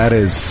then that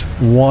is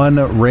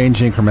one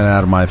range increment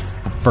out of my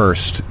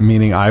first,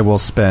 meaning I will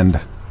spend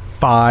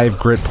 5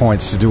 grit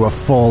points to do a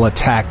full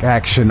attack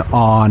action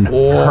on her.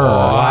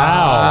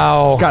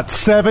 Wow. Got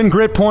 7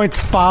 grit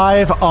points,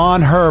 5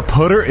 on her.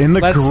 Put her in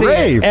the Let's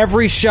grave. see.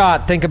 Every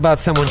shot, think about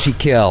someone she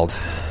killed.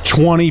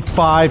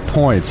 25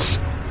 points.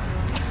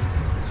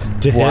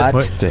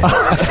 What?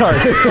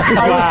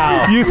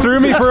 Sorry. You threw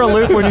me for a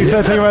loop when you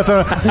said think about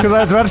something. Because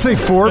I was about to say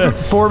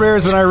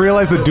forebears and I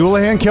realized that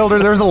Doulahan killed her.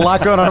 There was a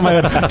lot going on in my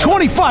head.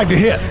 25 to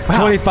hit.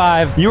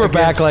 25. You were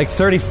back against like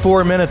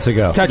 34 minutes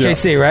ago. Touch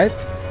AC, right?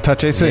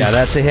 Touch AC. Yeah,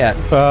 that's a hit.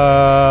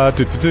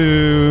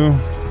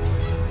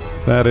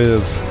 That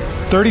is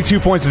 32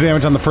 points of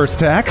damage on the first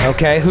attack.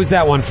 Okay, who's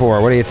that one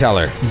for? What do you tell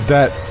her?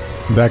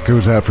 That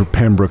goes out for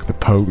Pembroke the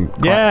Potent.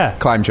 Yeah.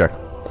 Climb check.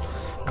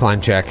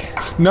 Climb check.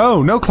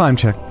 No climb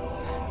check.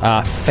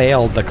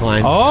 Failed the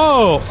climb.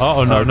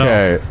 Oh, no.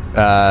 Okay.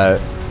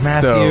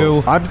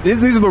 Matthew. So,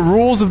 these are the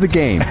rules of the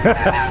game.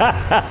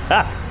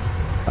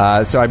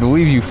 So I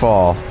believe you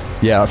fall.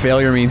 Yeah,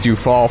 failure means you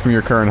fall from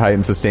your current height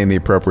and sustain the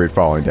appropriate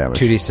falling damage.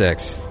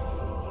 2d6.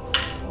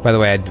 By the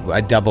way,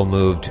 I double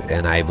moved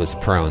and I was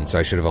prone, so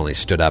I should have only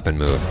stood up and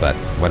moved, but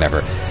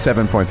whatever.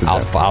 7 points of I'll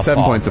damage.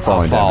 7 fall, points of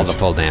falling I'll fall damage. the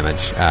full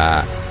damage.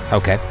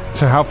 Okay.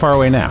 So how far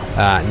away now?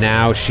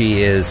 Now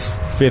she is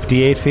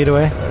 58 feet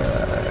away?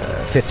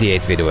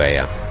 58 feet away,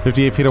 yeah.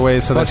 58 feet away,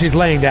 so Well, that's she's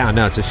laying down.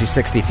 No, so she's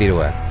 60 feet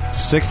away.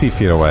 60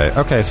 feet away.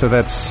 Okay, so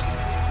that's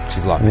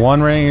She's locked.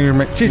 one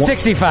range. She's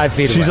 65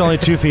 feet away. She's only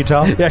 2 feet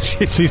tall? Yeah,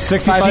 she's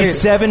 65 She's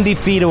 70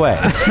 feet away.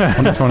 She's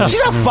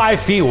not 5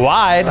 feet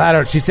wide. I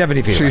don't. She's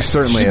 70 feet away. She's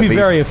certainly She'd at be least,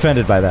 very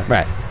offended by that.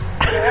 Right.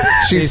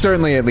 she's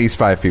certainly at least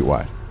 5 feet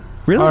wide.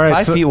 Really? All right,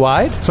 5 so- feet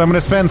wide? So I'm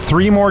going to spend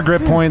 3 more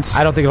grit points.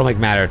 I don't think it'll make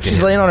matter to She's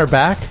him. laying on her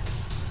back?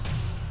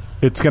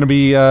 It's going to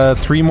be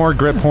 3 more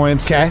grit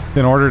points Okay.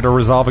 in order to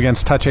resolve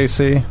against touch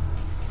AC.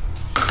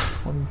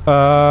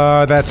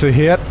 That's a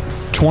hit.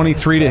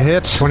 23 to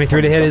hit.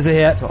 23 to hit is a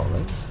hit.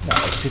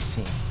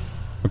 15.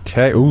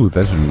 Okay. Ooh,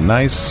 that's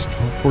nice.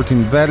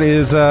 14. That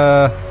is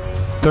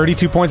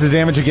 32 points of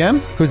damage again.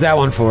 Who's that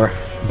one for?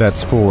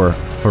 That's for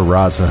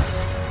Raza.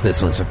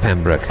 This one's for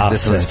Pembroke. I'll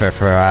This say. one's for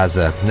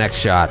Faraza. Next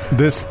shot.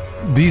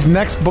 These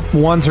next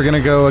ones are going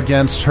to go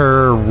against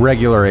her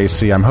regular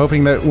AC. I'm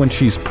hoping that when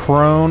she's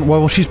prone...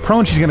 Well, when she's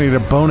prone, she's going to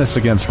get a bonus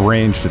against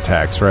ranged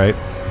attacks, right?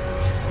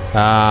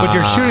 But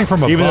you're shooting from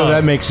above. Even though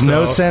that makes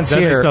no so sense that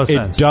here, makes no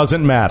sense. it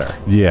doesn't matter.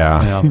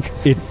 Yeah.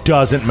 It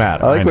doesn't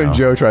matter. I like I when know.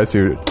 Joe tries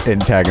to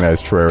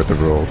antagonize Troy with the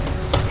rules.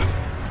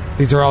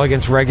 These are all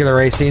against regular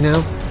AC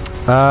now?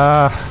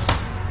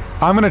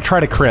 I'm going to try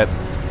to crit.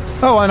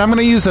 Oh, and I'm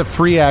going to use a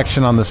free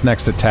action on this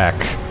next attack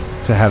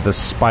to have the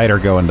spider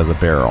go into the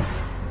barrel.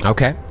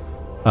 Okay.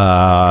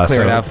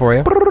 Clear it out for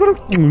you.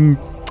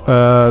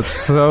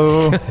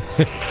 So...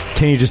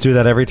 Can you just do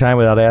that every time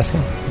without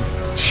asking?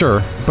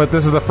 Sure, but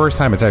this is the first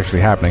time it's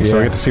actually happening, so I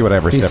Yeah. get to see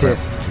whatever's You different.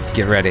 sit.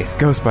 Get ready.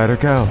 Go, Spider,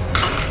 go.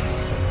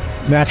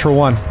 Natural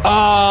 1.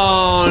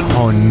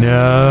 Oh,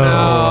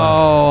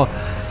 no.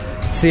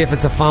 See if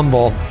it's a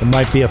fumble. It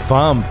might be a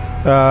fumb.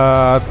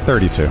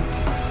 32.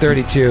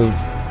 32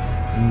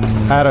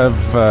 Out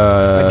of...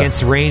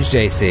 against ranged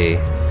AC.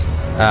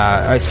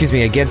 Excuse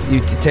me, against you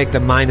to take the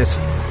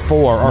 -4.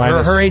 Or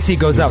Minus- her AC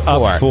goes up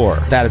up 4.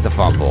 4. That is a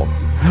fumble.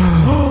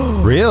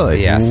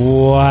 really? Yes.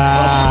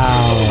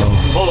 Wow.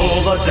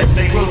 All the deck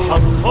they will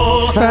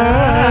tumble.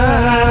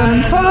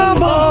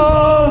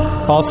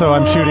 Also,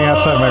 I'm shooting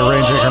outside my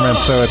range increment,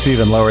 so it's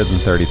even lower than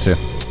 32.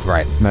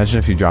 Right. Imagine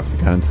if you dropped the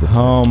gun into the...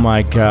 Oh,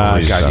 my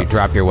gosh. God, you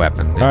drop your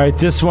weapon. All right,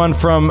 this one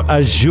from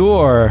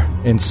Azure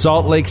in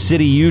Salt Lake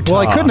City, Utah.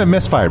 Well, I couldn't have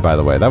misfired, by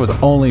the way. That was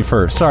only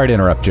for... Sorry to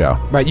interrupt, Joe.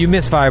 Right, you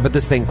misfire, but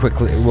this thing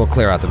quickly will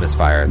clear out the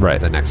misfire. Right.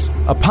 The next.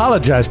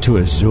 Apologize to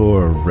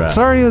Azure.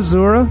 Sorry,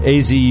 Azura.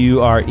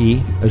 Azure.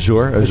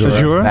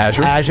 Azure.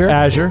 Azure?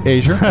 Azure.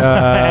 Azure.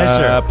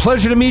 Azure.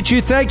 Pleasure to meet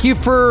you. Thank you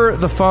for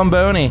the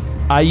Fomboni.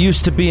 I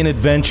used to be an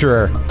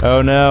adventurer.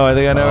 Oh, no. I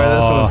think I know where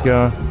this one's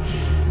going.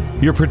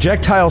 Your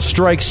projectile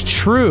strikes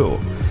true,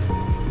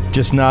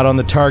 just not on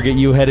the target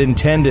you had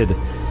intended.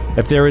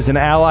 If there is an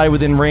ally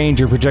within range,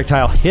 your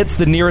projectile hits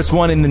the nearest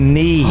one in the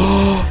knee.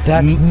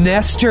 That's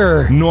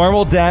Nestor.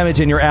 Normal damage,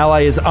 and your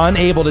ally is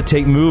unable to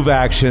take move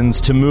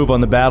actions to move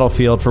on the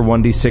battlefield for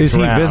 1d6 Is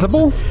he rounds.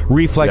 visible?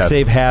 Reflex Yes.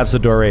 save halves the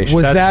duration.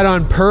 Was That's- that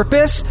on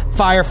purpose?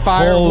 Fire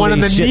Holy one of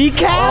the shit.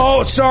 kneecaps?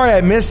 Oh, sorry,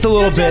 I missed a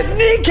little bit. just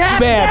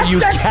kneecap Bam, you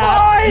Nestor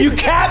cap, Floyd! you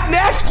cap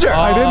Nestor.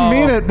 I didn't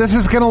mean it. This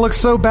is going to look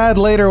so bad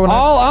later when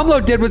All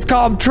Umlo did was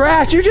call him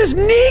trash. You just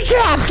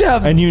kneecapped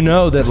him. And you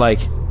know that, like,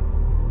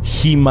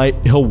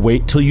 he'll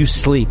wait till you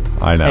sleep.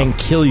 I know. And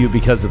kill you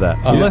because of that.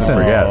 Listen,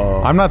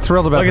 I'm not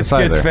thrilled about Look at this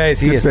either. Skid's face.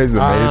 He Skid's is face is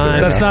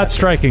amazing. That's not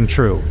striking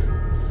true,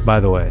 by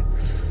the way.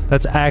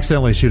 That's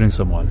accidentally shooting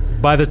someone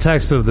by the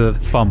text of the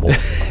fumble.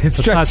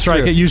 It's not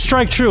striking. true. You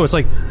strike true. It's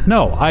like,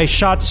 no, I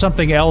shot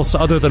something else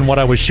other than what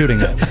I was shooting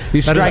at.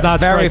 You That strike is not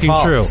very striking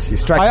false. true. You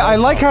strike I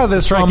like how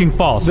this Striking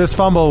false. This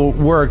fumble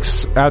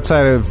works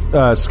outside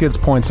of Skid's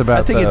points I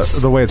about think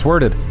it's- the way it's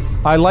worded.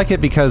 I like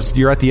it because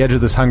you're at the edge of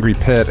this hungry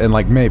pit, and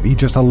like maybe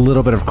just a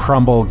little bit of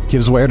crumble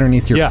gives way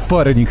underneath your Yeah.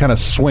 foot, and you kind of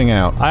swing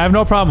out. I have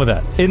no problem with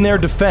that. In their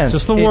defense,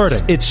 Just the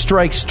wording. it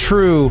strikes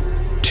true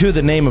to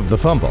the name of the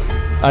fumble.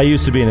 I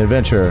used to be an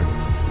adventurer,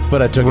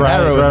 but I took an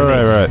arrow in the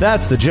knee. Right.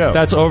 That's the joke.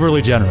 That's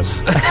overly generous.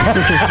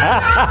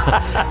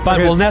 But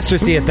will Nestor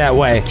see it that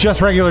way? Just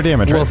regular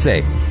damage, We'll right?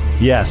 see.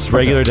 yes,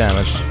 regular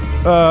damage.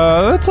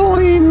 That's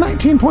only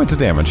 19 points of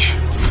damage.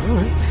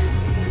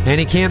 And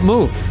he can't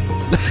move.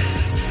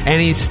 And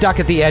he's stuck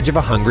at the edge of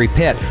a hungry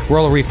pit.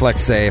 Roll a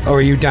reflex save. Oh,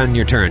 are you done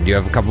your turn? Do you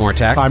have a couple more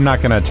attacks? I'm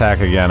not going to attack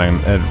again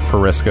and for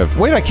risk of...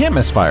 Wait, I can't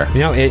misfire. You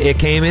know, it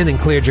came in and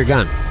cleared your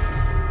gun.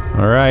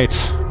 All right.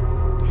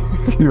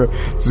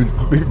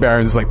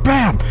 Baron's just like,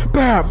 bam,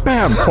 bam,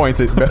 bam,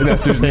 points at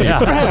Nestor's knee. Yeah.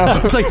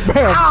 Bam. It's like,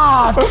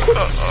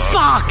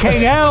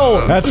 fucking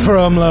hell. That's for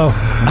Umlo.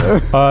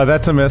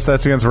 That's a miss.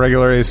 That's against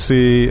regular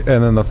AC.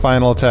 And then the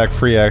final attack,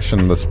 free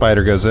action, the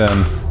spider goes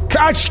in.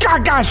 Gosh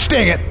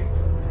dang it!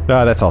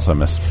 That's also a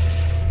miss.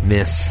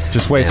 Miss.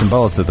 Just wasting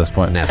bullets at this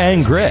point. Nestor.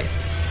 And grit.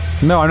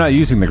 No, I'm not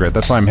using the grit.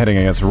 That's why I'm hitting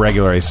against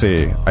regular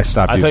AC. I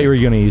stopped I using thought you were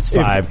going to use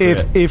 5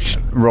 grit. If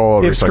Roll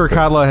a reflex save.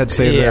 Skirkadla had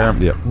stayed there...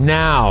 Yeah.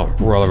 Now,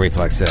 roll a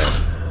reflex save.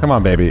 Come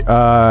on, baby.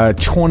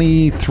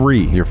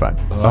 23. You're fine.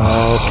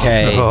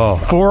 Okay.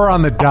 4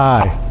 on the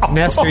die.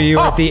 Nestor, you're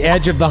at the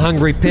edge of the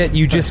hungry pit.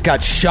 You just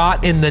got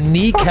shot in the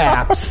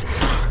kneecaps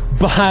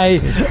by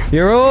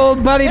your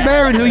old buddy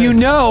Baron, who you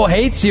know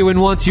hates you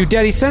and wants you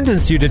dead. He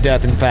sentenced you to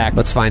death, in fact.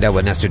 Let's find out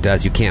what Nestor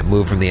does. You can't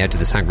move from the edge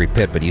of this hungry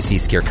pit, but you see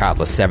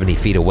Skirkatla 70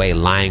 feet away,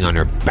 lying on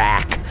her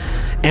back.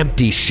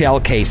 Empty shell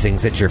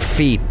casings at your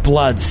feet.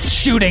 Blood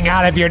shooting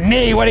out of your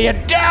knee. What do you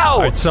do? All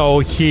right,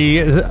 so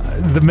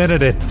the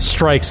minute it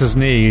strikes his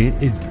knee,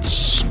 he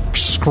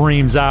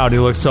screams out. He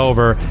looks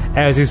over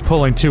as he's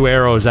pulling 2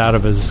 arrows out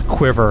of his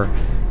quiver.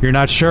 You're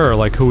not sure,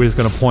 like, who he's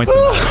going to point them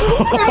at.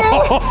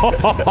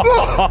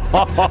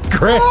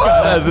 Grant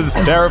had this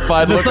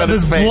terrified look on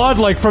his This face. blood,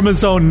 like, from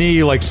his own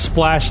knee, like,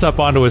 splashed up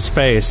onto his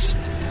face.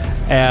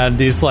 And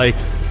he's, like,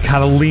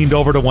 kind of leaned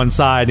over to one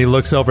side. He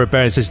looks over at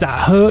Barry and says,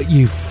 "That hurt,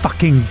 you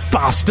fucking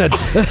bastard,"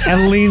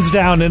 and leans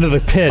down into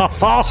the pit.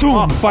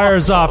 Boom,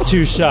 fires off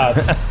 2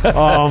 shots.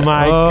 Oh,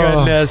 my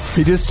goodness.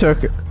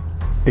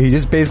 He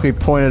just basically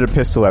pointed a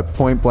pistol at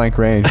point blank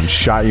range and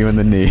shot you in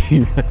the knee.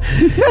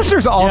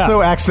 Nestor's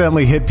also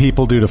accidentally hit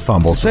people due to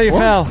fumbles. So you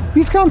fell.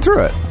 He's gone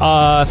through it.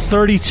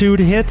 32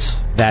 to hit.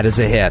 That is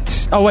a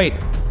hit. Oh, wait.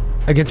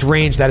 Against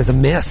range, that is a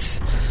miss.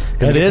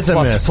 That is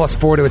a miss. Plus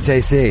 4 to its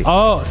AC.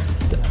 Oh,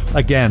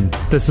 again,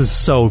 this is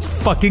so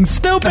fucking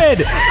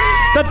stupid.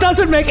 That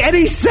doesn't make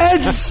any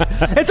sense.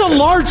 It's a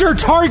larger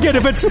target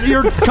if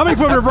you're coming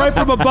from it right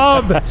from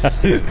above. All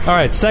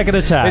right, second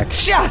attack.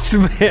 Just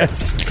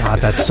missed. God,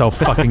 that's so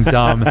fucking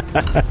dumb.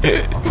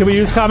 Can we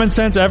use common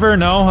sense ever?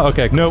 No?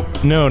 Okay. Nope.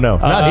 No.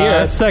 Not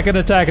here. Second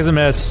attack is a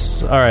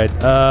miss. All right.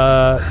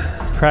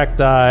 Crack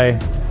die.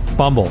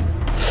 Fumble.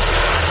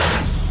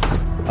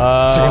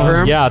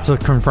 confirm? Yeah, it's a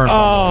confirm.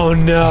 Oh,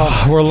 no.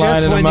 We're Just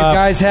lining when them you up.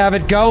 guys have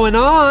it going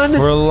on.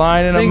 We're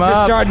lining Things them are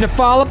up. starting to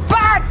fall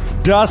apart.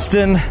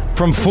 Dustin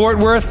from Fort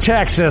Worth,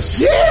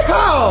 Texas.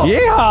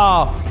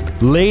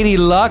 Yeehaw! Lady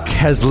Luck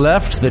has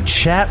left the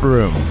chat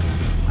room.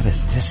 What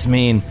does this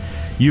mean?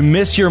 You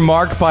miss your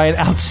mark by an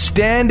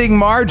outstanding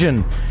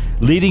margin,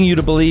 leading you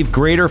to believe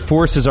greater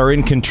forces are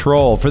in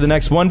control. For the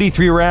next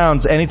 1d3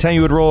 rounds, anytime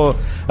you would roll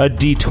a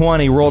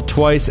d20, roll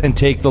twice and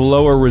take the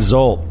lower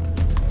result.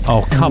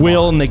 Oh, come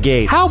Will on.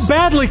 negates. How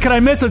badly could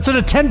I miss it? It's in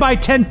a 10 by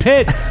 10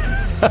 pit.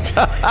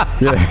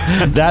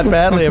 That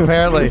badly,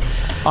 apparently.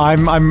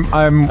 I'm with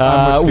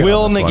Skid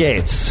Will on this one.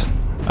 negates.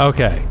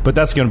 Okay. But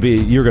that's going to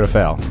be, you're going to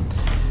fail.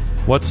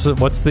 What's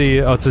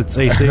the, oh, it's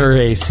AC? Her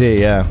AC,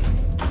 yeah.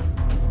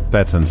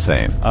 That's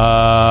insane.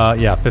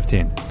 Yeah,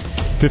 15.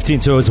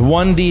 15, so it's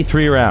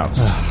 1d3 rounds.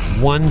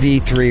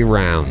 1d3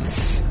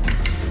 rounds.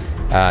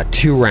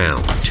 2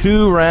 rounds.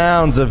 2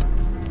 rounds of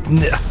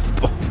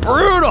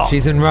brutal.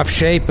 She's in rough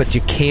shape, but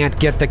you can't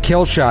get the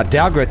kill shot.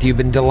 Dalgrith, you've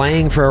been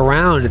delaying for a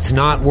round. It's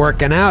not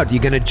working out. You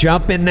going to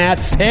jump in that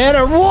head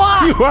or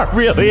what? You are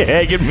really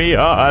egging me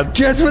on.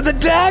 Just with the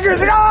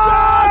daggers.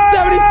 Oh,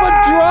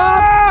 70-foot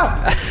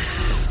drop.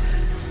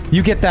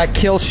 You get that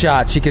kill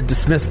shot, she could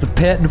dismiss the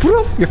pit, and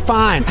whoop, you're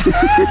fine.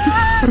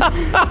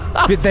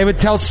 But they would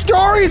tell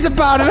stories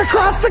about it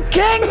across the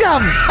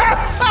kingdom.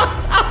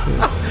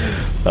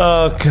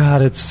 Oh,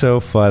 God, it's so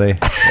funny.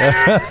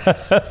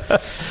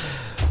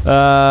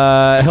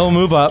 He'll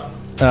move up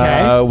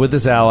Okay. with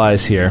his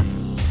allies here.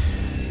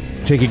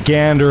 Take a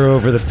gander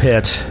over the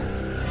pit.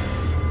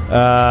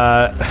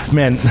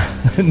 Man,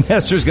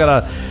 Nestor's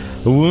got a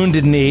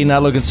Wounded knee,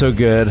 not looking so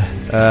good.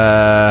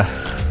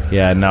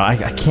 Yeah, no, I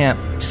can't.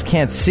 Just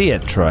can't see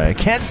it, Troy. I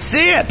can't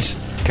see it.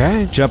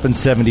 Okay. Jumping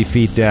 70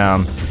 feet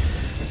down.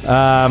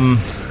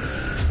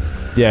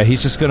 Yeah,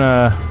 he's just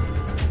gonna.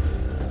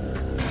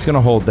 He's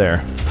gonna hold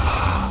there.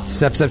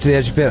 Steps up to the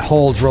edge of the pit,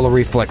 holds, roll a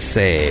reflex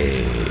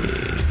save.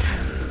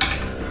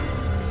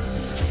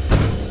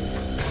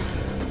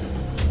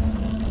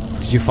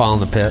 Did you fall in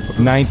the pit?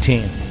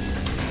 19.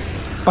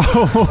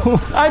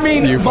 Oh, I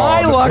mean,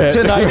 my luck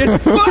tonight is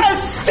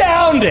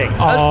astounding.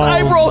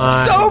 I rolled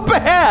so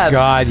bad.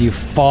 God, you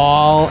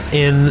fall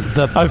in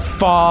the I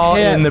fall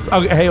pit. in the.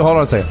 Okay, hey, hold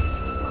on a second.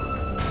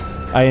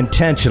 I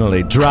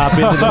intentionally drop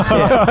into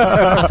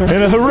the pit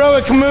in a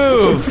heroic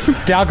move.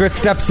 Dalgrit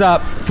steps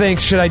up,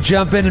 thinks, should I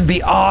jump in and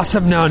be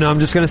awesome? No,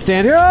 I'm just going to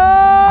stand here.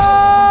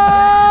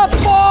 Ah!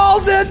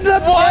 Falls in the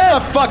pit. What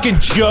a fucking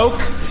joke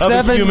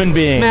of a human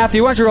being.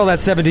 Matthew, why don't you roll that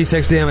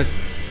 7d6 damage?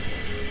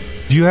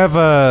 Do you have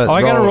a...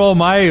 I got to roll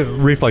my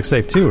reflex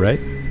save too,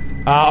 right?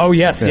 Oh,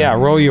 yes, yeah,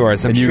 roll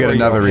yours. And you get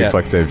another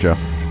reflex save, Joe.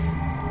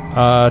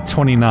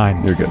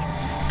 29. You're good.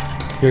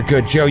 You're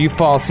good. Joe, you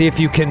fall. See if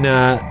you can...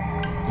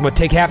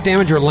 take half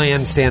damage or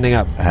land standing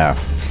up?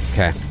 Half.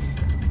 Okay.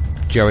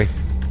 Joey?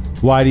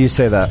 Why do you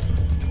say that?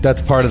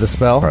 That's part of the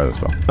spell? Part of the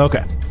spell.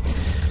 Okay.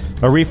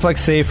 A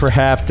reflex save for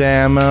half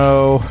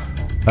damo.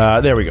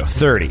 There we go.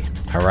 30.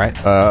 All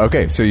right.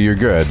 Okay, so you're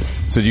good.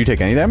 So do you take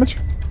any damage?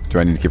 Do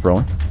I need to keep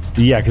rolling?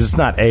 Yeah, because it's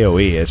not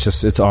AoE. It's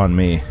just, it's on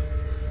me.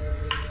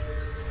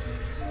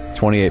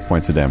 28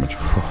 points of damage.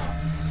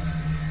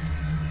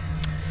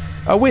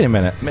 Oh, wait a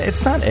minute.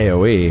 It's not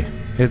AoE.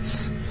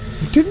 It's...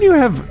 Didn't you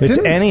have... It's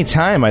any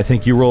time, I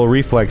think, you roll a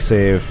reflex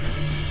save,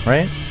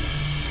 right?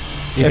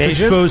 If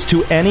exposed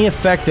to any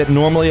effect that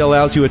normally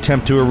allows you to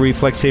attempt to a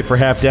reflex save for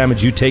half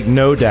damage, you take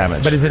no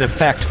damage. But is in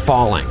effect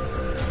falling?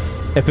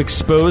 If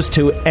exposed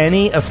to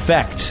any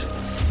effect...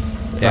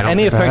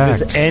 any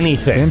effect is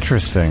anything.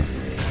 Interesting.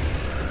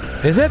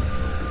 Is it?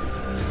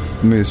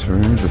 Let me just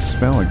remember the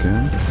spell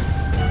again.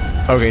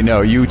 Okay, no,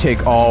 you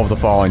take all of the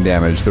falling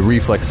damage. The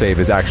reflex save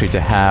is actually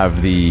to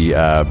have the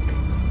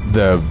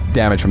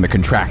damage from the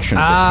contraction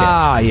of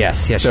the pit.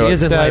 Yes, So she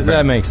is in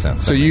That makes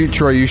sense. So you,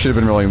 Troy, you should have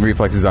been rolling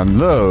reflexes on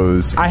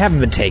those. I haven't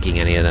been taking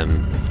any of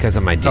them because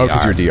of my DR. Oh,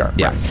 because you're DR.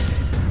 Yeah.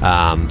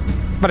 Right.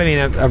 But I mean,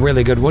 a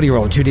really good... What are you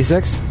rolling,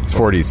 2d6? It's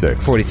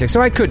 46. 46. So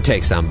I could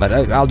take some, but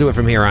I'll do it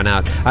from here on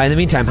out. In the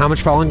meantime, how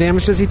much falling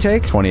damage does he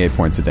take? 28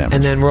 points of damage.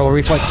 And then roll a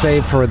reflex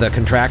save for the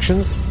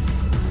contractions?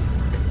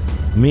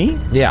 Me?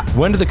 Yeah.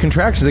 When did the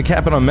contractions... They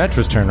cap it on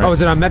Metra's turn, right? Oh,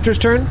 is it on Metra's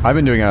turn? I've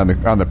been doing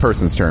it on the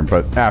person's turn,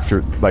 but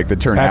after, like, the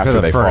turn after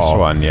the they first fall.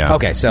 one, yeah.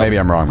 Okay, so... Maybe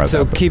I'm wrong about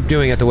so that. So keep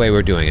doing it the way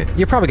we're doing it.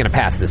 You're probably going to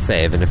pass this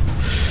save, and if...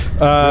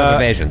 you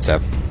have evasion, so...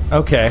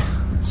 Okay.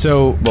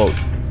 So... Well,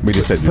 we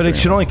just said... But it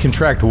should only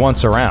contract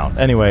once around.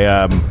 Anyway,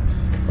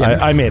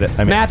 I made it.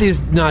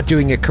 Matthew's not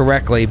doing it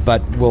correctly,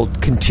 but will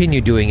continue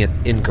doing it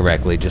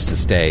incorrectly just to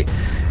stay.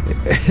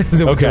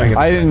 Okay.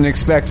 I didn't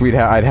expect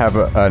I'd have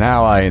an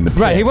ally in the pit.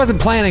 Right, he wasn't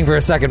planning for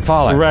a second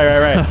faller.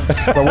 Right.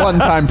 But one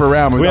time per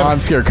round was on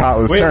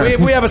Skirkatla's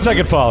turn. We have a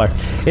second faller.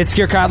 It's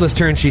Skirkatla's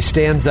turn. She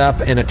stands up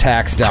and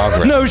attacks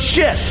Dalgrit. No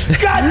shit!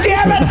 God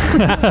damn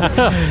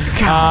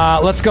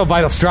it! Let's go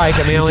Vital Strike.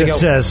 I mean, It only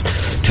just go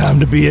says,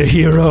 time to be a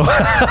hero.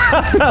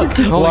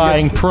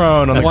 Lying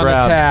prone on the one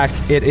ground. attack.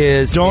 It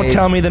is. Don't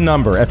tell me the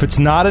number. If it's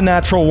not a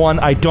natural one,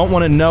 I don't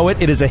want to know it.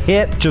 It is a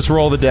hit. Just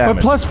roll the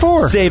damage. But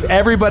 +4. Save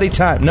everybody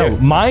time. No,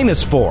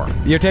 -4.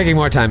 You're taking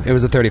more time. It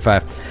was a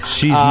 35.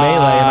 She's melee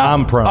and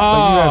I'm prone. Oh,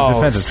 you have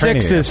defensive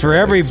training. sixes for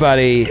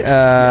everybody. It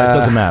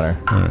doesn't matter.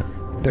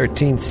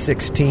 13,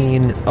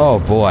 16. Oh,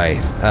 boy.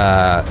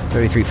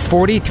 33.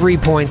 43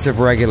 points of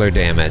regular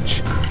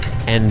damage.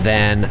 And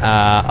then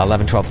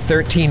 11, 12,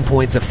 13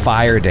 points of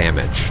fire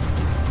damage.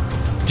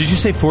 Did you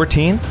say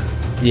 14?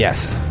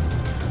 Yes.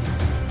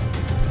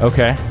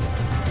 Okay.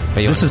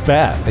 This is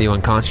bad. Are you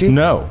unconscious?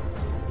 No.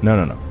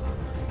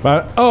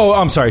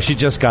 I'm sorry. She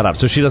just got up,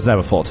 so she doesn't have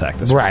a full attack.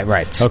 This Right.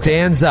 Okay.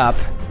 Stands up,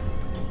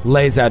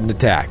 lays out an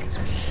attack.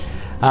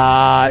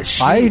 I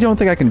don't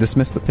think I can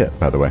dismiss the pit,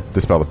 by the way.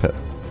 Dispel the pit.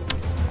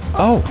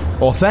 Oh.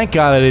 Well, thank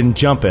God I didn't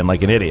jump in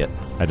like an idiot.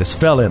 I just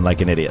fell in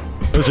like an idiot.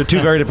 Those are two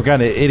very different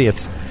kind of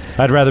idiots.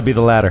 I'd rather be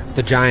the latter.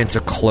 The Giants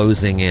are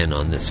closing in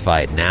on this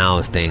fight.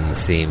 Now things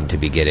seem to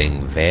be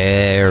getting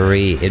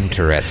very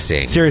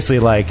interesting. Seriously,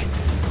 like,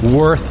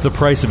 worth the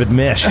price of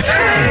admission.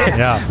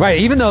 Yeah. Right,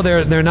 even though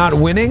they're not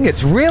winning,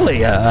 it's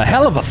really a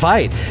hell of a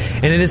fight.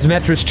 And it is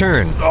Metra's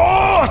turn.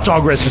 Oh,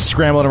 Dograt's just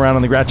scrambling around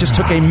on the ground. Just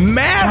took a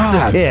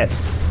massive hit.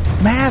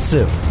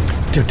 Massive.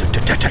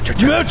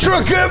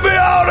 Metra, get me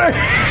out of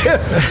here!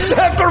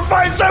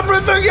 Sacrifice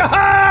everything you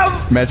have!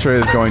 Metra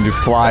is going to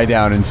fly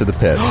down into the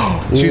pit.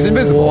 She's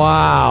invisible.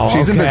 Wow.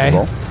 She's okay.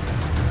 invisible.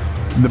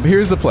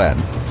 Here's the plan.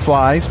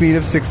 Fly, speed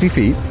of 60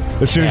 feet.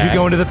 As soon as you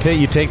go into the pit,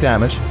 you take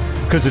damage.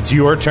 Because it's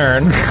your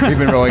turn. We've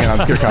been rolling on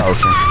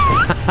Skirkatla's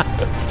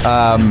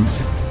turn.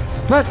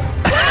 But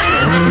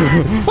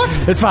What?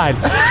 It's fine.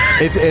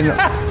 It's in...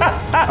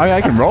 I mean,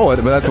 I can roll it,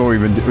 but that's what we've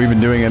been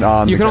doing it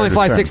on. you the can only character's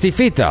fly turn. 60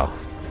 feet, though.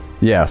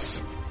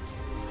 Yes.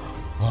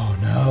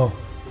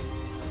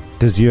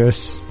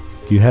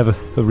 Do you have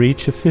a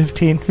reach of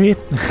 15 feet?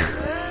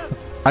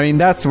 I mean,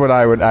 that's what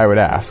I would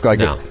ask. Like,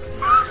 No.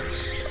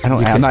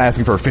 I'm not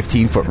asking for a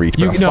 15-foot reach,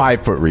 but a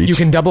 5-foot reach. You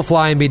can double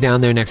fly and be down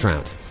there next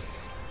round.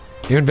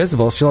 You're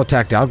invisible. She'll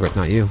attack Dalgrith,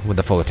 not you, with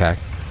the full attack.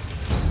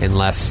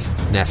 Unless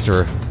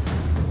Nestor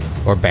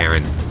or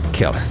Baron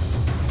kill her.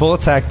 Full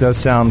attack does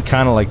sound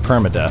kind of like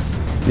permadeath.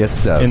 Yes,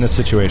 it does. In the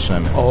situation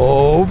I'm in.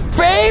 Oh,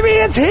 baby,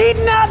 it's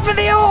heating up for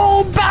the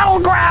old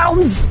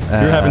battlegrounds.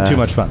 You're having too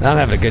much fun. I'm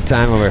having a good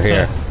time over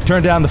here.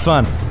 Turn down the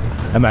fun.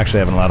 I'm actually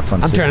having a lot of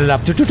fun, I'm too. turning it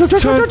up. Turn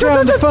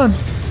down the fun.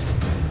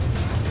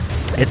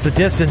 It's the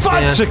distance,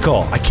 man.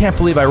 Fudgesicle! I can't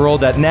believe I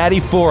rolled that natty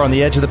 4 on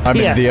the edge of the pit. I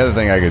mean, the other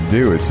thing I could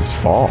do is just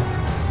fall.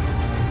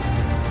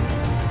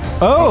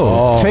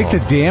 Take the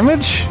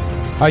damage?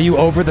 Are you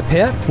over the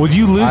pit? Would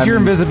you lose your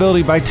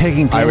invisibility by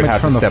taking I would damage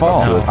have from to the step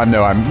fall? up to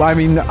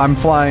it. I'm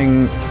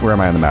flying. Where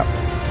am I on the map?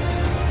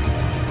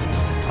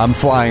 I'm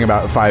flying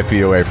about 5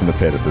 feet away from the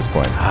pit at this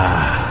point.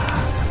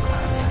 So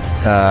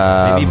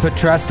close. Maybe you put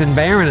trust in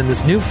Baron and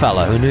this new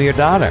fella who knew your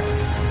daughter.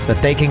 That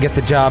they can get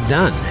the job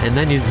done. And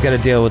then you just got to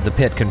deal with the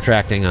pit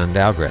contracting on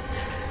Dalgrith.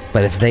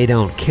 But if they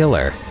don't kill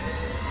her,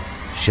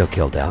 she'll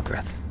kill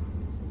Dalgrith.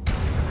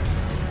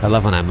 I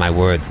love when my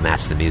words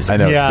match the music. I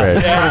know, Yeah,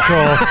 it's great. pretty cool.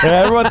 Yeah,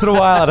 every once in a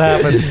while it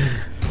happens.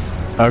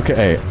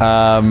 Okay,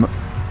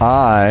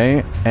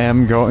 I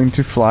am going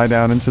to fly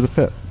down into the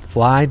pit.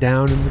 Fly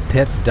down in the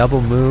pit,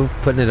 double move,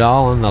 putting it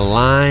all on the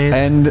line.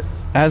 And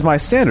as my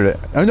standard,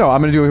 I'm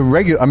going to do I'm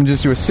going to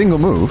just do a single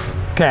move.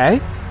 Okay.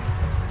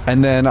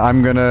 And then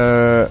I'm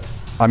gonna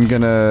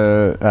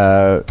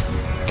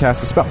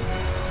cast a spell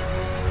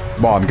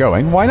while I'm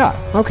going. Why not?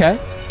 Okay.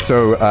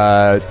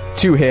 So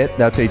 2 hit.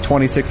 That's a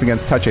 26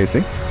 against touch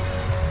AC.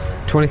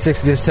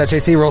 26 against touch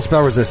AC. Roll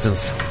spell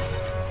resistance.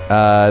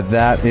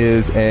 That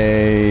is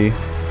a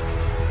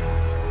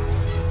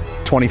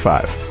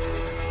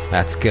 25.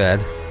 That's good.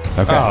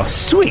 Okay. Oh,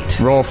 sweet.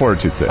 Roll a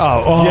fortitude save.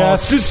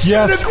 Yes. This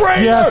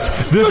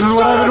is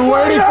what I've been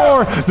waiting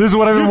for. This is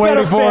what I've been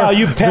waiting for. fail.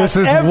 You've passed This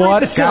is every what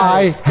decision.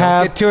 I Don't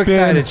have get too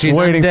excited. been She's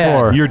waiting undead.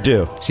 for. You're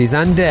due. She's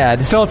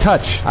undead. Still a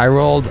touch. I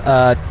rolled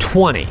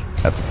 20.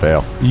 That's a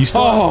fail. You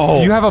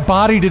still you have a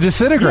body to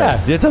disintegrate.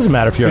 Yeah, it doesn't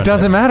matter if you're It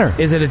doesn't matter.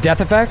 Is it a death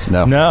effect?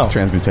 No.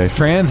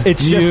 Transmutation.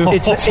 It's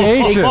just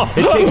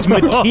it takes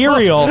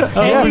material,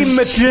 any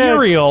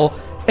material,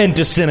 and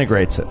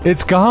disintegrates it.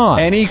 It's gone.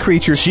 Any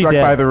creature struck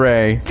dead. by the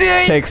ray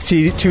takes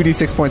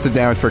 2d6 points of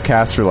damage per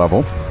caster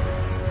level.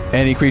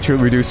 Any creature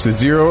reduced to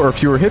 0 or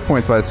fewer hit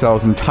points by the spell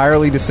is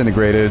entirely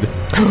disintegrated,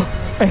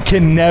 And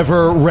can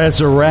never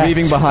resurrect.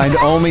 leaving behind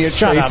only a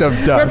Shut trace up.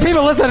 of dust.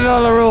 People listen to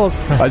all the rules.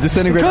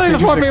 Disintegrated Including the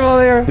poor creatures- people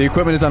here. The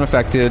equipment is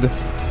unaffected.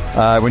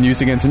 When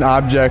used against an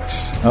object,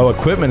 Oh,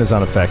 equipment is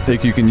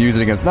unaffected. you can use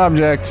it against an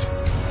object.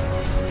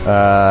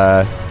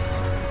 The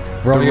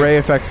ray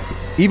affects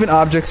even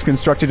objects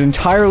constructed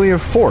entirely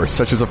of force,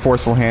 such as a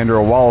forceful hand or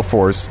a wall of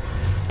force,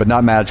 but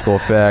not magical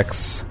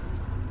effects.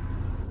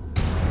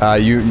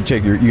 You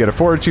get a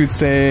fortitude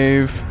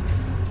save.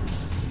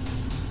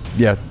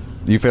 Yeah,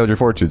 you failed your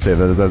fortitude save.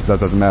 That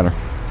doesn't matter.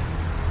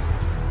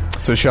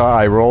 So shall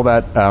I roll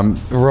that?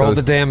 Roll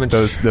the damage.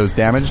 Those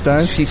damage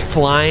dice. She's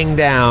flying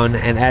down,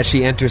 and as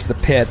she enters the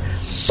pit,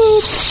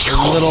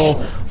 boop, a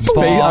little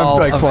ball I'm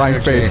like of flying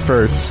energy. face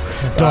first.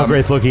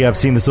 Dogwraith looking up,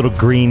 seeing this little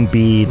green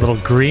bead Little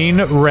green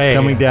ray.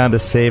 coming down to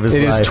save his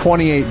It life. is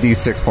 28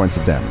 d6 points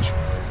of damage.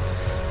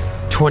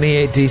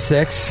 28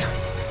 d6.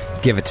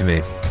 Give it to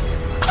me.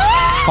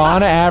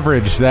 On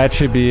average, that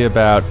should be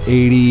about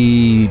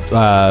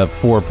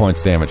 84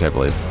 points damage, I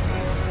believe.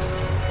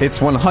 It's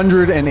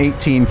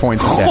 118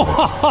 points of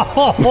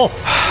damage.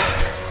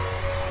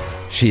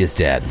 She is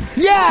dead.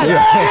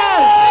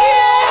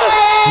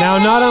 Now,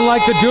 not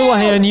unlike the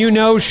Doulahan, you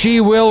know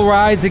she will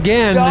rise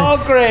again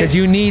because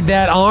you need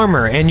that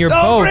armor, and you're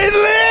both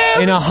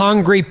in a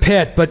hungry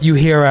pit. But you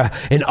hear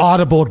an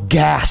audible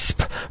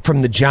gasp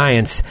from the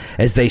giants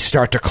as they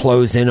start to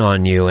close in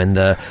on you, and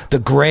the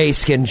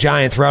gray-skinned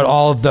giant throughout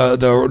all of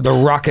the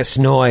ruckus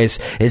noise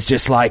is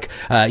just like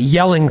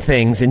yelling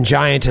things in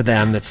giant to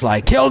them. It's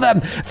like, kill them,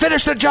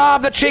 finish the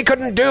job that she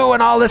couldn't do,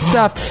 and all this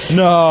stuff.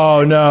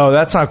 No,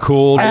 that's not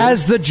cool. dude.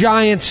 As the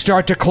giants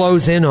start to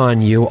close in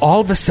on you, all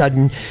of a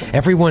sudden,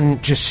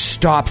 everyone just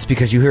stops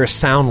because you hear a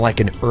sound like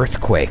an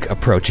earthquake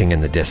approaching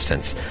in the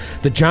distance.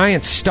 The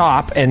giants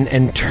stop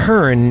and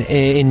turn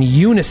in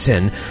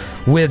unison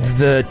with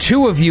the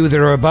two of you that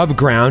are above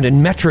ground,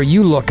 and Metra,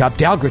 you look up.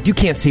 Dalgrith, you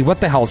can't see what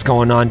the hell's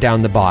going on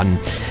down the bottom.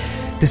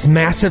 This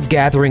massive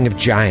gathering of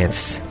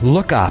giants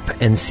look up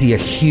and see a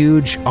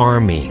huge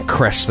army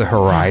crest the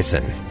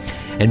horizon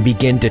and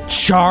begin to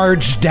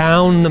charge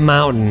down the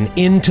mountain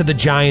into the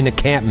giant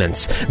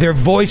encampments, their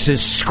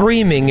voices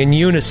screaming in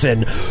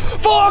unison,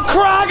 "For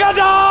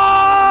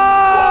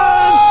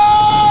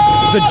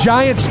Kragadon!" The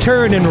giants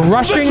turn and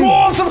rushing...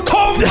 Dwarves have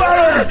come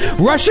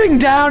Rushing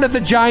down at the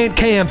giant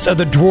camps are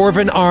the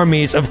dwarven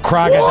armies of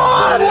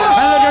Kragadan. And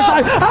they're just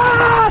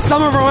like,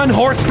 some of them on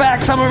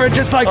horseback, some of them are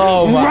just like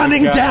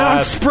running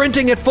down,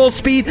 sprinting at full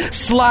speed,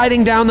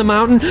 sliding down the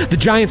mountain. The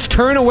giants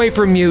turn away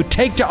from you,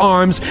 take to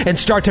arms, and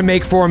start to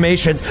make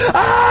formations.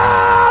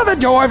 The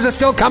dwarves are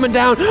still coming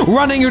down,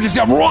 running. You're just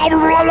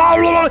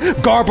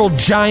garbled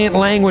giant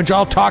language,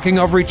 all talking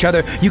over each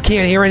other. You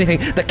can't hear anything.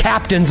 The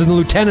captains and the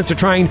lieutenants are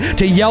trying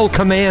to yell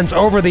commands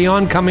over the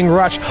oncoming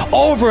rush,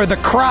 over the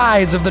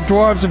cries of the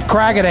dwarves of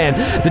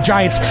Kragadan. The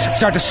giants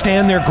start to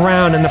stand their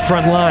ground in the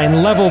front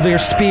line, level their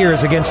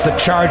spears against the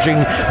charging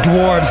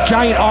dwarves.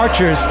 Giant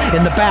archers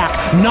in the back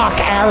knock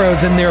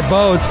arrows in their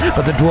bows,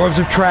 but the dwarves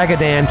of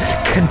Kragadan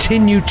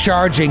continue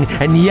charging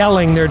and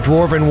yelling their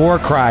dwarven war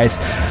cries.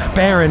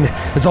 Baron,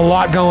 there's a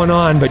lot going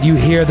on, but you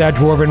hear that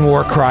dwarven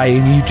war cry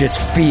and you just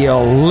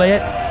feel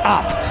lit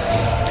up.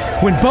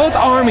 When both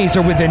armies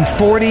are within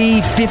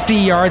 40, 50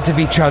 yards of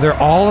each other,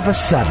 all of a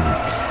sudden,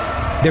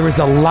 there is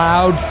a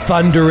loud,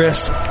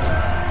 thunderous boom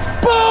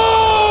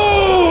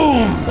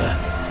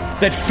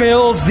that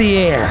fills the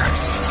air.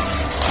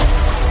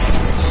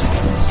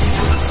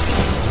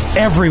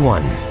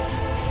 Everyone,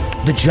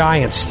 the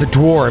giants, the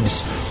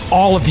dwarves,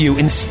 all of you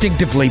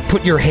instinctively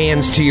put your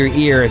hands to your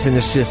ears, and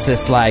it's just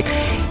this like...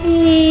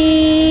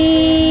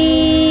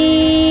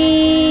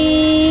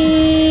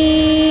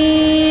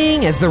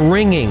 As the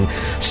ringing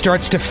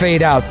starts to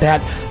fade out,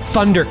 that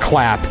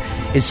thunderclap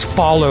is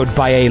followed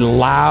by a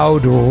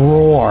loud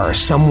roar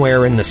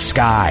somewhere in the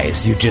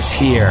skies. You just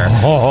hear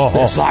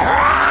this like...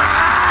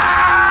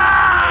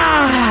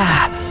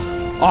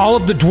 All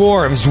of the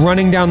dwarves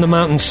running down the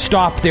mountain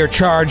stop their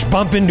charge,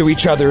 bump into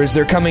each other as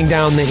they're coming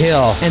down the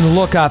hill, and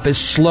look up as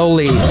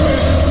slowly...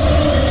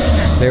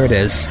 There it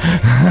is.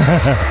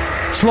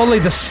 Slowly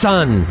the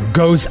sun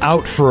goes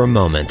out for a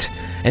moment,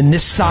 and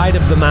this side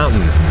of the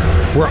mountain,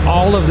 where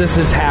all of this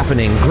is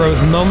happening,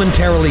 grows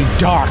momentarily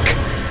dark,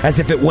 as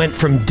if it went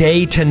from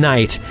day to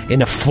night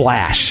in a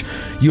flash.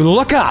 You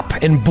look up,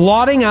 and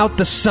blotting out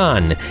the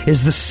sun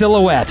is the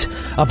silhouette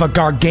of a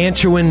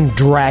gargantuan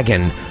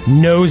dragon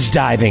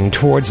nosediving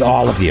towards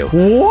all of you.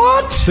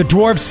 What? The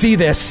dwarves see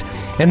this,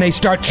 and they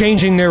start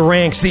changing their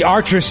ranks. The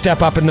archers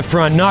step up in the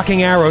front,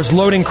 knocking arrows,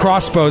 loading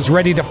crossbows,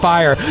 ready to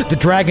fire. The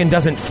dragon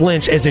doesn't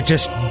flinch as it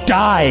just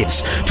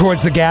dives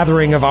towards the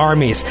gathering of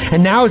armies.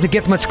 And now as it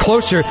gets much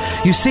closer,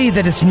 you see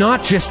that it's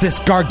not just this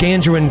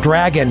gargantuan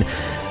dragon,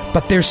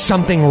 but there's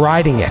something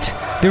riding it.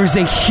 There is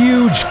a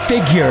huge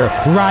figure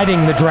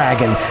riding the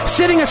dragon.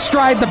 Sitting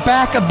astride the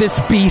back of this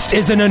beast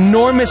is an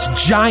enormous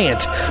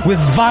giant with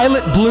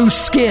violet blue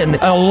skin,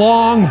 a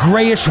long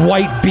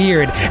grayish-white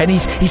beard, and he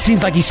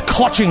seems like he's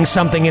clutching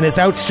something in his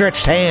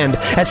outstretched hand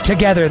as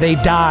together they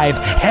dive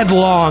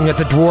headlong at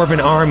the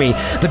dwarven army.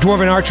 The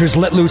dwarven archers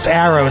let loose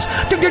arrows.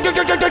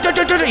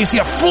 You see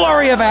a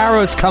flurry of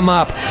arrows come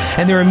up,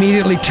 and they're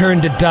immediately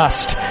turned to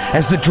dust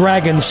as the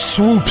dragon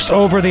swoops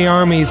over the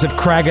armies of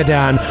Kragadan,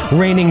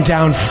 raining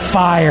down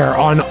fire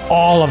on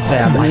all of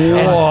them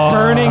and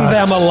burning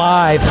them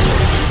alive.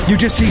 You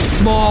just see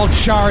small,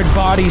 charred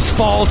bodies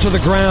fall to the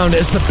ground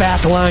as the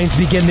back lines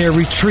begin their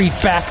retreat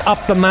back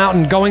up the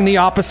mountain, going the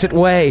opposite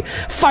way,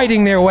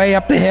 fighting their way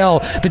up the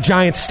hill. The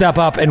giants step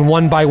up and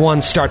one by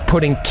one start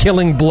putting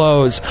killing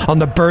blows on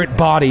the burnt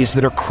bodies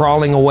that are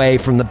crawling away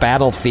from the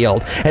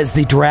battlefield as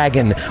the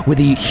dragon, with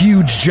a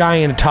huge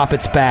giant atop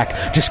its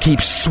back, just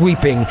keeps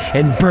sweeping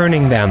and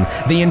burning them.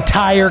 The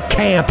entire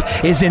camp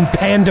is in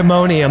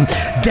pandemonium.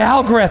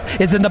 Dalgrith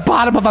is in the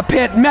bottom of a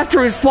pit.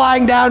 Metro is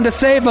flying down to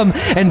save him,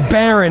 and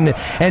Baron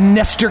and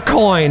Nestor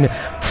Coin,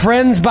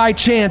 friends by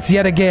chance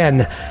yet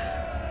again,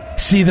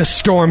 see the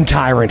storm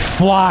tyrant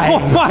flying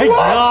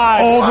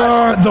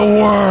over the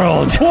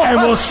world. And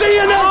we'll see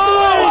you next week.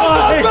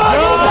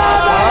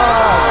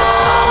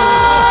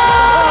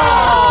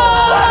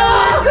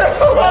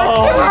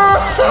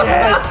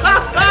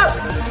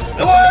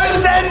 The world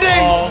is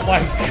ending. Oh my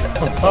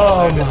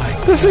God.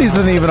 This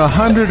isn't even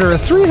 100 or a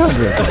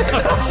 300.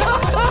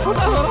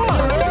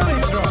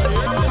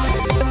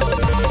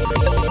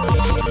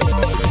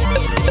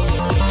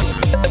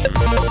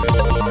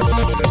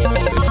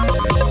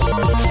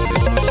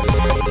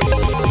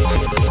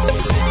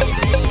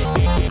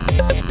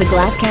 The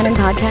Glass Cannon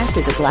Podcast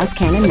is a Glass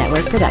Cannon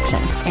Network production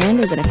and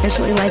is an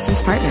officially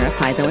licensed partner of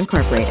Paizo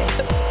Incorporated.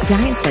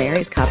 Giantslayer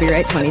is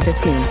copyright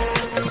 2015.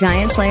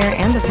 Giantslayer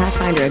and the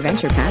Pathfinder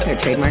Adventure Path are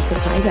trademarks of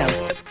Paizo.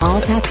 All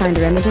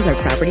Pathfinder images are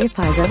property of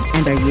Paizo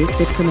and are used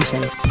with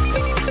permission.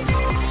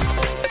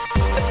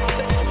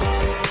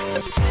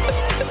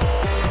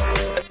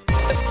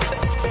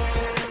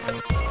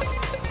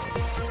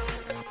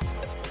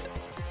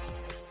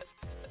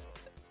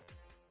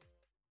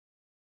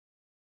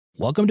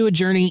 Welcome to a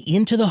journey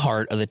into the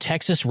heart of the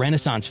Texas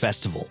Renaissance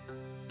Festival,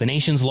 the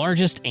nation's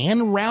largest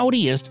and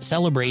rowdiest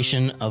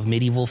celebration of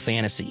medieval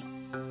fantasy.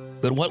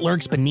 But what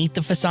lurks beneath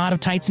the facade of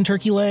tights and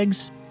turkey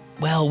legs?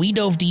 Well, we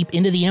dove deep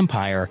into the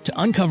empire to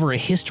uncover a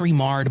history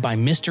marred by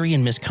mystery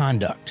and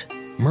misconduct,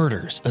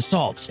 murders,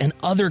 assaults, and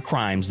other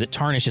crimes that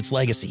tarnish its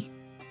legacy.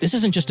 This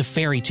isn't just a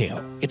fairy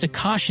tale. It's a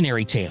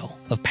cautionary tale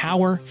of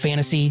power,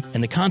 fantasy,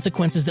 and the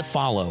consequences that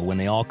follow when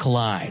they all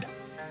collide.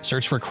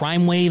 Search for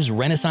Crime Waves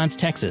Renaissance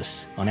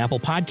Texas on Apple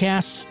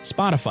Podcasts,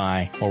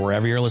 Spotify, or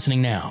wherever you're listening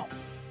now.